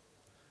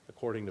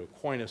 According to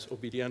Aquinas,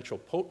 obediential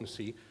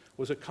potency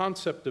was a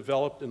concept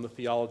developed in the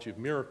theology of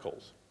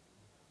miracles.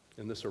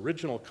 In this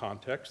original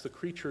context, the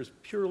creature is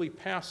purely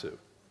passive,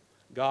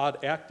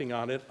 God acting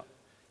on it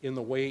in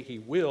the way he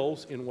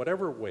wills, in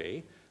whatever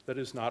way that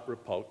is not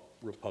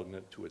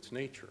repugnant to its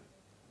nature.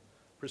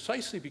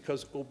 Precisely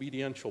because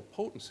obediential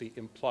potency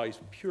implies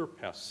pure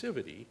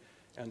passivity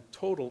and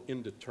total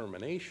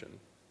indetermination,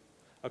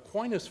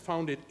 Aquinas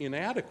found it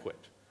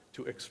inadequate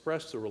to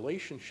express the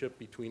relationship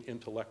between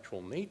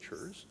intellectual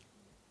natures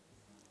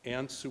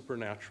and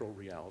supernatural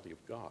reality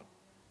of God.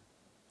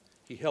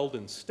 He held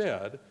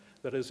instead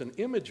that as an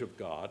image of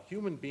God,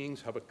 human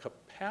beings have a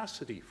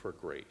capacity for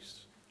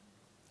grace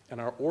and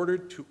are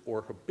ordered to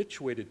or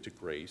habituated to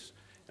grace,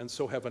 and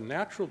so have a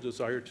natural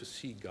desire to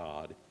see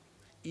God,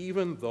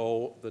 even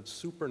though the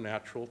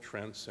supernatural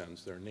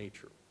transcends their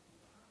nature.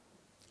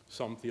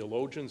 Some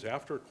theologians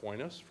after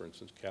Aquinas, for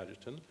instance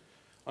Cajetan,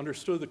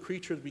 understood the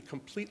creature to be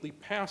completely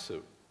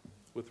passive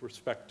with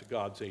respect to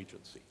God's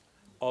agency.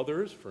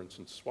 Others, for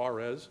instance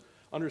Suarez,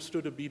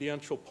 understood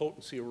obediential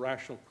potency of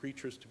rational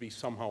creatures to be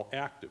somehow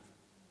active.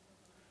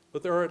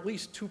 But there are at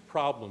least two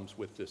problems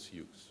with this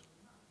use.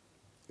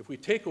 If we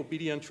take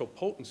obediential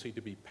potency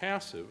to be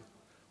passive,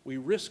 we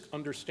risk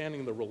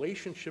understanding the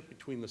relationship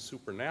between the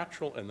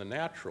supernatural and the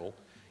natural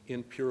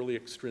in purely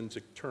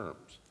extrinsic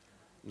terms,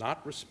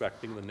 not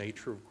respecting the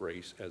nature of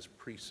grace as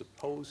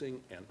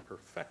presupposing and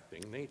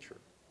perfecting nature.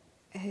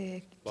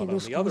 Chiedo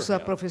scusa,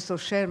 professor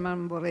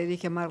Sherman, vorrei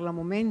richiamarla un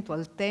momento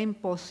al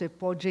tempo, se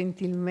può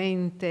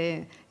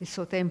gentilmente, il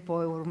suo tempo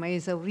è ormai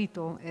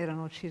esaurito,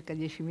 erano circa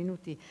 10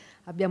 minuti,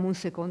 abbiamo un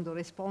secondo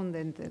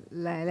respondent,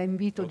 la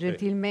invito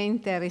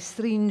gentilmente a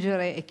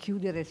restringere e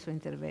chiudere il suo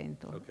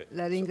intervento.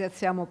 La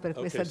ringraziamo per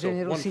questa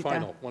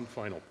generosità. One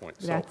final point.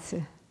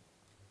 Grazie.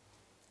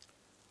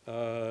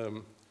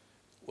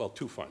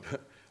 Two final.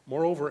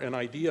 Moreover, an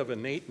idea of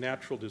innate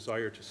natural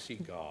desire to see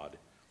God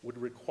would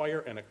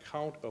require an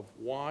account of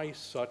why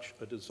such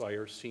a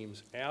desire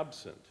seems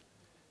absent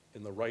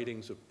in the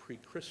writings of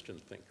pre-Christian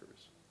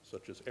thinkers,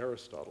 such as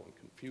Aristotle and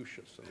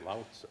Confucius and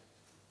Lao Tzu,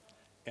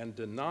 and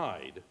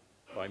denied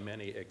by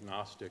many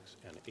agnostics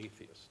and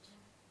atheists.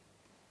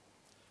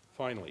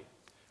 Finally,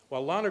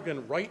 While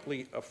Lonergan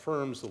rightly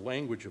affirms the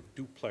language of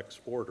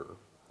duplex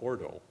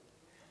ordo,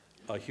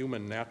 a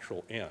human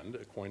natural end,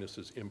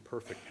 Aquinas'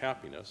 imperfect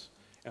happiness,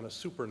 and a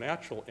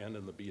supernatural end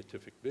in the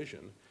beatific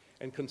vision,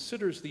 and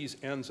considers these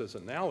ends as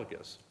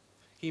analogous,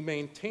 he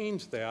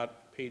maintains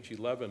that, page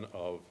 11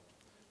 of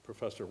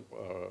professor's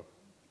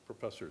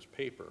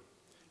paper,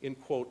 in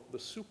quote, the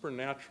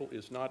supernatural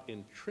is not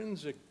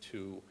intrinsic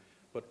to,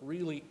 but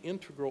really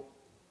an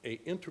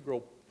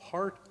integral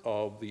part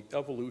of the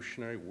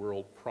evolutionary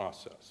world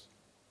process,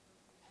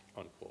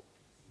 unquote.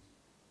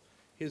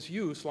 His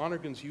use,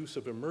 Lonergan's use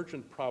of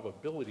emergent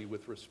probability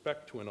with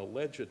respect to an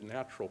alleged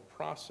natural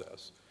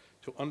process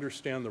to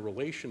understand the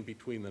relation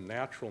between the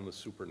natural and the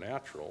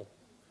supernatural,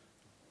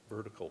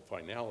 vertical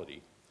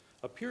finality,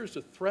 appears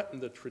to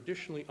threaten the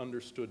traditionally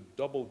understood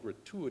double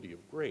gratuity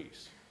of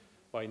grace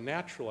by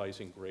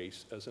naturalizing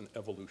grace as an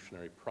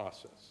evolutionary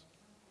process.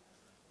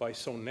 By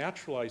so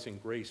naturalizing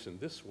grace in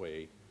this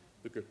way,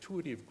 the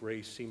gratuity of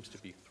grace seems to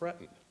be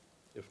threatened,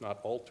 if not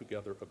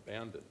altogether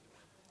abandoned,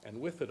 and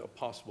with it a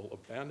possible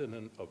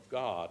abandonment of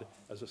God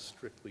as a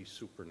strictly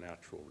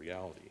supernatural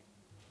reality.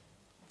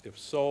 If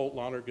so,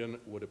 Lonergan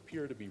would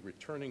appear to be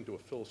returning to a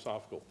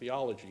philosophical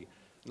theology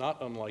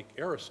not unlike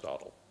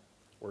Aristotle,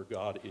 where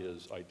God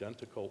is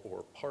identical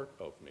or part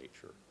of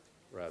nature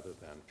rather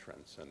than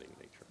transcending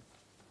nature.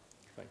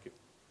 Thank you.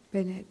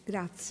 Bene,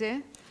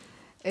 grazie.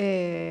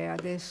 E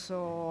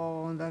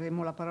adesso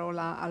daremo la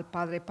parola al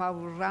padre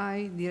Paul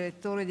Rai,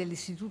 direttore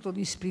dell'Istituto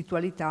di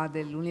Spiritualità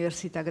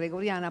dell'Università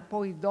Gregoriana,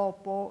 poi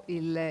dopo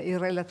il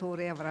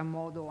relatore avrà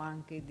modo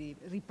anche di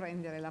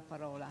riprendere la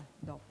parola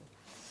dopo.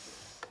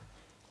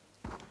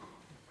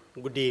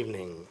 Good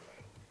evening.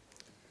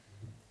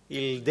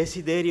 Il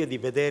desiderio di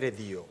vedere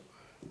Dio,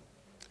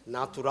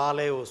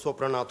 naturale o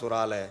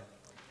soprannaturale,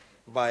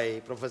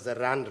 by Professor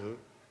Randall,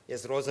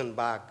 S.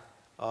 Rosenberg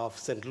of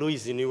St.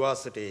 Louis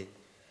University,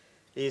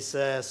 is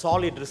a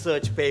solid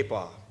research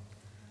paper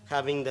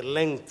having the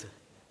length,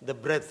 the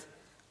breadth,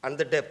 and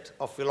the depth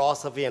of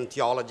philosophy and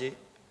theology,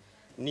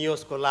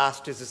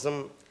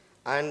 neo-scholasticism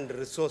and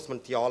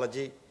ressourcement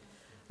theology,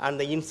 and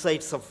the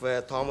insights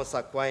of Thomas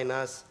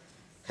Aquinas,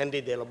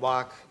 Henry de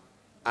Lubac,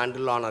 and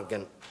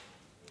Lonergan.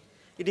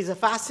 It is a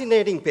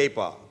fascinating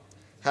paper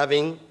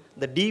having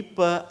the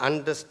deeper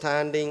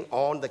understanding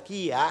on the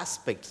key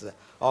aspects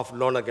of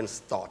Lonergan's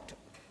thought.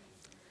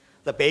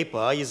 The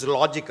paper is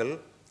logical,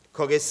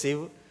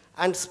 cohesive,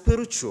 and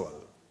spiritual.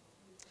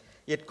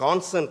 It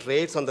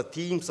concentrates on the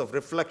themes of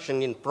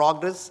reflection in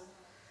progress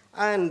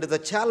and the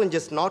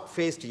challenges not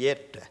faced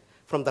yet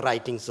from the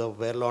writings of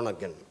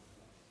Lonergan.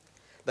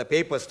 The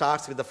paper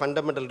starts with the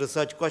fundamental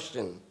research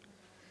question: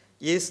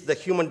 is the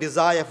human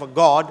desire for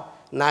God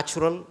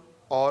natural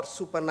or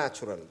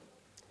supernatural?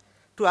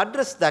 To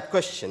address that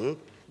question,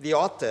 the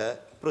author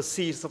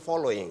proceeds the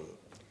following: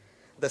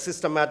 the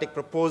systematic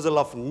proposal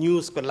of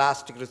new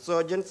scholastic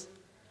resurgence,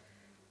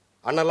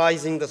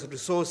 analyzing the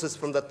resources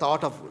from the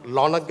thought of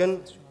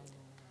Lonergan.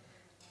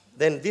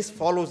 Then this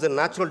follows the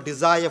natural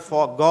desire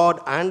for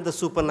God and the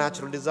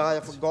supernatural desire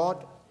for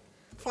God.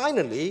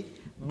 Finally,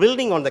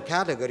 building on the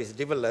categories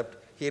developed,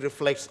 he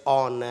reflects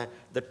on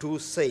the two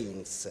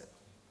saints.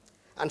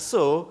 And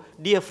so,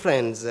 dear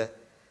friends,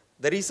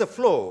 there is a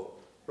flow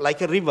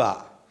like a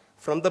river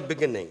from the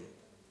beginning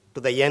to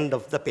the end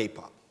of the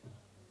paper.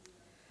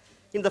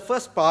 In the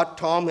first part,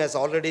 Tom has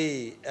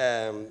already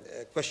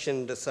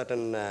questioned a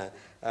certain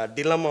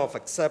dilemma of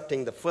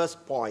accepting the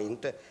first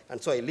point,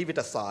 and so I leave it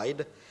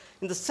aside.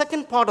 In the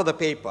second part of the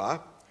paper,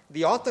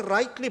 the author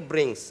rightly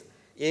brings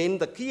in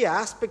the key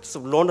aspects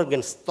of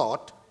Lonergan's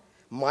thought,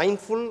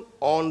 mindful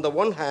on the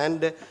one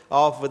hand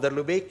of the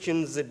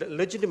Lubacians'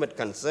 legitimate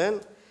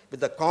concern with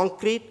the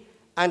concrete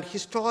and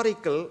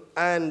historical,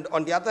 and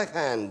on the other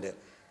hand,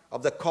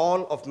 of the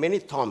call of many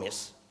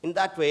Thomists. In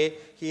that way,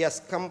 he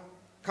has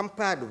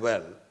compared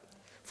well.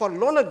 For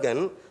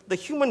Lonergan, the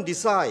human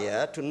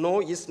desire to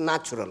know is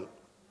natural,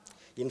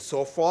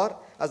 insofar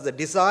as the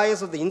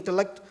desires of the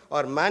intellect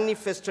are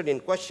manifested in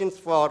questions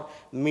for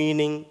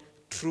meaning,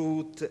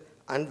 truth,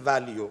 and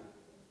value.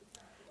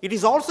 It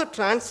is also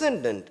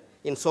transcendent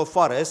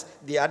insofar as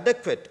the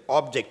adequate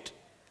object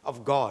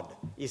of God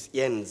is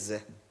ends.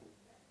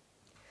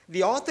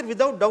 The author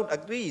without doubt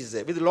agrees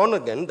with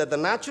Lonergan that the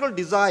natural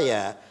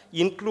desire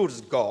includes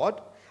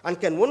God and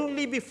can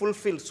only be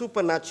fulfilled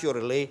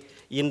supernaturally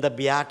in the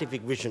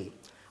beatific vision.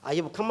 I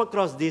have come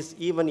across this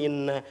even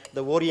in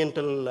the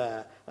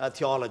Oriental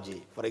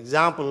theology. For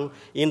example,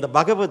 in the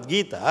Bhagavad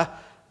Gita,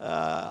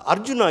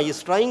 Arjuna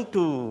is trying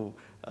to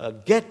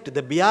get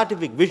the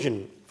beatific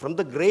vision from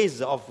the grace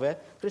of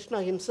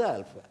Krishna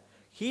himself.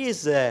 He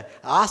is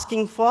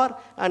asking for,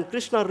 and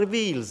Krishna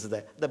reveals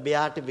the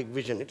beatific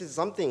vision. It is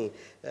something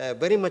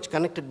very much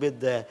connected with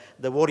the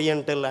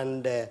Oriental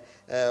and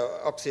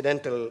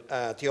Occidental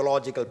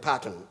theological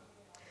pattern.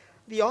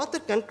 The author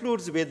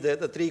concludes with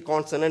the three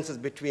consonances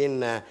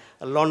between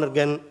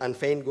Lonergan and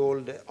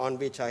Feingold, on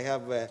which I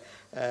have,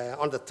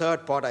 on the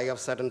third part, I have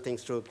certain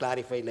things to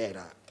clarify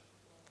later.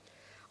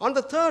 On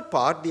the third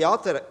part, the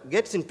author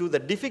gets into the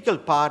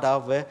difficult part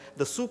of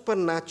the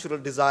supernatural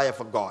desire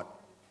for God.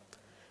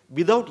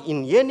 Without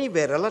in any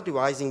way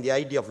relativizing the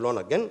idea of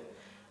Lonergan,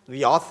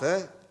 the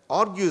author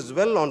argues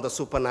well on the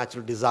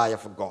supernatural desire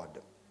for God.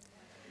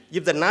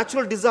 If the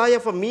natural desire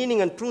for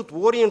meaning and truth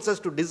orients us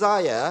to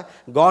desire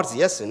God's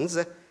essence,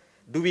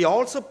 do we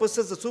also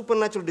possess the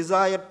supernatural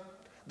desire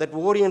that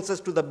orients us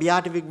to the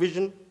beatific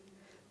vision,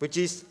 which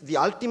is the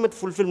ultimate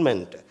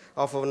fulfillment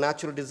of our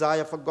natural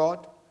desire for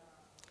God?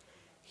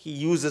 He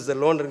uses the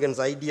Lonergan's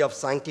idea of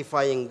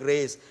sanctifying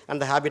grace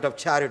and the habit of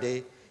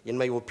charity, in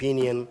my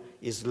opinion,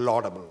 is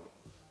laudable.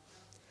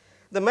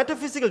 The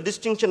metaphysical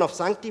distinction of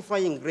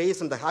sanctifying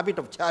grace and the habit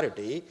of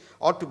charity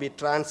ought to be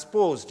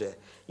transposed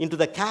into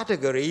the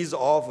categories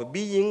of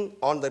being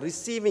on the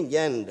receiving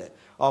end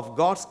of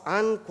God's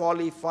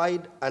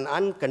unqualified and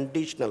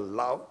unconditional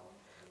love,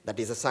 that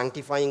is a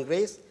sanctifying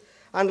grace,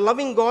 and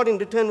loving God in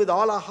return with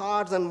all our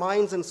hearts and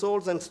minds and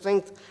souls and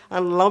strength,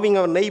 and loving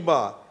our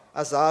neighbor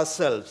as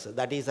ourselves,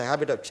 that is a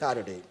habit of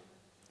charity.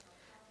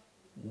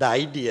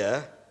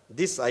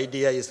 This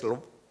idea is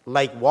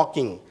like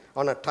walking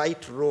on a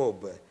tight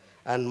rope,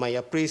 and my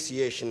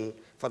appreciation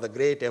for the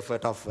great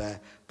effort of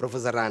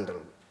Professor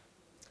Randall.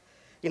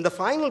 In the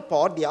final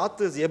part, the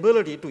author's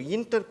ability to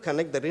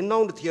interconnect the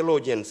renowned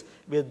theologians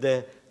with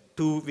the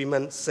two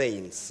women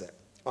saints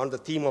on the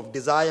theme of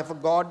desire for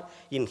God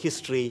in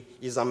history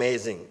is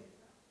amazing.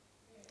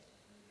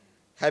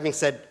 Having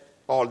said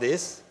all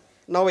this,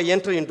 now I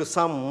enter into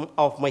some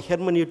of my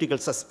hermeneutical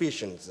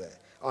suspicions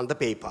on the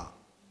paper.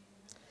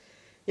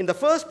 In the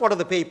first part of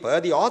the paper,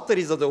 the author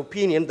is of the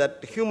opinion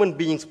that human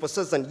beings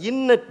possess an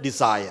innate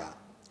desire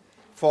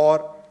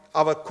for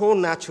our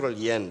co-natural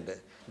end,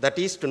 that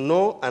is to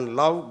know and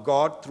love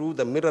God through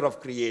the mirror of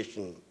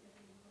creation.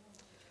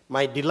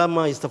 My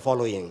dilemma is the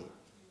following.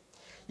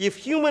 If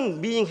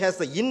human being has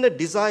the innate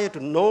desire to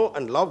know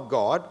and love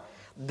God,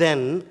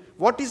 then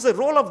what is the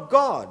role of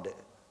God,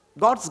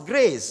 God's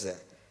grace,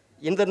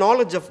 in the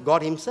knowledge of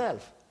God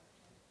himself?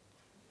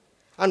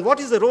 And what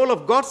is the role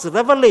of God's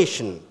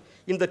revelation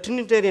in the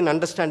Trinitarian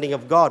understanding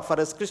of God for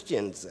us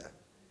Christians?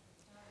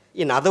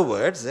 In other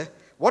words,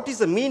 what is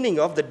the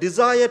meaning of the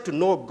desire to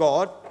know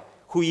God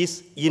who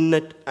is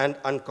innate and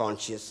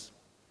unconscious?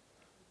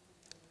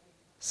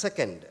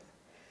 Second,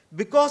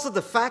 because of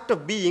the fact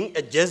of being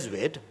a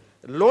Jesuit,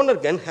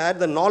 Lonergan had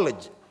the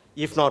knowledge,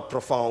 if not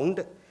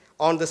profound,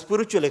 on the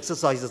spiritual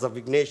exercises of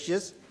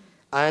Ignatius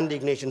and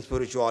Ignatian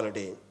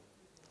spirituality.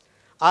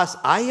 As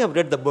I have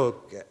read the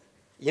book,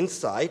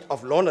 Insight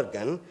of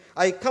Lonergan,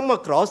 I come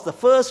across the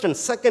first and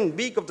second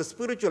week of the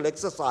spiritual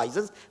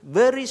exercises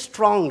very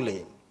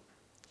strongly.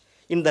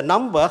 In the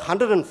number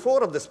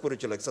 104 of the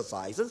spiritual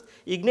exercises,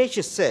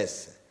 Ignatius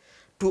says,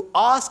 to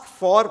ask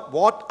for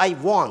what I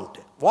want,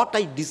 what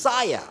I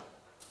desire.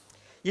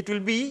 It will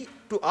be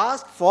to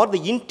ask for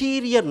the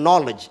interior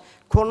knowledge,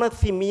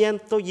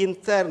 conocimiento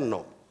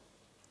interno,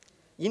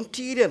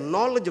 interior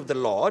knowledge of the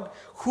Lord,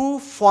 who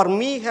for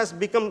me has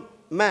become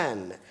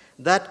man,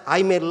 that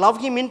I may love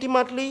him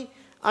intimately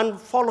and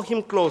follow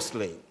him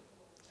closely.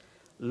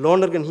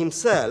 Lonergan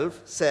himself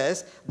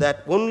says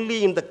that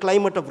only in the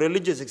climate of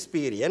religious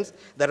experience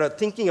that our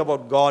thinking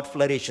about God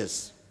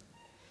flourishes.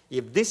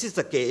 If this is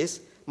the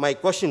case, my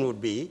question would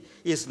be,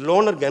 is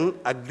Lonergan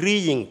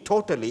agreeing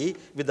totally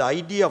with the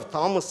idea of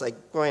Thomas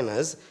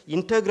Aquinas'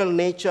 integral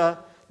nature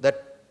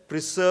that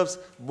preserves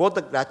both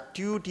the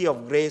gratuity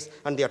of grace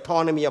and the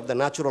autonomy of the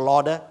natural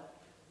order?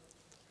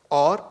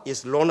 Or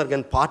is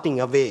Lonergan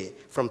parting away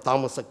from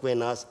Thomas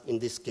Aquinas in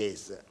this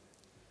case?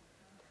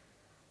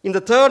 In the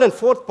third and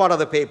fourth part of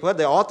the paper,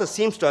 the author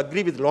seems to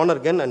agree with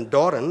Lonergan and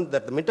Doran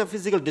that the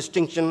metaphysical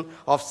distinction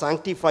of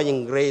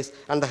sanctifying grace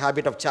and the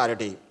habit of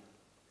charity.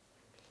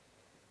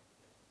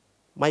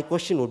 My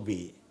question would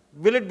be,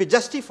 will it be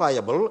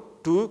justifiable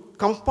to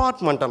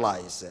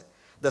compartmentalize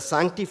the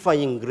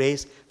sanctifying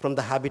grace from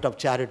the habit of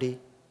charity?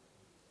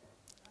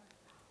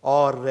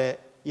 Or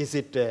is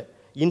it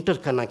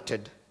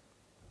interconnected?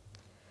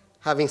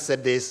 Having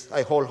said this,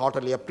 I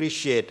wholeheartedly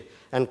appreciate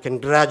and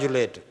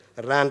congratulate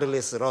Randall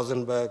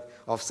Rosenberg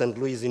of St.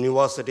 Louis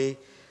University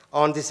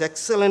on this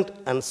excellent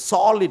and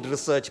solid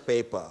research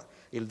paper,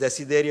 Il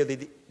desiderio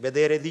di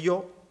vedere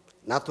Dio,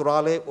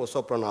 naturale o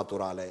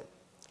soprannaturale.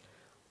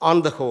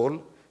 On the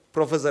whole,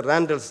 Professor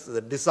Randall's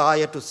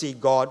desire to see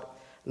God,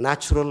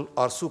 natural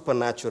or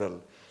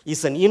supernatural,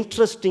 is an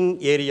interesting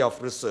area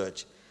of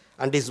research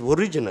and is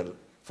original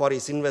for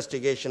his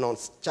investigation on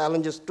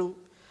challenges to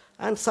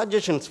and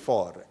suggestions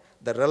for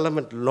the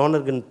relevant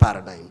Lonergan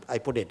paradigm, I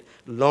put it,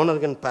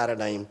 Lonergan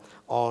paradigm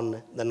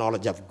on the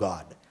knowledge of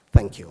God.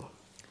 Thank you.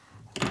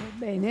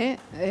 Bene,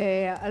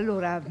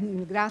 allora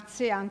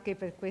grazie anche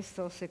per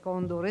questo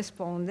secondo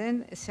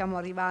respondent. Siamo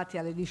arrivati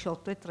alle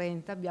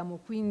 18:30,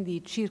 abbiamo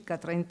quindi circa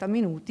 30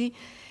 minuti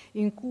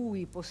in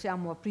cui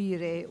possiamo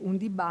aprire un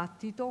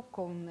dibattito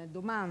con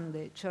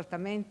domande.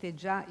 Certamente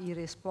già i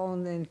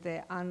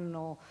respondent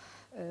hanno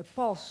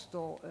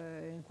posto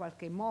in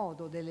qualche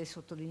modo delle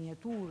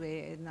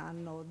sottolineature,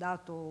 hanno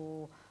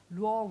dato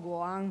luogo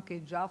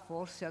anche già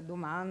forse a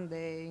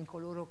domande in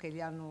coloro che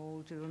li hanno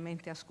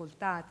ulteriormente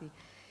ascoltati.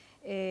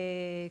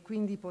 E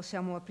quindi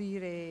possiamo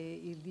aprire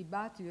il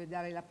dibattito e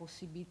dare la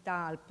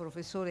possibilità al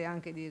professore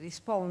anche di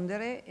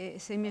rispondere, e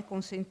se mi è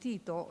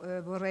consentito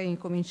vorrei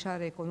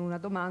incominciare con una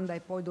domanda e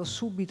poi do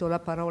subito la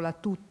parola a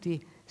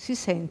tutti. Si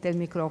sente il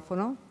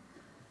microfono?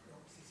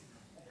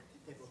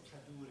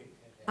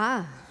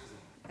 Ah,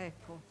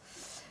 ecco.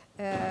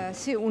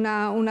 Sì,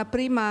 una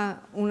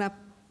prima...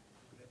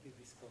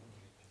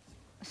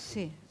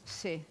 Sì,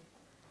 sì.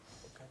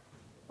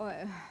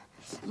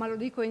 Ma lo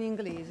dico in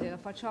inglese, la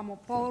facciamo,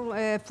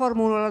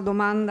 formulo la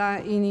domanda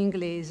in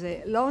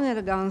inglese.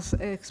 Lonergan's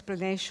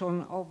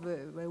explanation of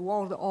the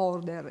world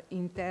order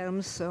in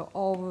terms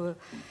of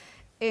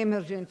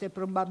emergent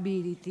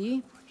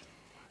probability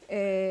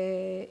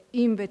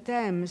in the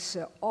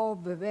terms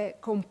of the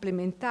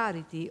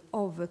complementarity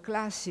of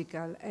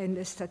classical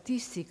and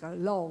statistical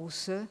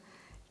laws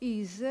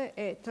is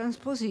a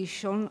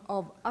transposition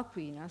of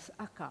Aquinas'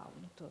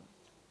 account.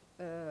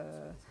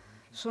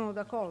 Sono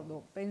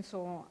d'accordo,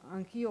 penso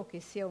anch'io che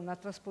sia una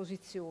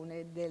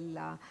trasposizione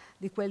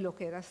di quello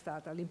che era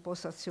stata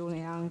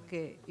l'impostazione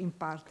anche in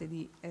parte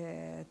di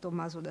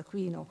Tommaso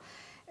d'Aquino,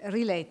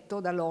 riletto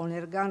da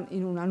Lonergan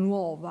in una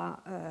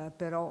nuova,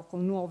 però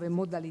con nuove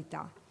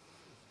modalità.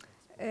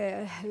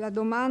 La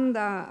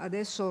domanda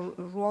adesso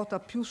ruota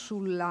più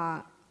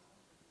sulla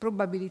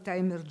probabilità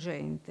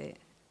emergente.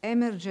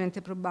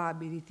 Emergent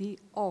probability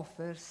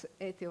offers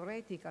a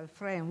theoretical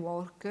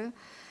framework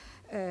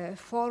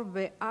for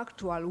the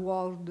actual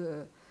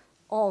world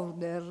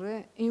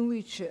order in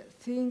which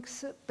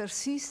things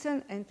persist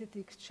and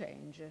entities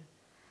change.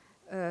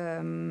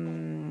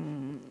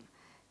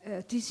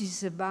 This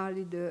is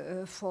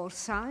valid for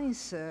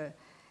science,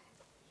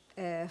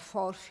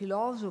 for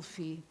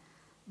philosophy,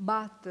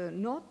 but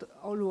not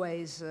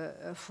always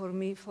for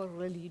me, for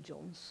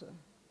religions.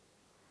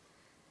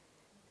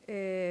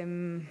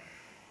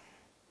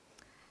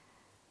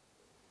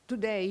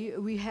 Today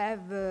we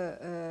have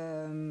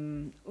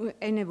an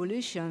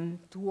evolution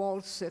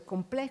towards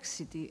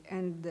complexity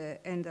and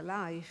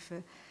life,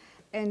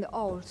 and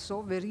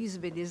also there is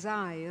the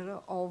desire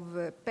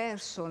of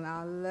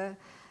personal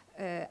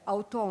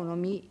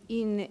autonomy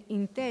in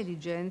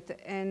intelligent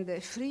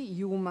and free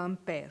human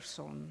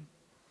person.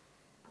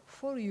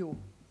 For you,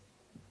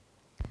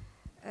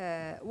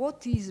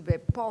 what is the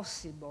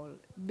possible,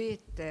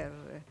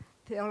 better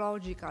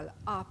theological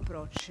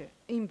approach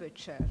in the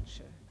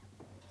Church?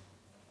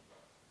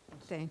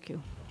 Thank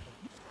you.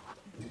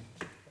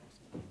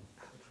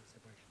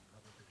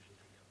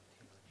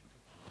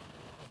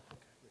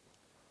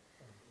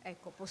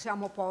 Ecco,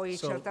 possiamo poi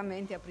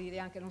certamente aprire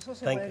anche, non so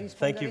se vuole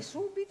rispondere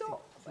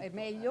subito, è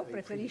meglio,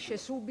 preferisce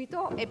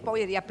subito, e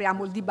poi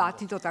riapriamo il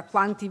dibattito tra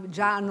quanti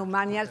già hanno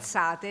mani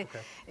alzate,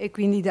 e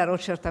quindi darò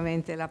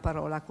certamente la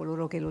parola a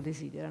coloro che lo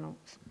desiderano.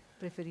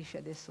 Preferisce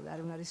adesso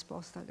dare una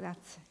risposta,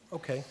 grazie.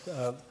 Okay,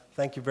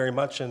 thank you very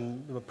much,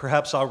 and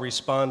perhaps I'll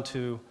respond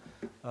to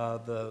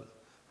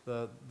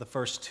the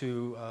first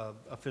two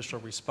official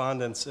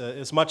respondents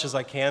as much as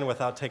I can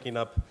without taking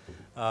up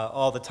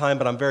all the time,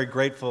 but I'm very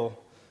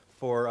grateful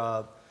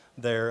for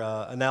their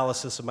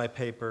analysis of my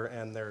paper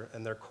and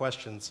their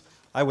questions.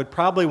 I would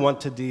probably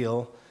want to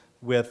deal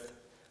with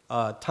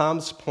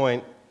Tom's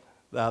point,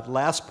 that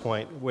last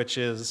point, which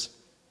is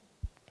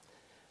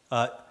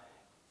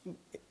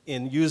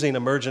in using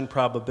emergent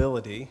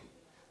probability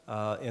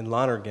in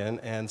Lonergan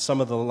and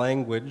some of the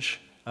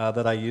language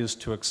that I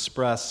used to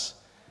express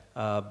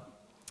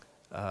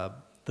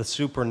the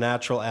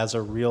supernatural as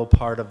a real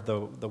part of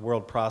the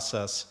world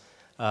process,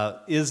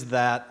 is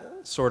that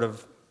sort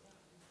of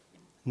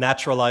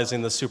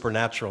naturalizing the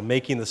supernatural,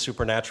 making the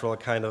supernatural a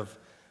kind of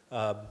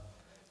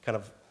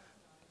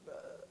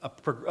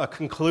a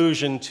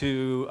conclusion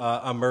to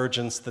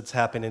emergence that's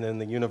happening in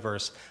the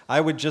universe.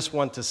 I would just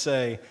want to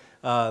say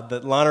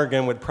that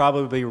Lonergan would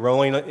probably be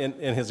rolling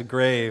in his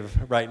grave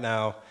right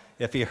now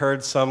if he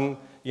heard some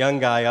young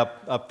guy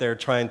up there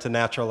trying to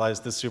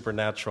naturalize the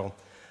supernatural.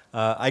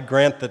 I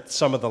grant that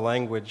some of the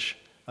language,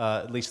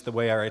 at least the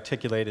way I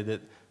articulated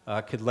it,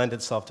 could lend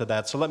itself to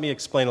that. So let me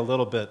explain a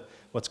little bit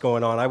what's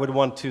going on. I would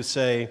want to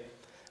say,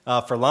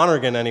 for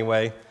Lonergan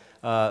anyway,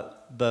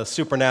 the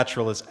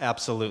supernatural is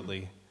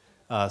absolutely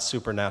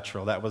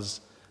supernatural. That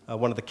was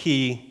one of the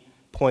key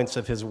points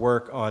of his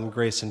work on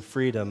grace and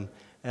freedom.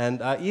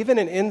 And even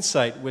in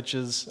Insight, which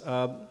is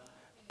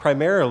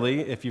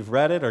primarily, if you've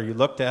read it or you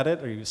looked at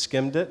it or you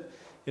skimmed it,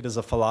 it is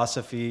a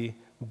philosophy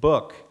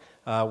book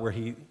where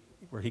he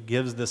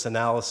gives this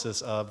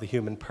analysis of the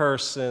human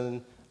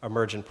person,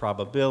 emergent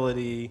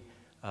probability,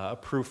 a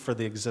proof for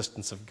the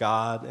existence of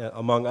God,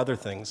 among other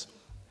things.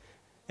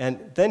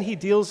 And then he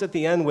deals at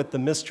the end with the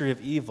mystery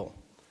of evil.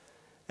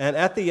 And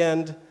at the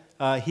end,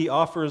 he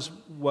offers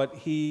what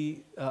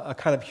a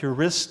kind of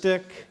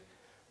heuristic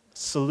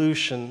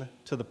solution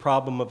to the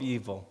problem of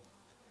evil.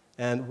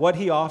 And what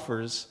he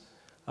offers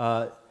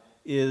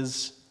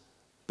is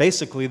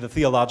basically the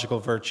theological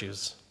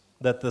virtues.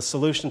 that the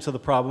solution to the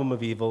problem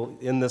of evil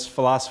in this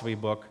philosophy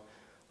book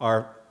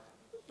are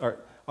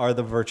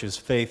the virtues,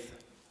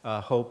 faith,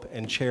 hope,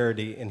 and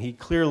charity. And he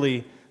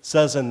clearly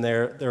says in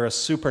there, they're a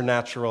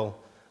supernatural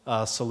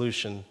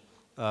solution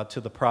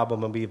to the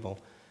problem of evil.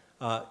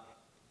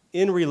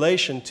 In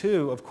relation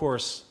to, of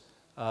course,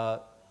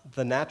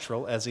 the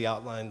natural, as he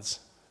outlines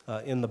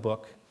in the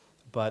book,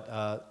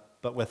 but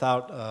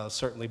without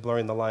certainly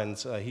blurring the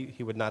lines,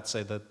 he would not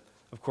say that,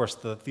 of course,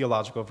 the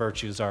theological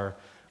virtues are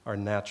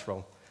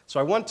natural. So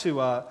I want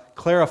to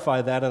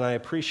clarify that, and I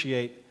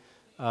appreciate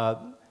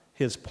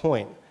his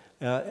point.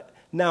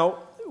 Now,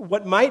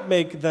 what might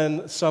make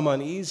then some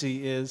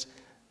uneasy is,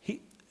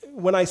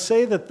 when I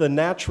say that the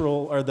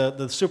natural or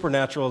the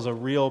supernatural is a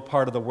real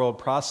part of the world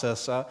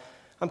process,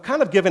 I'm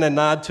kind of giving a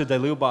nod to de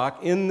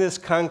Lubac. In this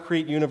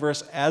concrete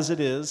universe as it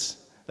is,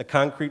 the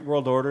concrete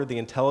world order, the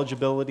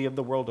intelligibility of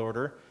the world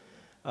order,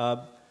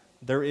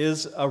 there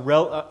is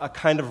a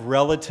kind of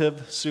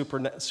relative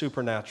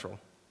supernatural.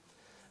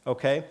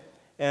 Okay?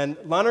 And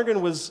Lonergan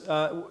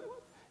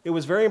it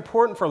was very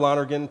important for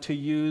Lonergan to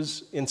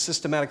use in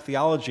systematic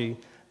theology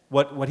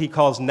what he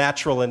calls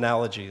natural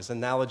analogies,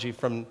 analogy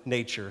from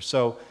nature.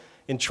 So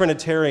in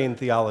Trinitarian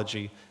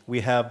theology,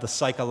 we have the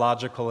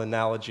psychological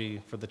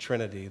analogy for the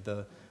Trinity,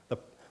 the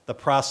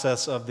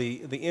process of the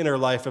inner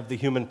life of the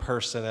human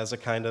person as a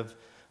kind of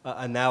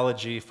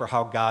analogy for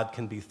how God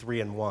can be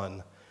three in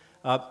one.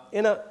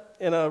 In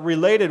a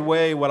related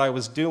way, what I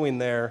was doing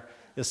there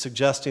is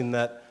suggesting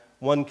that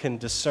one can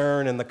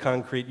discern in the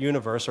concrete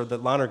universe, or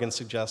that Lonergan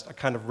suggests, a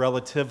kind of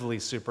relatively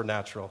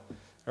supernatural,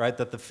 right?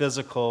 That the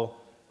physical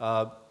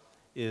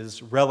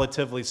is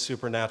relatively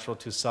supernatural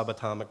to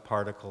subatomic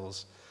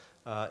particles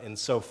and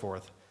so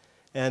forth.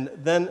 And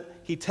then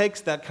he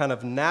takes that kind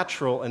of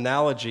natural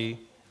analogy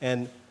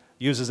and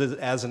uses it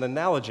as an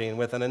analogy. And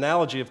with an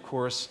analogy, of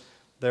course,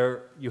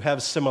 you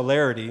have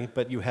similarity,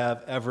 but you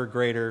have ever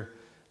greater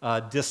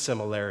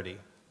dissimilarity.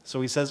 So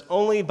he says,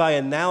 only by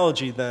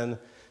analogy, then,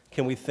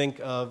 can we think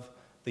of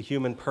the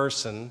human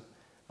person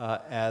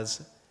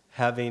as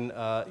having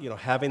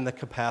the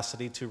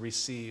capacity to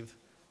receive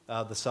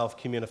the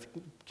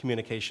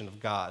self-communication of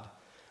God.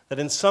 That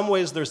in some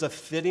ways there's a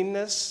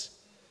fittingness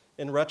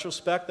in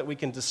retrospect that we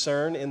can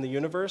discern in the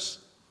universe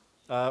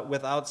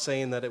without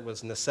saying that it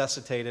was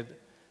necessitated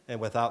and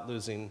without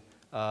losing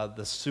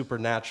the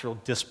supernatural,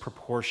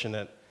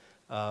 disproportionate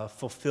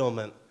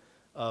fulfillment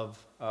of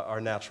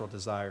our natural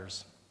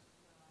desires.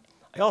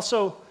 I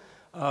also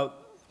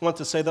want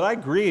to say that I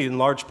agree in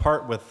large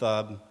part with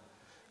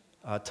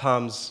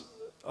Tom's,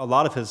 a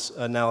lot of his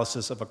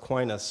analysis of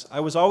Aquinas.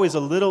 I was always a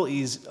little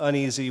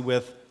uneasy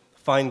with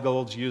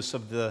Feingold's use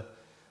of the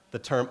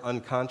term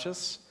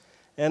unconscious,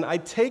 and I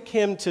take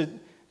him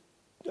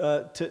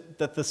I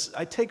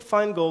take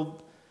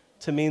Feingold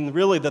to mean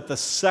really that the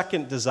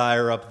second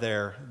desire up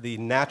there, the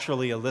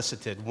naturally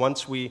elicited,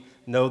 once we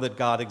know that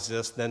God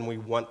exists, then we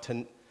want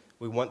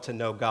to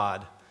know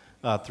God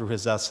through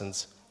his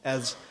essence,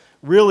 as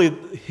really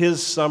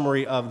his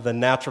summary of the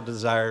natural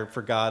desire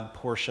for God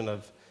portion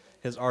of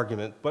his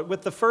argument. But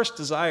with the first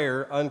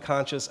desire,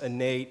 unconscious,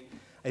 innate,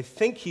 I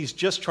think he's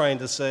just trying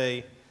to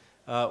say,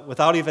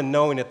 without even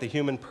knowing it, the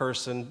human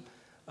person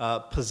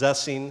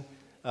possessing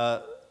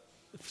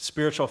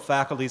spiritual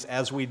faculties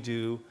as we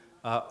do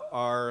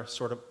are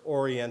sort of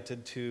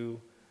oriented to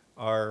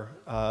our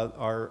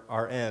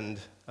end,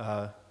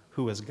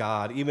 who is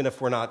God, even if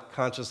we're not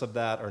conscious of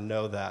that or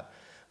know that.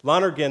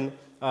 Lonergan,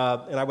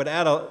 and I would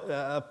add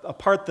a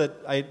part that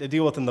I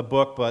deal with in the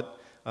book, but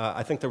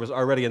I think there was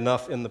already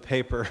enough in the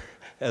paper,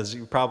 as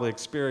you probably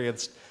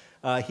experienced.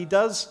 He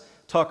does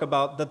talk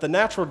about that the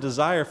natural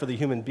desire for the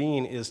human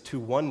being is to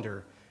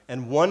wonder,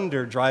 and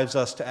wonder drives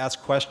us to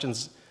ask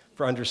questions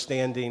for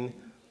understanding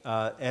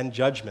and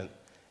judgment.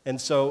 And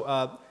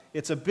so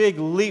it's a big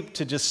leap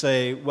to just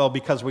say, well,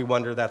 because we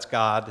wonder, that's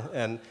God.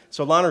 And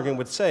so Lonergan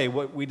would say,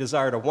 we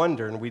desire to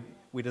wonder, and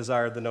we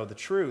desire to know the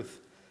truth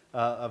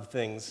of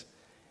things,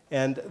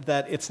 and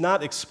that it's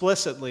not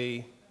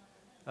explicitly,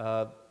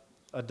 or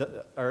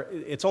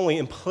it's only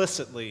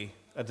implicitly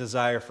a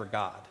desire for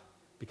God,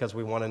 because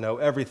we want to know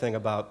everything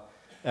about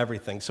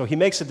everything. So he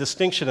makes a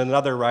distinction in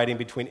another writing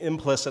between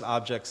implicit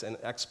objects and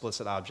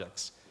explicit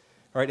objects.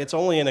 All right, it's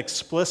only an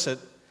explicit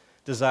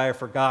desire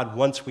for God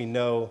once we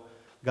know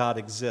God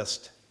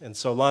exists. And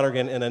so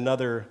Lonergan, in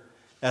another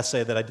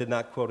essay that I did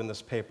not quote in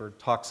this paper,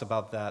 talks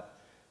about that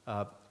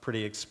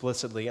pretty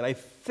explicitly. And I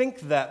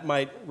think that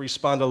might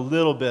respond a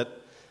little bit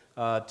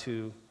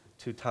to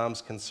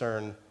Tom's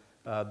concern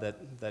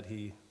that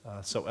he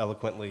so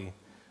eloquently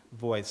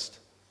voiced.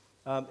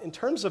 In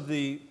terms of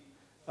the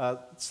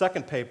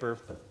second paper,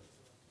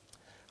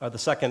 the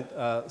second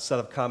set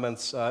of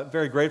comments,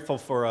 very grateful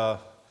for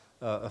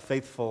a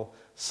faithful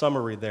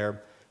summary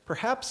there.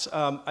 Perhaps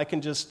I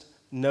can just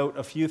note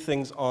a few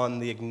things on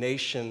the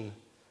Ignatian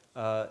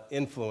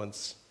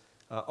influence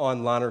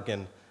on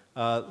Lonergan.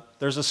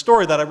 There's a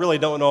story that I really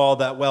don't know all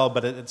that well,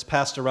 but it's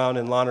passed around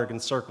in Lonergan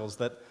circles,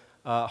 that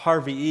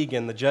Harvey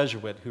Egan, the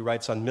Jesuit, who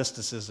writes on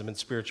mysticism and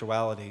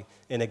spirituality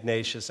in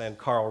Ignatius, and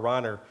Karl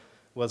Rahner,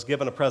 was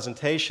given a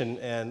presentation,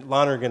 and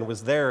Lonergan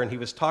was there, and he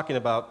was talking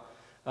about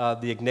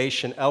the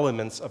Ignatian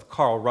elements of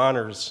Karl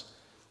Rahner's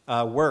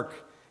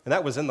work. And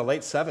that was in the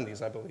late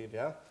 70s, I believe,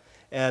 yeah?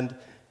 And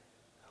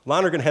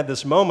Lonergan had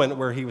this moment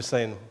where he was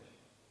saying,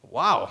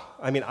 wow,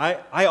 I mean,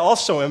 I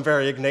also am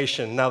very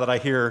Ignatian now that I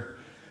hear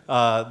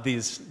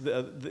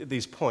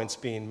these points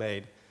being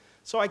made.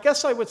 So I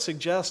guess I would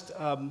suggest,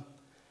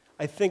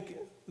 I think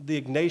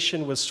the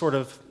Ignatian was sort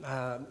of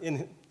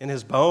in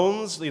his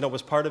bones,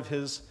 was part of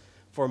his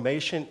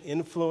formation,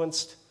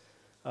 influenced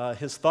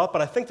his thought,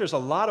 but I think there's a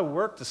lot of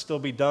work to still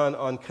be done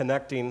on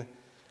connecting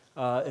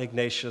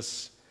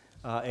Ignatius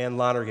and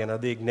Lonergan, or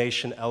the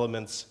Ignatian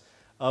elements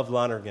of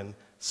Lonergan.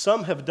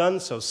 Some have done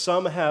so,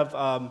 some have,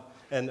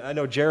 and I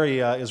know Jerry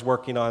is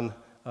working on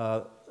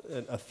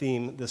a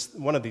theme,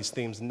 one of these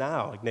themes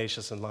now,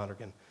 Ignatius and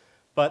Lonergan.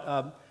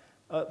 But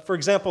for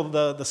example,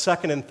 the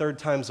second and third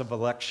times of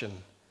election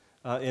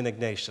in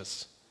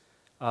Ignatius.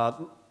 I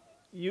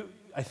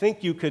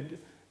think you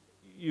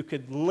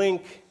could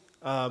link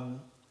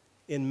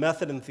in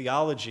method and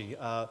theology,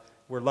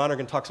 where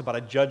Lonergan talks about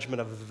a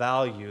judgment of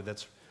value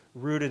that's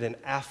rooted in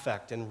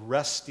affect and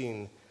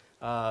resting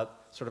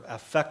sort of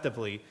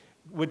affectively,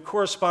 would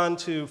correspond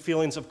to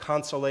feelings of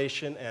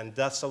consolation and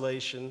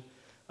desolation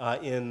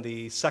in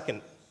the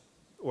second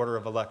order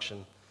of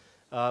election.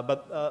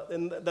 But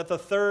that the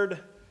third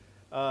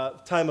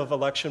time of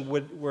election,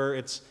 where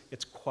it's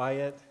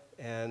quiet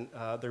and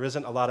there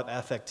isn't a lot of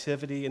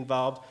affectivity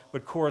involved,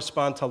 would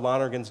correspond to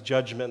Lonergan's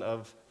judgment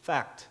of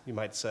fact, you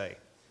might say.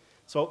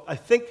 So I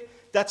think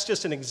that's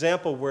just an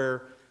example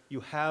where you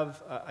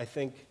have, I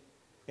think,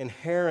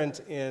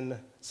 inherent in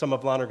some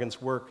of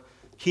Lonergan's work,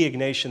 key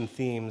Ignatian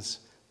themes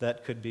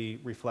that could be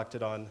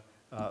reflected on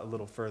a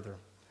little further.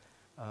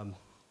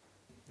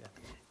 Yeah.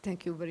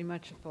 Thank you very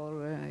much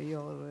for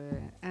your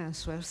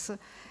answers.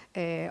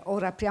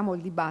 Ora apriamo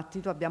il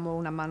dibattito, abbiamo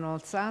una mano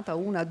alzata,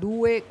 una,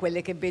 due,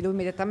 quelle che vedo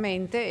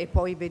immediatamente, e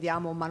poi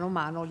vediamo mano a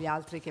mano gli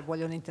altri che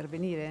vogliono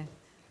intervenire.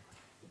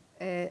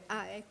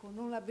 Ecco,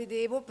 non la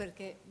vedevo,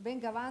 perché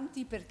venga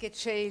avanti, perché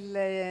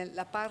c'è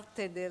la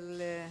parte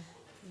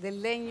del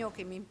legno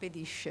che mi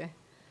impedisce.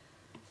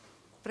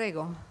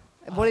 Prego.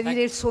 Vuole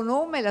dire il suo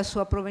nome, la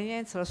sua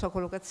provenienza, la sua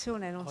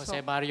collocazione? Non Jose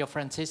so. Mario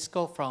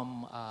Francisco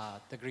from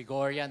the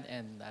Gregorian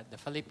and the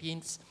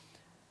Philippines.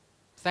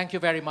 Thank you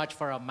very much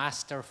for a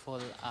masterful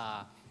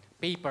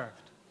paper.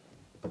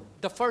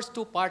 The first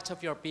two parts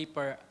of your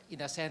paper,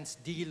 in a sense,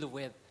 deal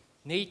with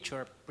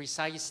nature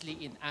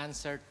precisely in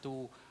answer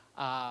to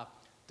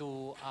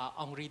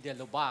Henri de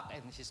Lubac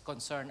and his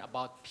concern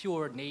about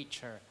pure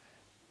nature.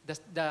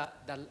 The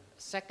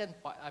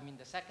second part,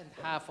 the second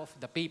half of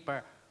the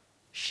paper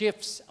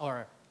shifts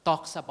or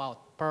talks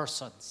about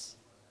persons.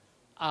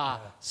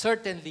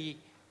 Certainly,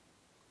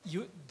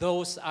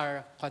 those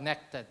are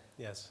connected.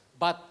 Yes.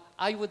 But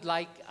I would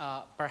like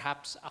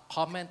perhaps a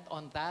comment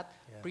on that,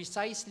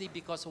 precisely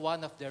because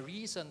one of the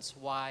reasons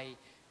why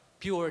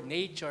pure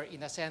nature,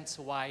 in a sense,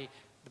 why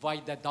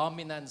the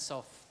dominance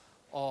of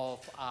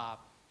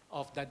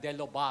the de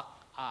Lubac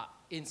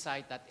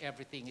insight that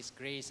everything is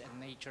grace and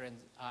nature and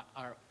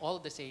are all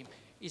the same,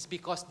 is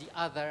because the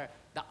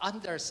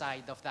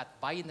underside of that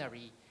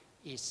binary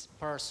is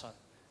person.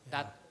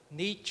 That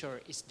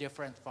nature is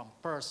different from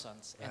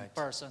persons, and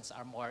persons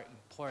are more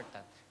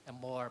important and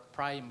more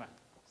primal.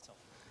 So,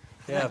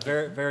 yeah,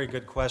 very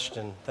good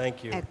question.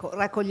 Thank you. Ecco,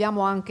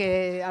 raccogliamo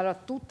anche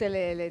tutte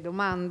le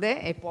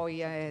domande e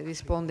poi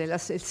risponde il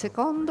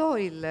secondo.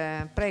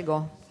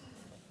 Prego,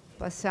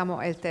 passiamo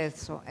al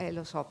terzo.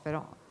 Lo so,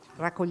 però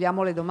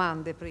raccogliamo le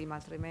domande prima,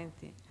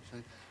 altrimenti.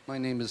 My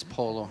name is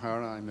Paul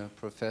O'Hara. I'm a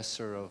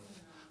professor of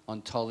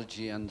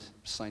ontology and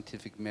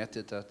scientific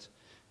method at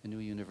a new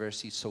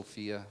university,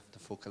 Sophia, the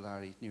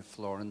Focolare near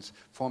Florence.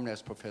 Formerly I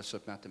was professor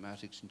of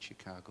mathematics in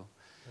Chicago,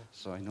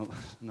 so I know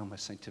my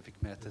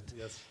scientific method.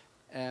 Yes.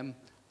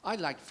 I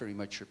liked very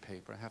much your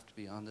paper, I have to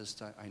be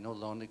honest. I know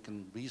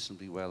Lonergan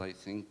reasonably well, I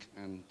think,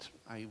 and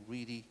I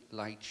really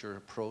liked your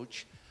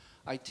approach.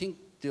 I think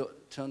to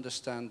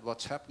understand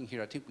what's happening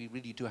here, I think we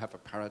really do have a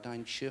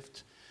paradigm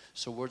shift.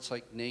 So words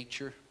like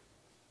nature,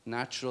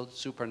 natural,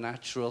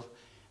 supernatural,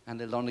 and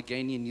the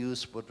Lonerganian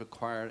use would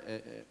require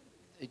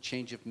a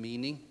change of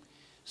meaning,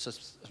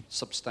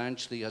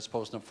 substantially, I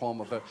suppose, in the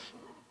form of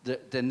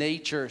the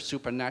nature,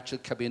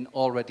 supernatural, can be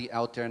already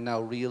out there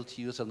now, real,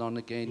 to use a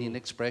Lonerganian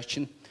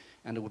expression,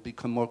 and it would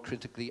become more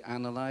critically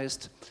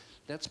analyzed.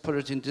 Let's put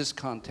it in this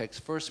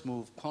context. First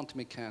move, quantum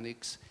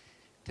mechanics.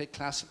 Take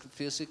classical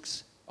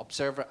physics,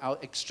 observer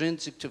out,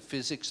 extrinsic to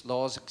physics,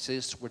 laws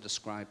exist, we're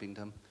describing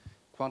them.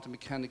 Quantum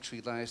mechanics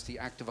relies the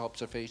act of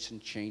observation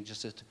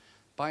changes it.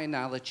 By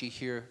analogy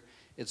here,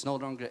 it's no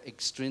longer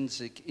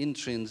extrinsic,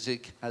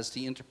 intrinsic, as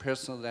the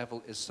interpersonal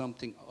level is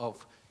something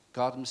of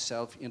God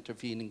himself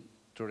intervening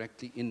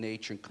directly in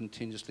nature and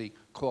continuously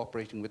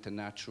cooperating with the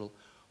natural.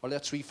 Or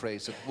let's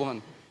rephrase it.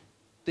 One,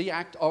 the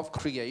act of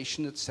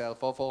creation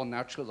itself, of all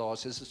natural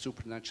laws, is a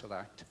supernatural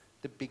act.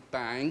 The Big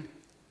Bang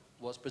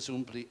was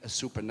presumably a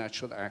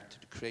supernatural act,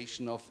 the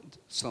creation of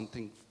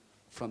something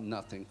from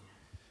nothing.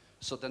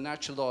 So the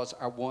natural laws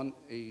are one,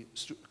 a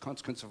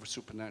consequence of a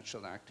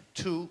supernatural act.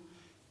 Two,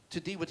 to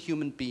deal with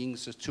human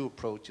beings, there's two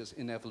approaches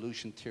in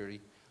evolution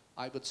theory.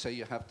 I would say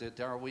you have the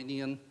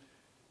Darwinian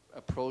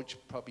approach,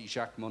 probably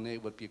Jacques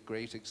Monnet would be a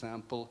great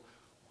example,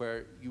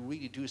 where you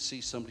really do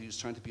see somebody who's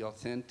trying to be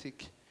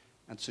authentic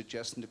and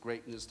suggesting the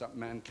greatness that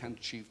man can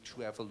achieve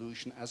through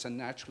evolution as a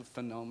natural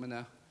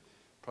phenomena,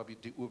 probably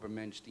the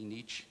Übermensch,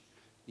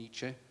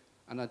 Nietzsche.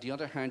 And on the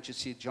other hand, you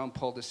see John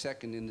Paul II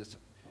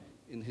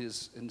in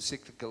his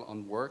encyclical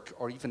on work,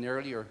 or even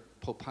earlier,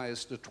 Pope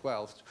Pius XII,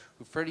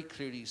 who very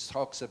clearly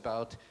talks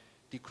about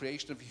the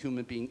creation of a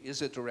human being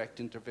is a direct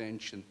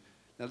intervention.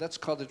 Now let's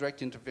call the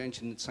direct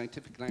intervention in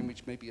scientific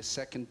language maybe a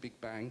second Big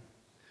Bang.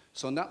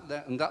 So on that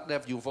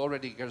level, you've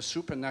already got a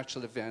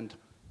supernatural event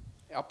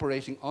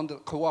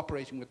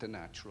cooperating with the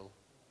natural.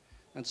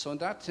 And so in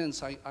that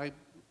sense, I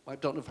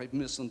don't know if I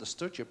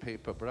misunderstood your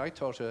paper, but I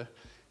thought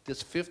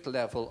this fifth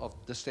level of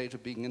the state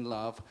of being in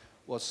love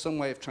was some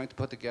way of trying to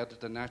put together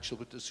the natural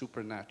with the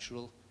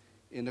supernatural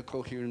in a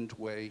coherent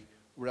way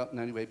without in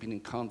any way being in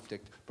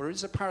conflict. But it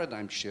is a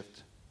paradigm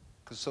shift,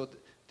 because so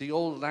the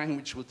old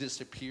language will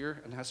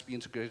disappear and has to be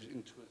integrated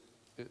into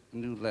a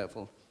new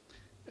level.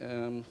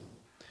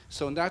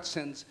 So in that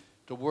sense,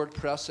 the word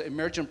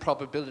emergent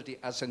probability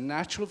as a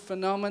natural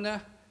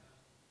phenomena,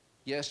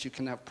 yes, you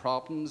can have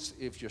problems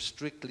if you're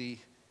strictly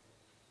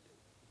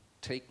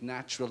take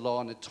natural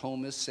law in a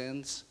Thomist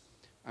sense.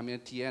 I mean,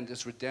 at the end,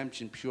 is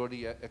redemption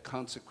purely a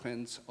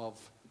consequence of,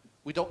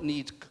 we don't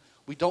need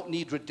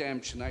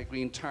redemption, I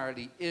agree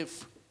entirely,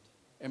 if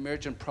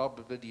emergent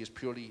probability is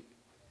purely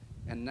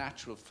a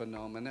natural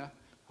phenomena.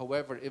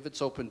 However, if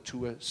it's open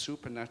to a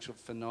supernatural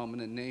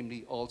phenomenon,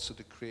 namely also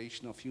the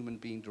creation of human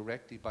being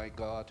directly by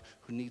God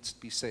who needs to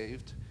be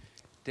saved,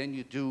 then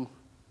you do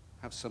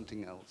have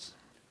something else.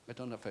 I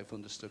don't know if I've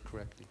understood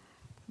correctly.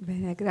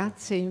 Bene,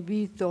 grazie.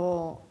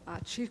 Invito a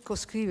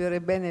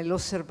circoscrivere bene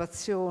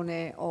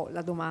l'osservazione o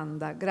la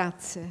domanda.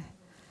 Grazie.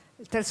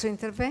 Il terzo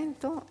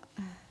intervento.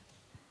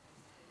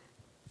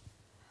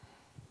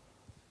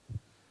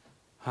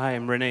 Hi,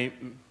 I'm René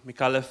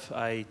Mikalev.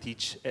 I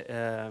teach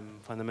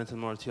fundamental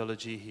moral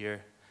theology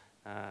here.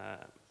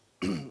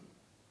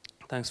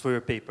 Thanks for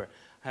your paper.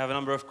 I have a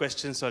number of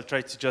questions, so I'll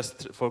try to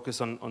just focus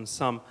on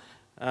some.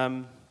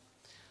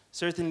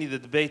 Certainly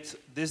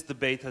this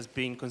debate has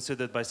been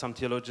considered by some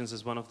theologians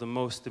as one of the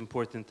most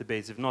important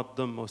debates, if not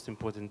the most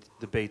important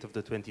debate of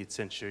the 20th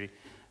century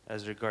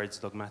as regards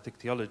dogmatic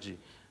theology,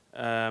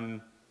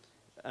 and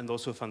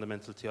also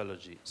fundamental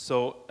theology.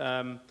 So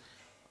I'm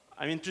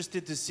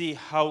interested to see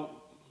how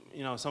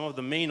some of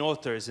the main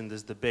authors in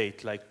this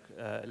debate, like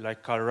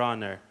Karl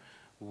Rahner,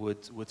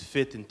 would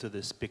fit into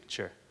this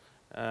picture.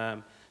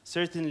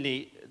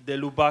 Certainly, de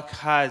Lubac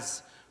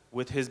has,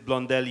 with his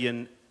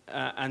Blondelian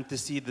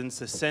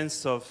antecedents, a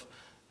sense of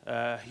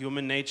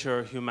human nature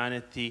or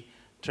humanity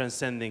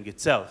transcending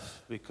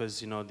itself, because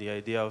the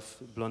idea of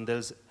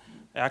Blondel's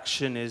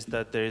action is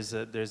that there's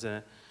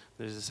a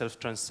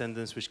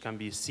self-transcendence which can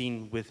be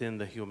seen within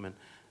the human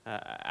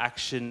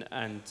action,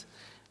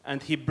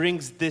 and he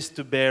brings this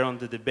to bear on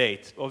the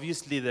debate.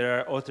 Obviously, there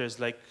are authors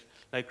like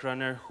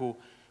Rahner who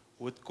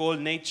would call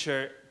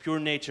nature, pure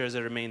nature, as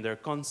a remainder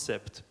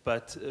concept,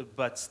 but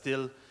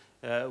still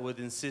would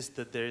insist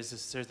that there is a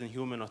certain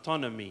human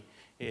autonomy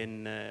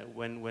in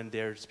when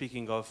they're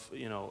speaking of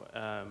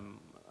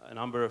a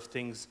number of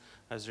things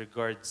as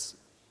regards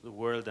the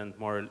world and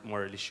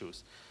moral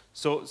issues.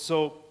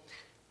 So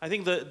I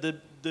think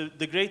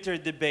the greater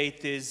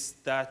debate is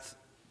that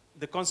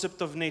the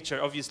concept of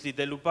nature, obviously,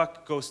 de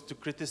Lubac goes to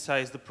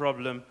criticize the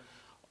problem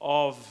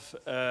of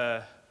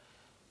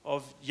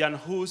Jan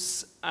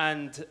Hus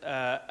and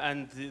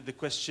the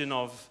question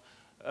of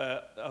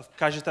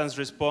Cajetan's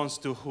response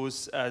to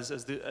Hus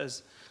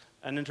as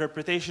an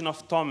interpretation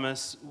of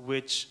Thomas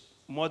which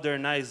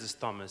modernizes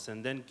Thomas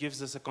and then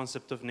gives us a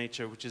concept of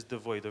nature which is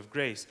devoid of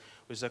grace,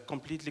 which is a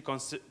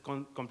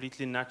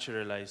completely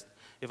naturalized,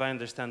 if I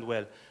understand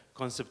well,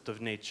 concept of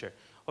nature.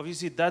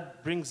 Obviously,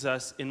 that brings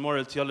us, in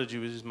moral theology,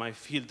 which is my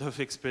field of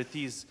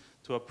expertise,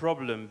 to a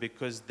problem,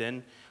 because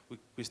then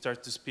we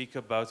start to speak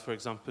about, for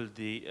example,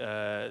 the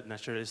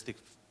naturalistic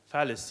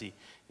fallacy.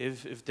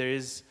 If there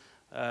is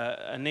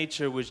a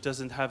nature which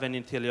doesn't have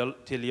any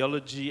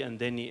teleology and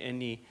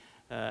any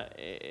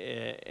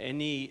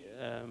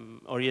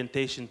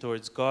orientation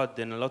towards God,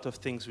 then a lot of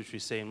things which we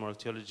say in moral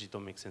theology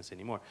don't make sense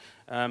anymore.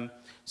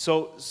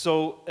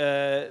 So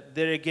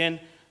there again,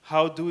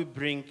 how do we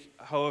bring,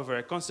 however,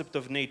 a concept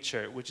of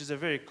nature, which is a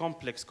very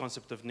complex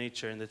concept of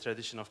nature in the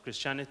tradition of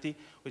Christianity,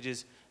 which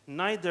is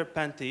neither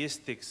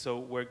pantheistic, so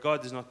where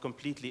God is not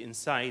completely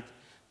inside,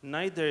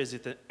 neither is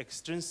it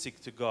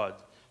extrinsic to God,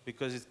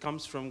 because it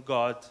comes from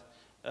God,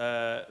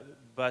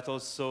 but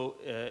also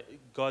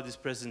God is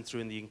present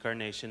through in the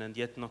incarnation, and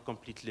yet not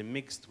completely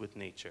mixed with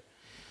nature.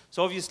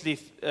 So obviously,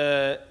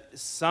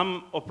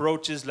 some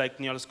approaches like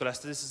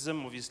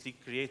neo-scholasticism obviously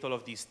create all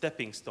of these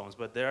stepping stones,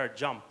 but there are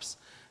jumps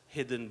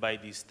hidden by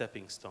these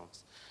stepping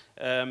stones.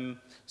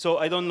 So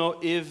I don't know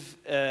if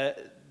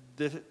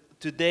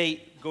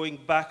today, going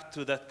back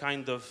to that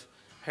kind of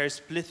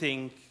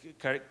hair-splitting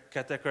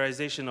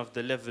categorization of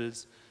the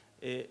levels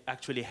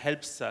actually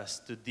helps us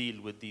to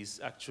deal with these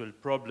actual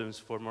problems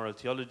for moral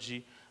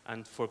theology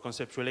and for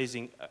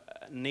conceptualizing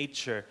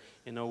nature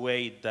in a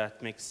way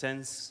that makes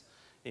sense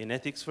in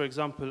ethics, for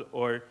example,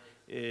 or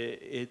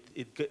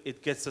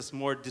it gets us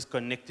more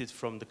disconnected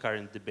from the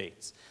current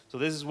debates. So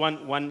this is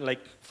one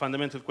like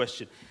fundamental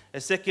question. A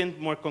second,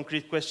 more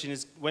concrete question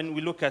is when we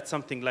look at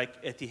something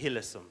like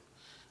etihilism,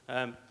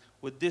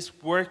 would this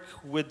work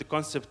with the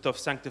concept of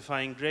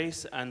sanctifying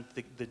grace and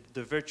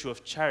the virtue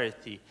of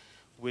charity,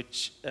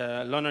 which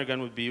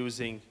Lonergan would be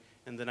using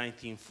in the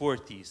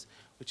 1940s,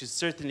 which is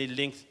certainly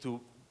linked to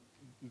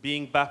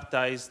being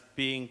baptized,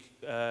 being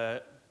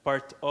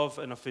part of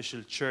an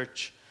official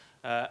church,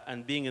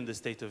 and being in the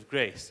state of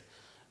grace.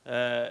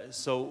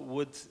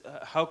 So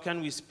how can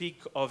we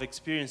speak of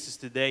experiences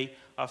today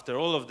after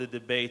all of the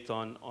debate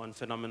on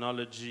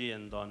phenomenology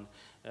and on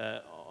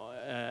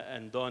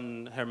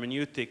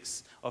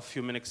hermeneutics of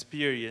human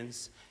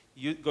experience,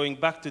 going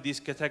back to these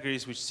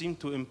categories which seem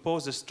to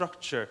impose a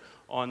structure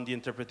on the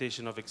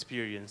interpretation of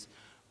experience,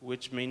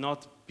 which may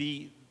not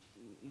be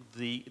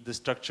the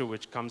structure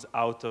which comes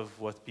out of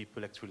what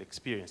people actually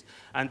experience,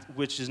 and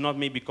which is not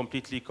maybe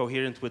completely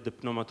coherent with the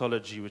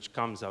pneumatology which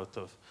comes out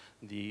of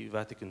the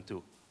Vatican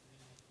II.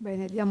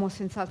 Bene, diamo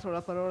senz'altro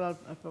la parola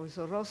al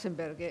professor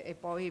Rosenberg e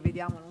poi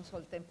vediamo, non so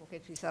il tempo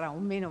che ci sarà o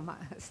meno, ma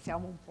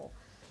stiamo un po'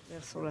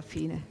 verso la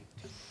fine.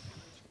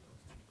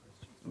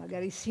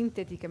 Magari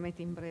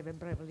sinteticamente in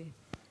brevely.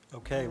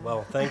 Okay,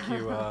 well, thank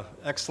you.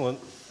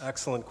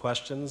 Excellent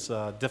questions,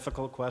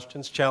 difficult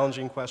questions,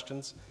 challenging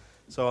questions.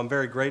 So I'm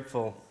very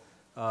grateful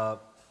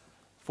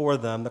for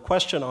them. The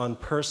question on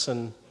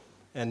person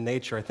and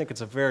nature, I think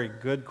it's a very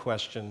good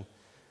question.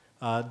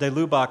 De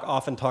Lubac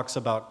often talks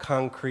about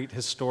concrete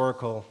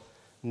historical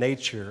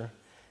nature,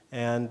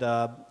 and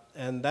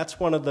that's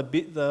one of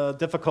the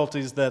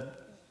difficulties that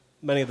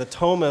many of the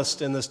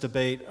Thomists in this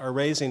debate are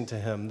raising to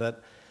him,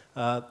 that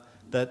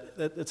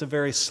it's a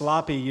very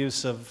sloppy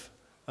use of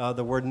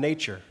the word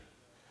nature,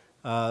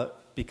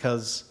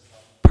 because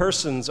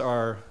persons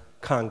are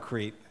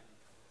concrete.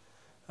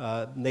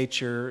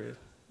 Nature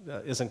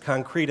isn't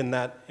concrete in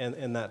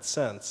that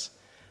sense.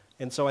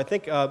 And so I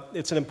think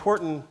it's an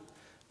important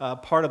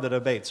part of the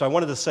debate. So I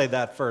wanted to say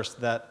that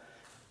first, that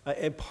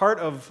a part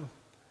of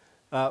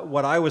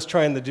what I was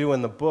trying to do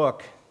in the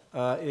book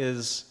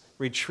is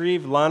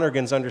retrieve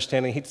Lonergan's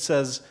understanding. He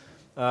says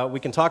we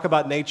can talk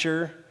about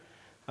nature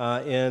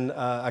in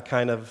a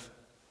kind of,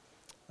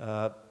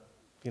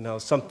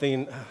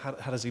 something,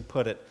 how does he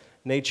put it?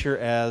 Nature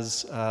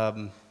as,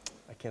 I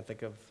can't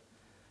think of,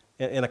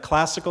 in a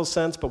classical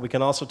sense, but we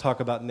can also talk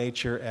about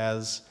nature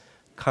as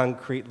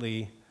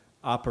concretely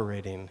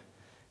operating.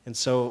 And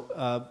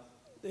so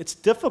it's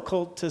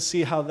difficult to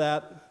see how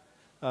that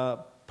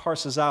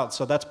parses out.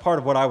 So that's part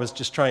of what I was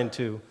just trying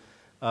to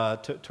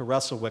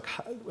wrestle with.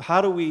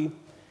 How do we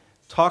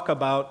talk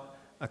about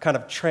a kind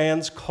of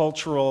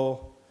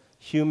transcultural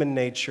human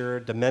nature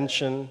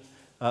dimension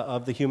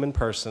of the human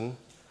person,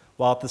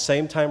 while at the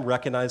same time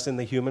recognizing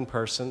the human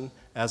person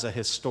as a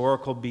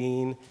historical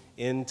being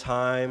in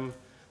time,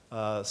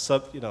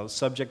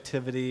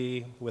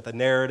 subjectivity with a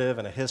narrative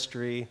and a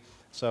history.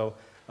 So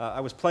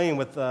I was playing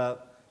with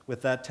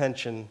that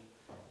tension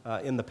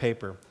in the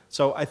paper.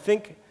 So I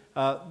think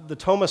the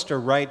Thomists are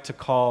right to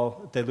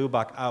call de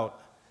Lubac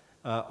out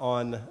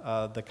on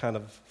the kind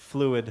of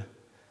fluid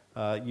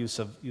use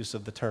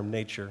of the term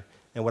nature.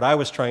 And what I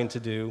was trying to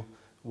do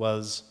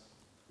was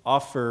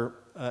offer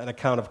an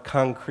account of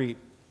concrete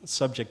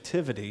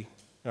subjectivity.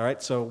 All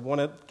right, so want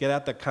to get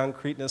at the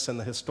concreteness and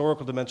the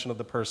historical dimension of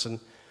the person,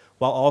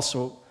 while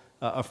also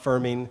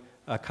affirming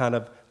a kind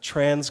of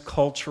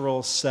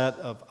transcultural set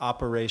of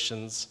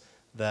operations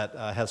that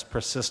has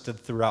persisted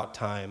throughout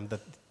time,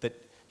 that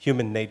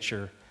human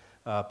nature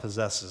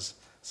possesses.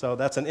 So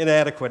that's an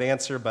inadequate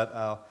answer, but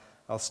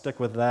I'll stick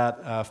with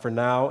that for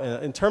now.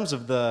 In terms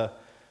of the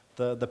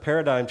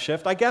paradigm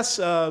shift, I guess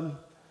in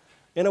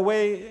a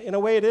way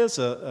it is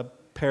a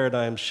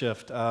paradigm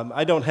shift.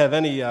 I don't have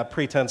any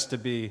pretense to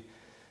be,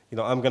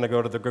 I'm going to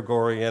go to the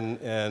Gregorian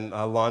and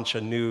launch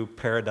a new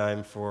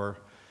paradigm for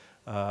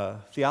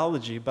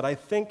theology, but I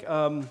think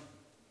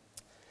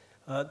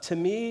to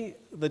me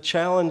the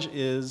challenge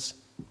is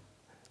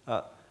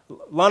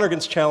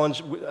Lonergan's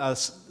challenge,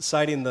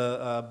 citing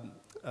the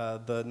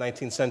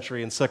 19th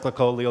century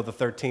encyclical Leo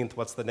XIII,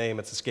 what's the name?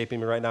 It's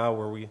escaping me right now,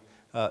 where we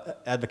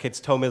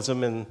advocates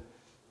Thomism and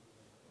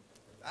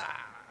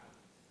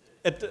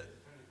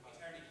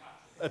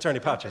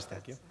Aeterni Patris,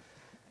 thank you.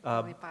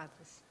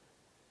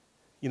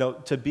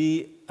 To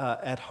be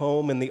at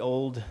home in the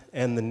old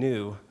and the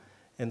new.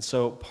 And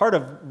so part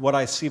of what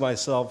I see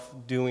myself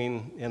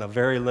doing in a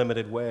very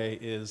limited way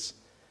is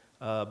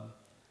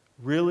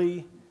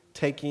really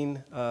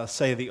taking,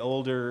 say, the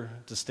older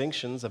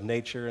distinctions of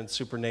nature and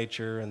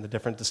supernature and the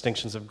different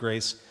distinctions of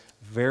grace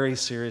very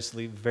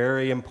seriously,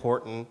 very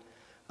important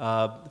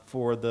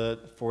for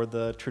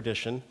the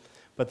tradition.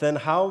 But then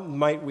how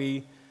might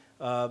we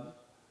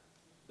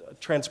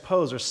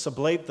transpose or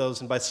sublate those,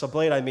 and by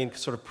sublate I mean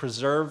sort of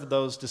preserve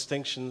those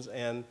distinctions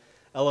and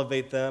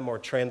elevate them or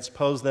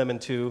transpose them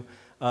into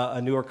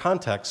a newer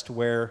context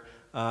where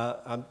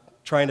I'm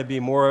trying to be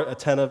more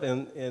attentive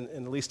in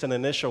at least an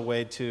initial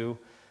way to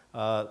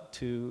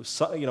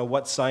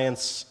what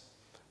scientists,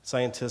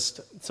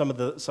 some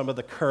of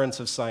the currents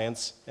of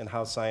science and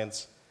how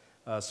science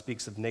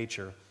speaks of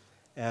nature.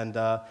 And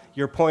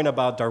your point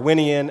about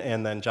Darwinian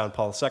and then John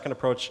Paul II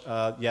approach,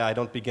 yeah, I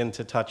don't begin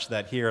to touch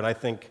that here, and I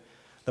think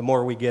the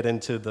more we get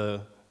into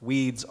the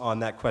weeds on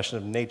that question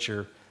of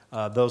nature,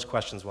 those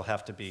questions will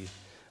have to be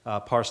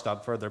parsed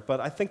out further. But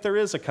I think there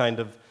is a kind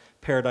of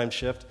paradigm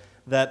shift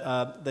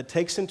that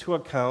takes into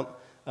account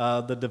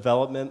the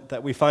development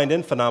that we find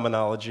in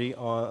phenomenology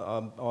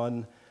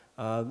on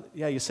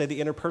you say the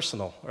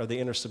interpersonal or the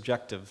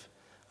intersubjective,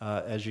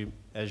 as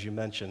you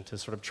mentioned, to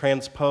sort of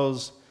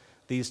transpose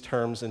these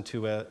terms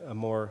into a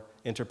more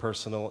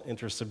interpersonal,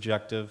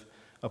 intersubjective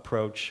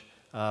approach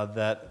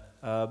that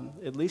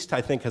at least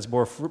I think has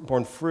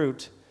borne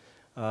fruit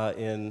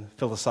in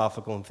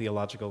philosophical and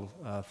theological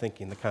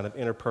thinking, the kind of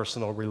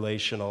interpersonal,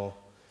 relational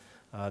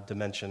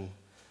dimension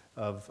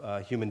of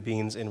human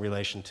beings in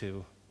relation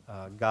to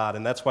God.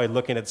 And that's why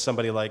looking at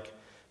somebody like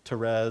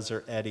Therese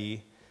or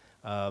Eddie,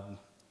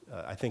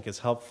 I think is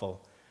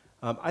helpful.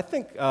 I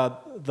think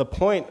the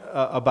point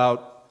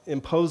about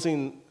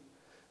imposing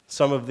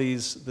some of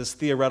this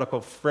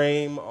theoretical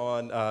frame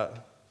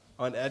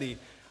on Eddie,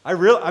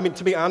 I mean,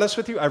 to be honest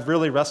with you, I've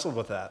really wrestled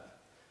with that.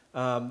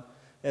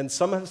 And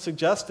some have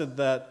suggested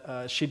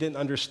that she didn't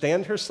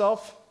understand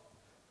herself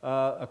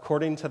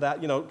according to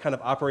that, kind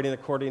of operating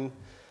according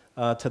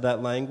to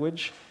that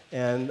language.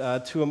 And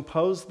to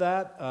impose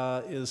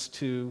that is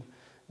to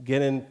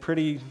get in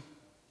pretty,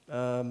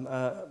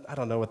 I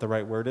don't know what the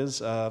right word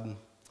is,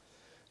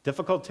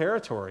 difficult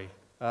territory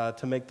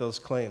to make those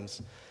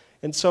claims.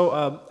 And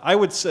so I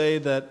would say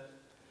that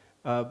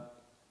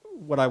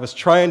what I was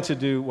trying to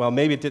do, well,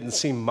 maybe it didn't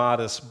seem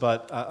modest,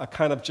 but a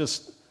kind of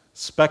just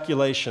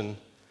speculation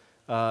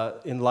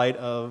in light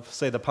of,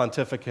 say, the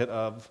pontificate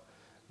of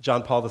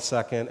John Paul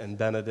II and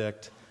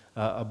Benedict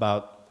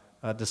about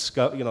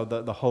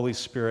the Holy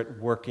Spirit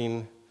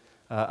working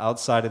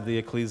outside of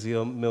the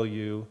ecclesial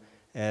milieu,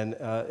 and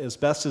as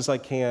best as I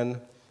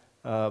can.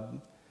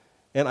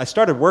 And I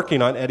started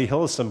working on Eddie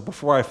Hillesum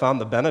before I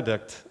found the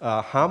Benedict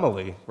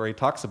homily where he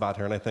talks about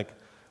her, and I think,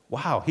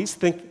 wow, he's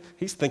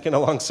thinking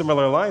along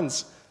similar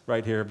lines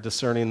right here of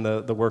discerning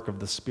the work of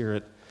the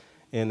Spirit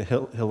in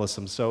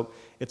Hillesum. So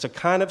it's a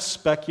kind of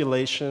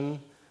speculation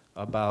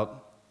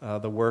about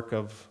the work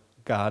of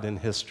God in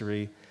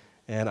history,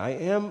 and I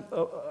am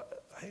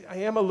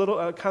a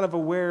little kind of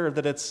aware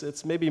that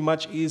it's maybe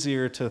much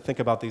easier to think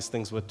about these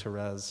things with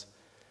Therese,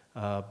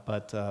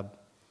 but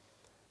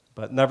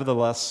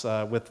nevertheless,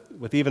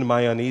 with even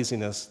my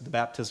uneasiness, the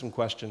baptism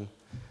question,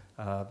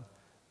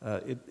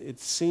 it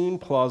seemed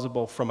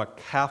plausible from a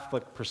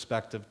Catholic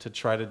perspective to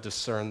try to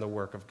discern the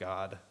work of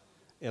God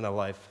in a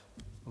life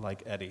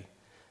like Eddie.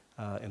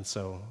 And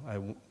so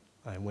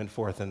I went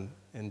forth and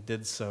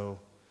did so,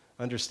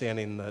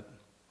 understanding that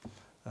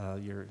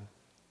your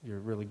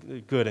really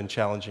good and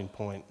challenging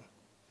point.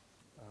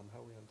 How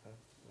are we on time?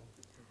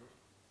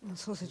 Non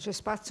so se c'è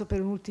spazio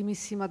per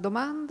un'ultimissima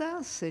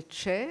domanda, se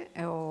c'è,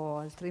 o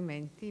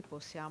altrimenti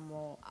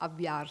possiamo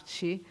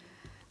avviarci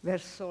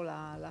verso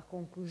la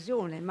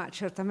conclusione, ma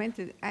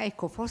certamente,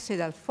 ecco, forse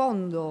dal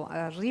fondo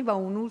arriva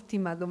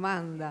un'ultima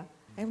domanda.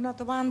 È una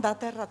domanda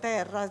a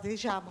terra,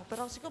 diciamo,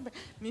 però siccome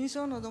mi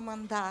sono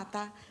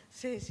domandata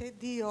se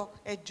Dio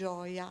è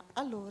gioia,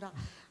 allora,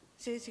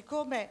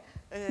 siccome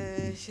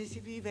se si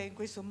vive in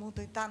questo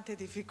mondo in tante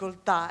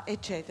difficoltà,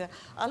 eccetera,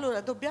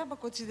 allora dobbiamo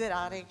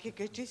considerare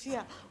che ci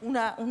sia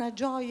una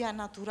gioia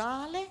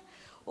naturale,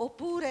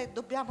 oppure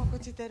dobbiamo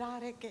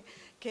considerare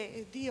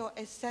che Dio,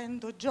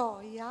 essendo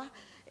gioia,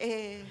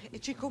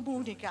 ci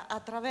comunica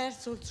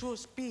attraverso il suo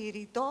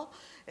spirito,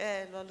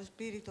 lo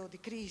spirito di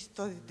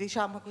Cristo,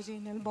 diciamo così,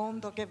 nel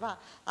mondo, che va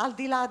al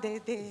di là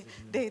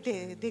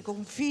dei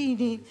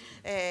confini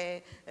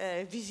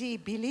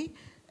visibili.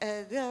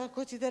 Da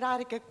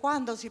considerare che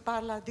quando si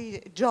parla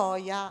di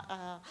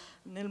gioia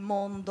nel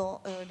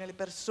mondo, nelle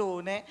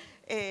persone,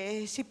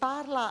 si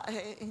parla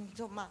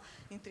insomma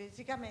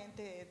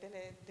intrinsecamente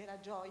della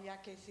gioia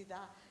che si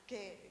dà,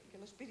 che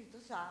lo Spirito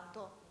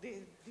Santo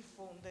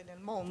diffonde nel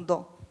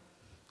mondo.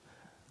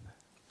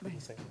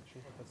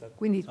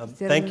 Quindi,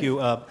 thank you.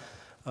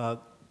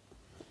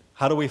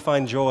 How do we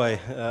find joy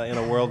in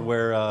a world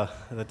where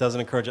that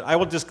doesn't encourage it? I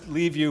will just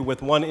leave you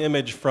with one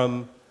image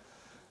from.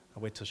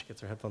 I'll wait till she gets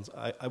her headphones.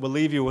 I will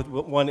leave you with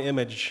one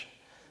image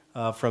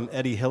from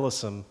Eddie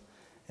Hillesum,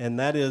 and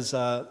that is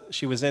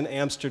she was in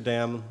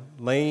Amsterdam,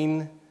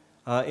 laying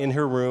in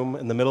her room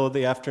in the middle of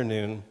the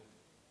afternoon,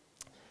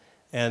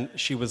 and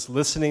she was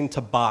listening to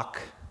Bach,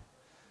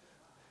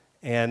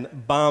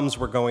 and bombs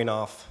were going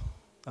off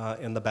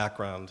in the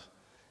background.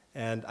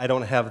 And I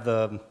don't have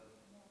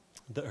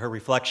her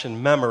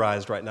reflection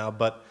memorized right now,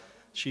 but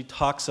she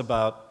talks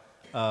about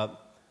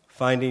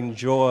finding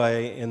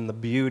joy in the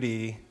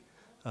beauty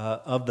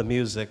of the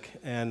music,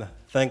 and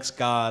thanks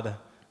God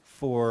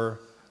for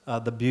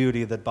the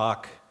beauty that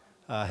Bach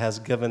has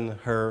given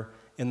her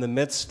in the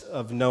midst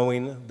of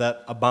knowing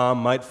that a bomb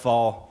might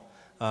fall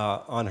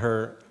on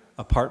her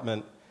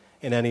apartment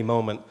in any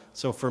moment.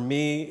 So for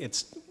me,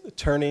 it's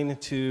turning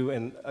to,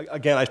 and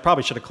again, I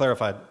probably should have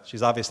clarified,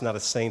 she's obviously not a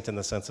saint in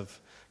the sense of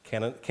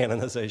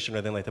canonization or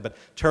anything like that, but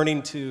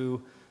turning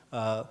to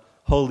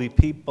holy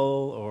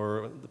people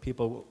or the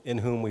people in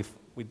whom we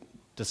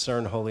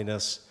discern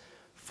holiness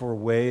for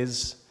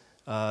ways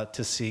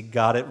to see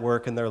God at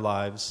work in their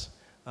lives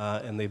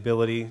and the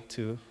ability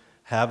to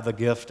have the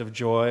gift of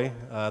joy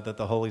that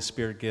the Holy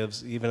Spirit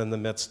gives, even in the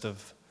midst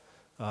of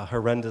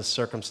horrendous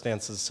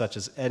circumstances such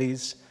as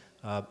Eddie's.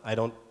 I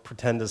don't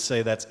pretend to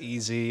say that's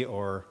easy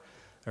or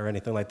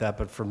anything like that,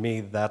 but for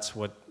me, that's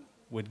what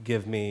would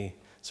give me,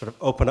 sort of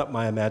open up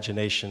my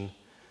imagination,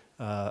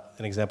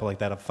 an example like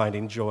that of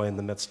finding joy in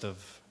the midst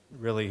of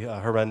really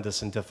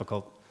horrendous and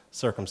difficult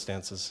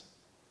circumstances.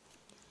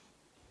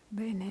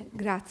 Bene,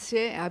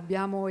 grazie.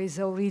 Abbiamo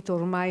esaurito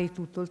ormai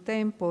tutto il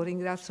tempo.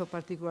 Ringrazio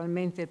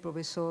particolarmente il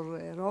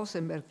professor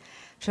Rosenberg.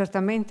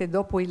 Certamente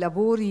dopo i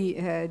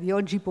lavori di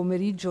oggi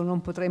pomeriggio non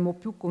potremo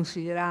più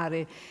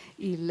considerare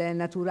il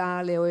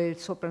naturale o il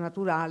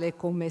soprannaturale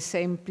come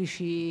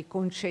semplici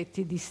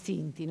concetti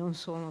distinti, non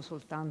sono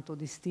soltanto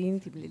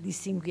distinti, li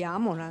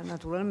distinguiamo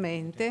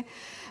naturalmente,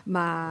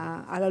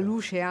 ma alla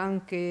luce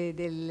anche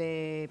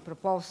delle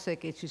proposte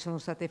che ci sono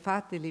state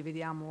fatte li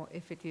vediamo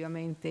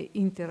effettivamente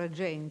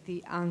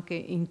interagenti anche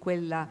in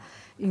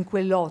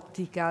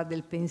quell'ottica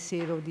del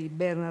pensiero di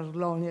Bernard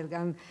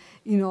Lonergan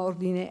in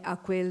ordine a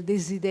quel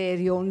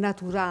desiderio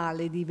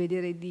naturale di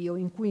vedere Dio,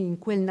 in cui in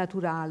quel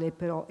naturale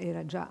però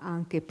era già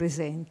anche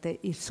presente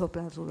il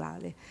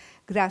soprannaturale.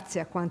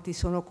 Grazie a quanti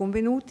sono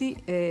convenuti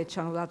e ci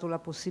hanno dato la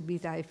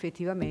possibilità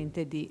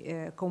effettivamente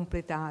di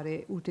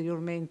completare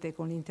ulteriormente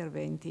con gli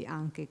interventi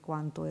anche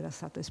quanto era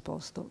stato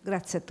esposto.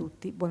 Grazie a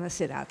tutti, buona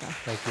serata.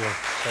 Thank you.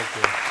 Thank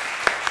you.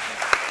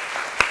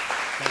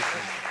 Thank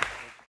you.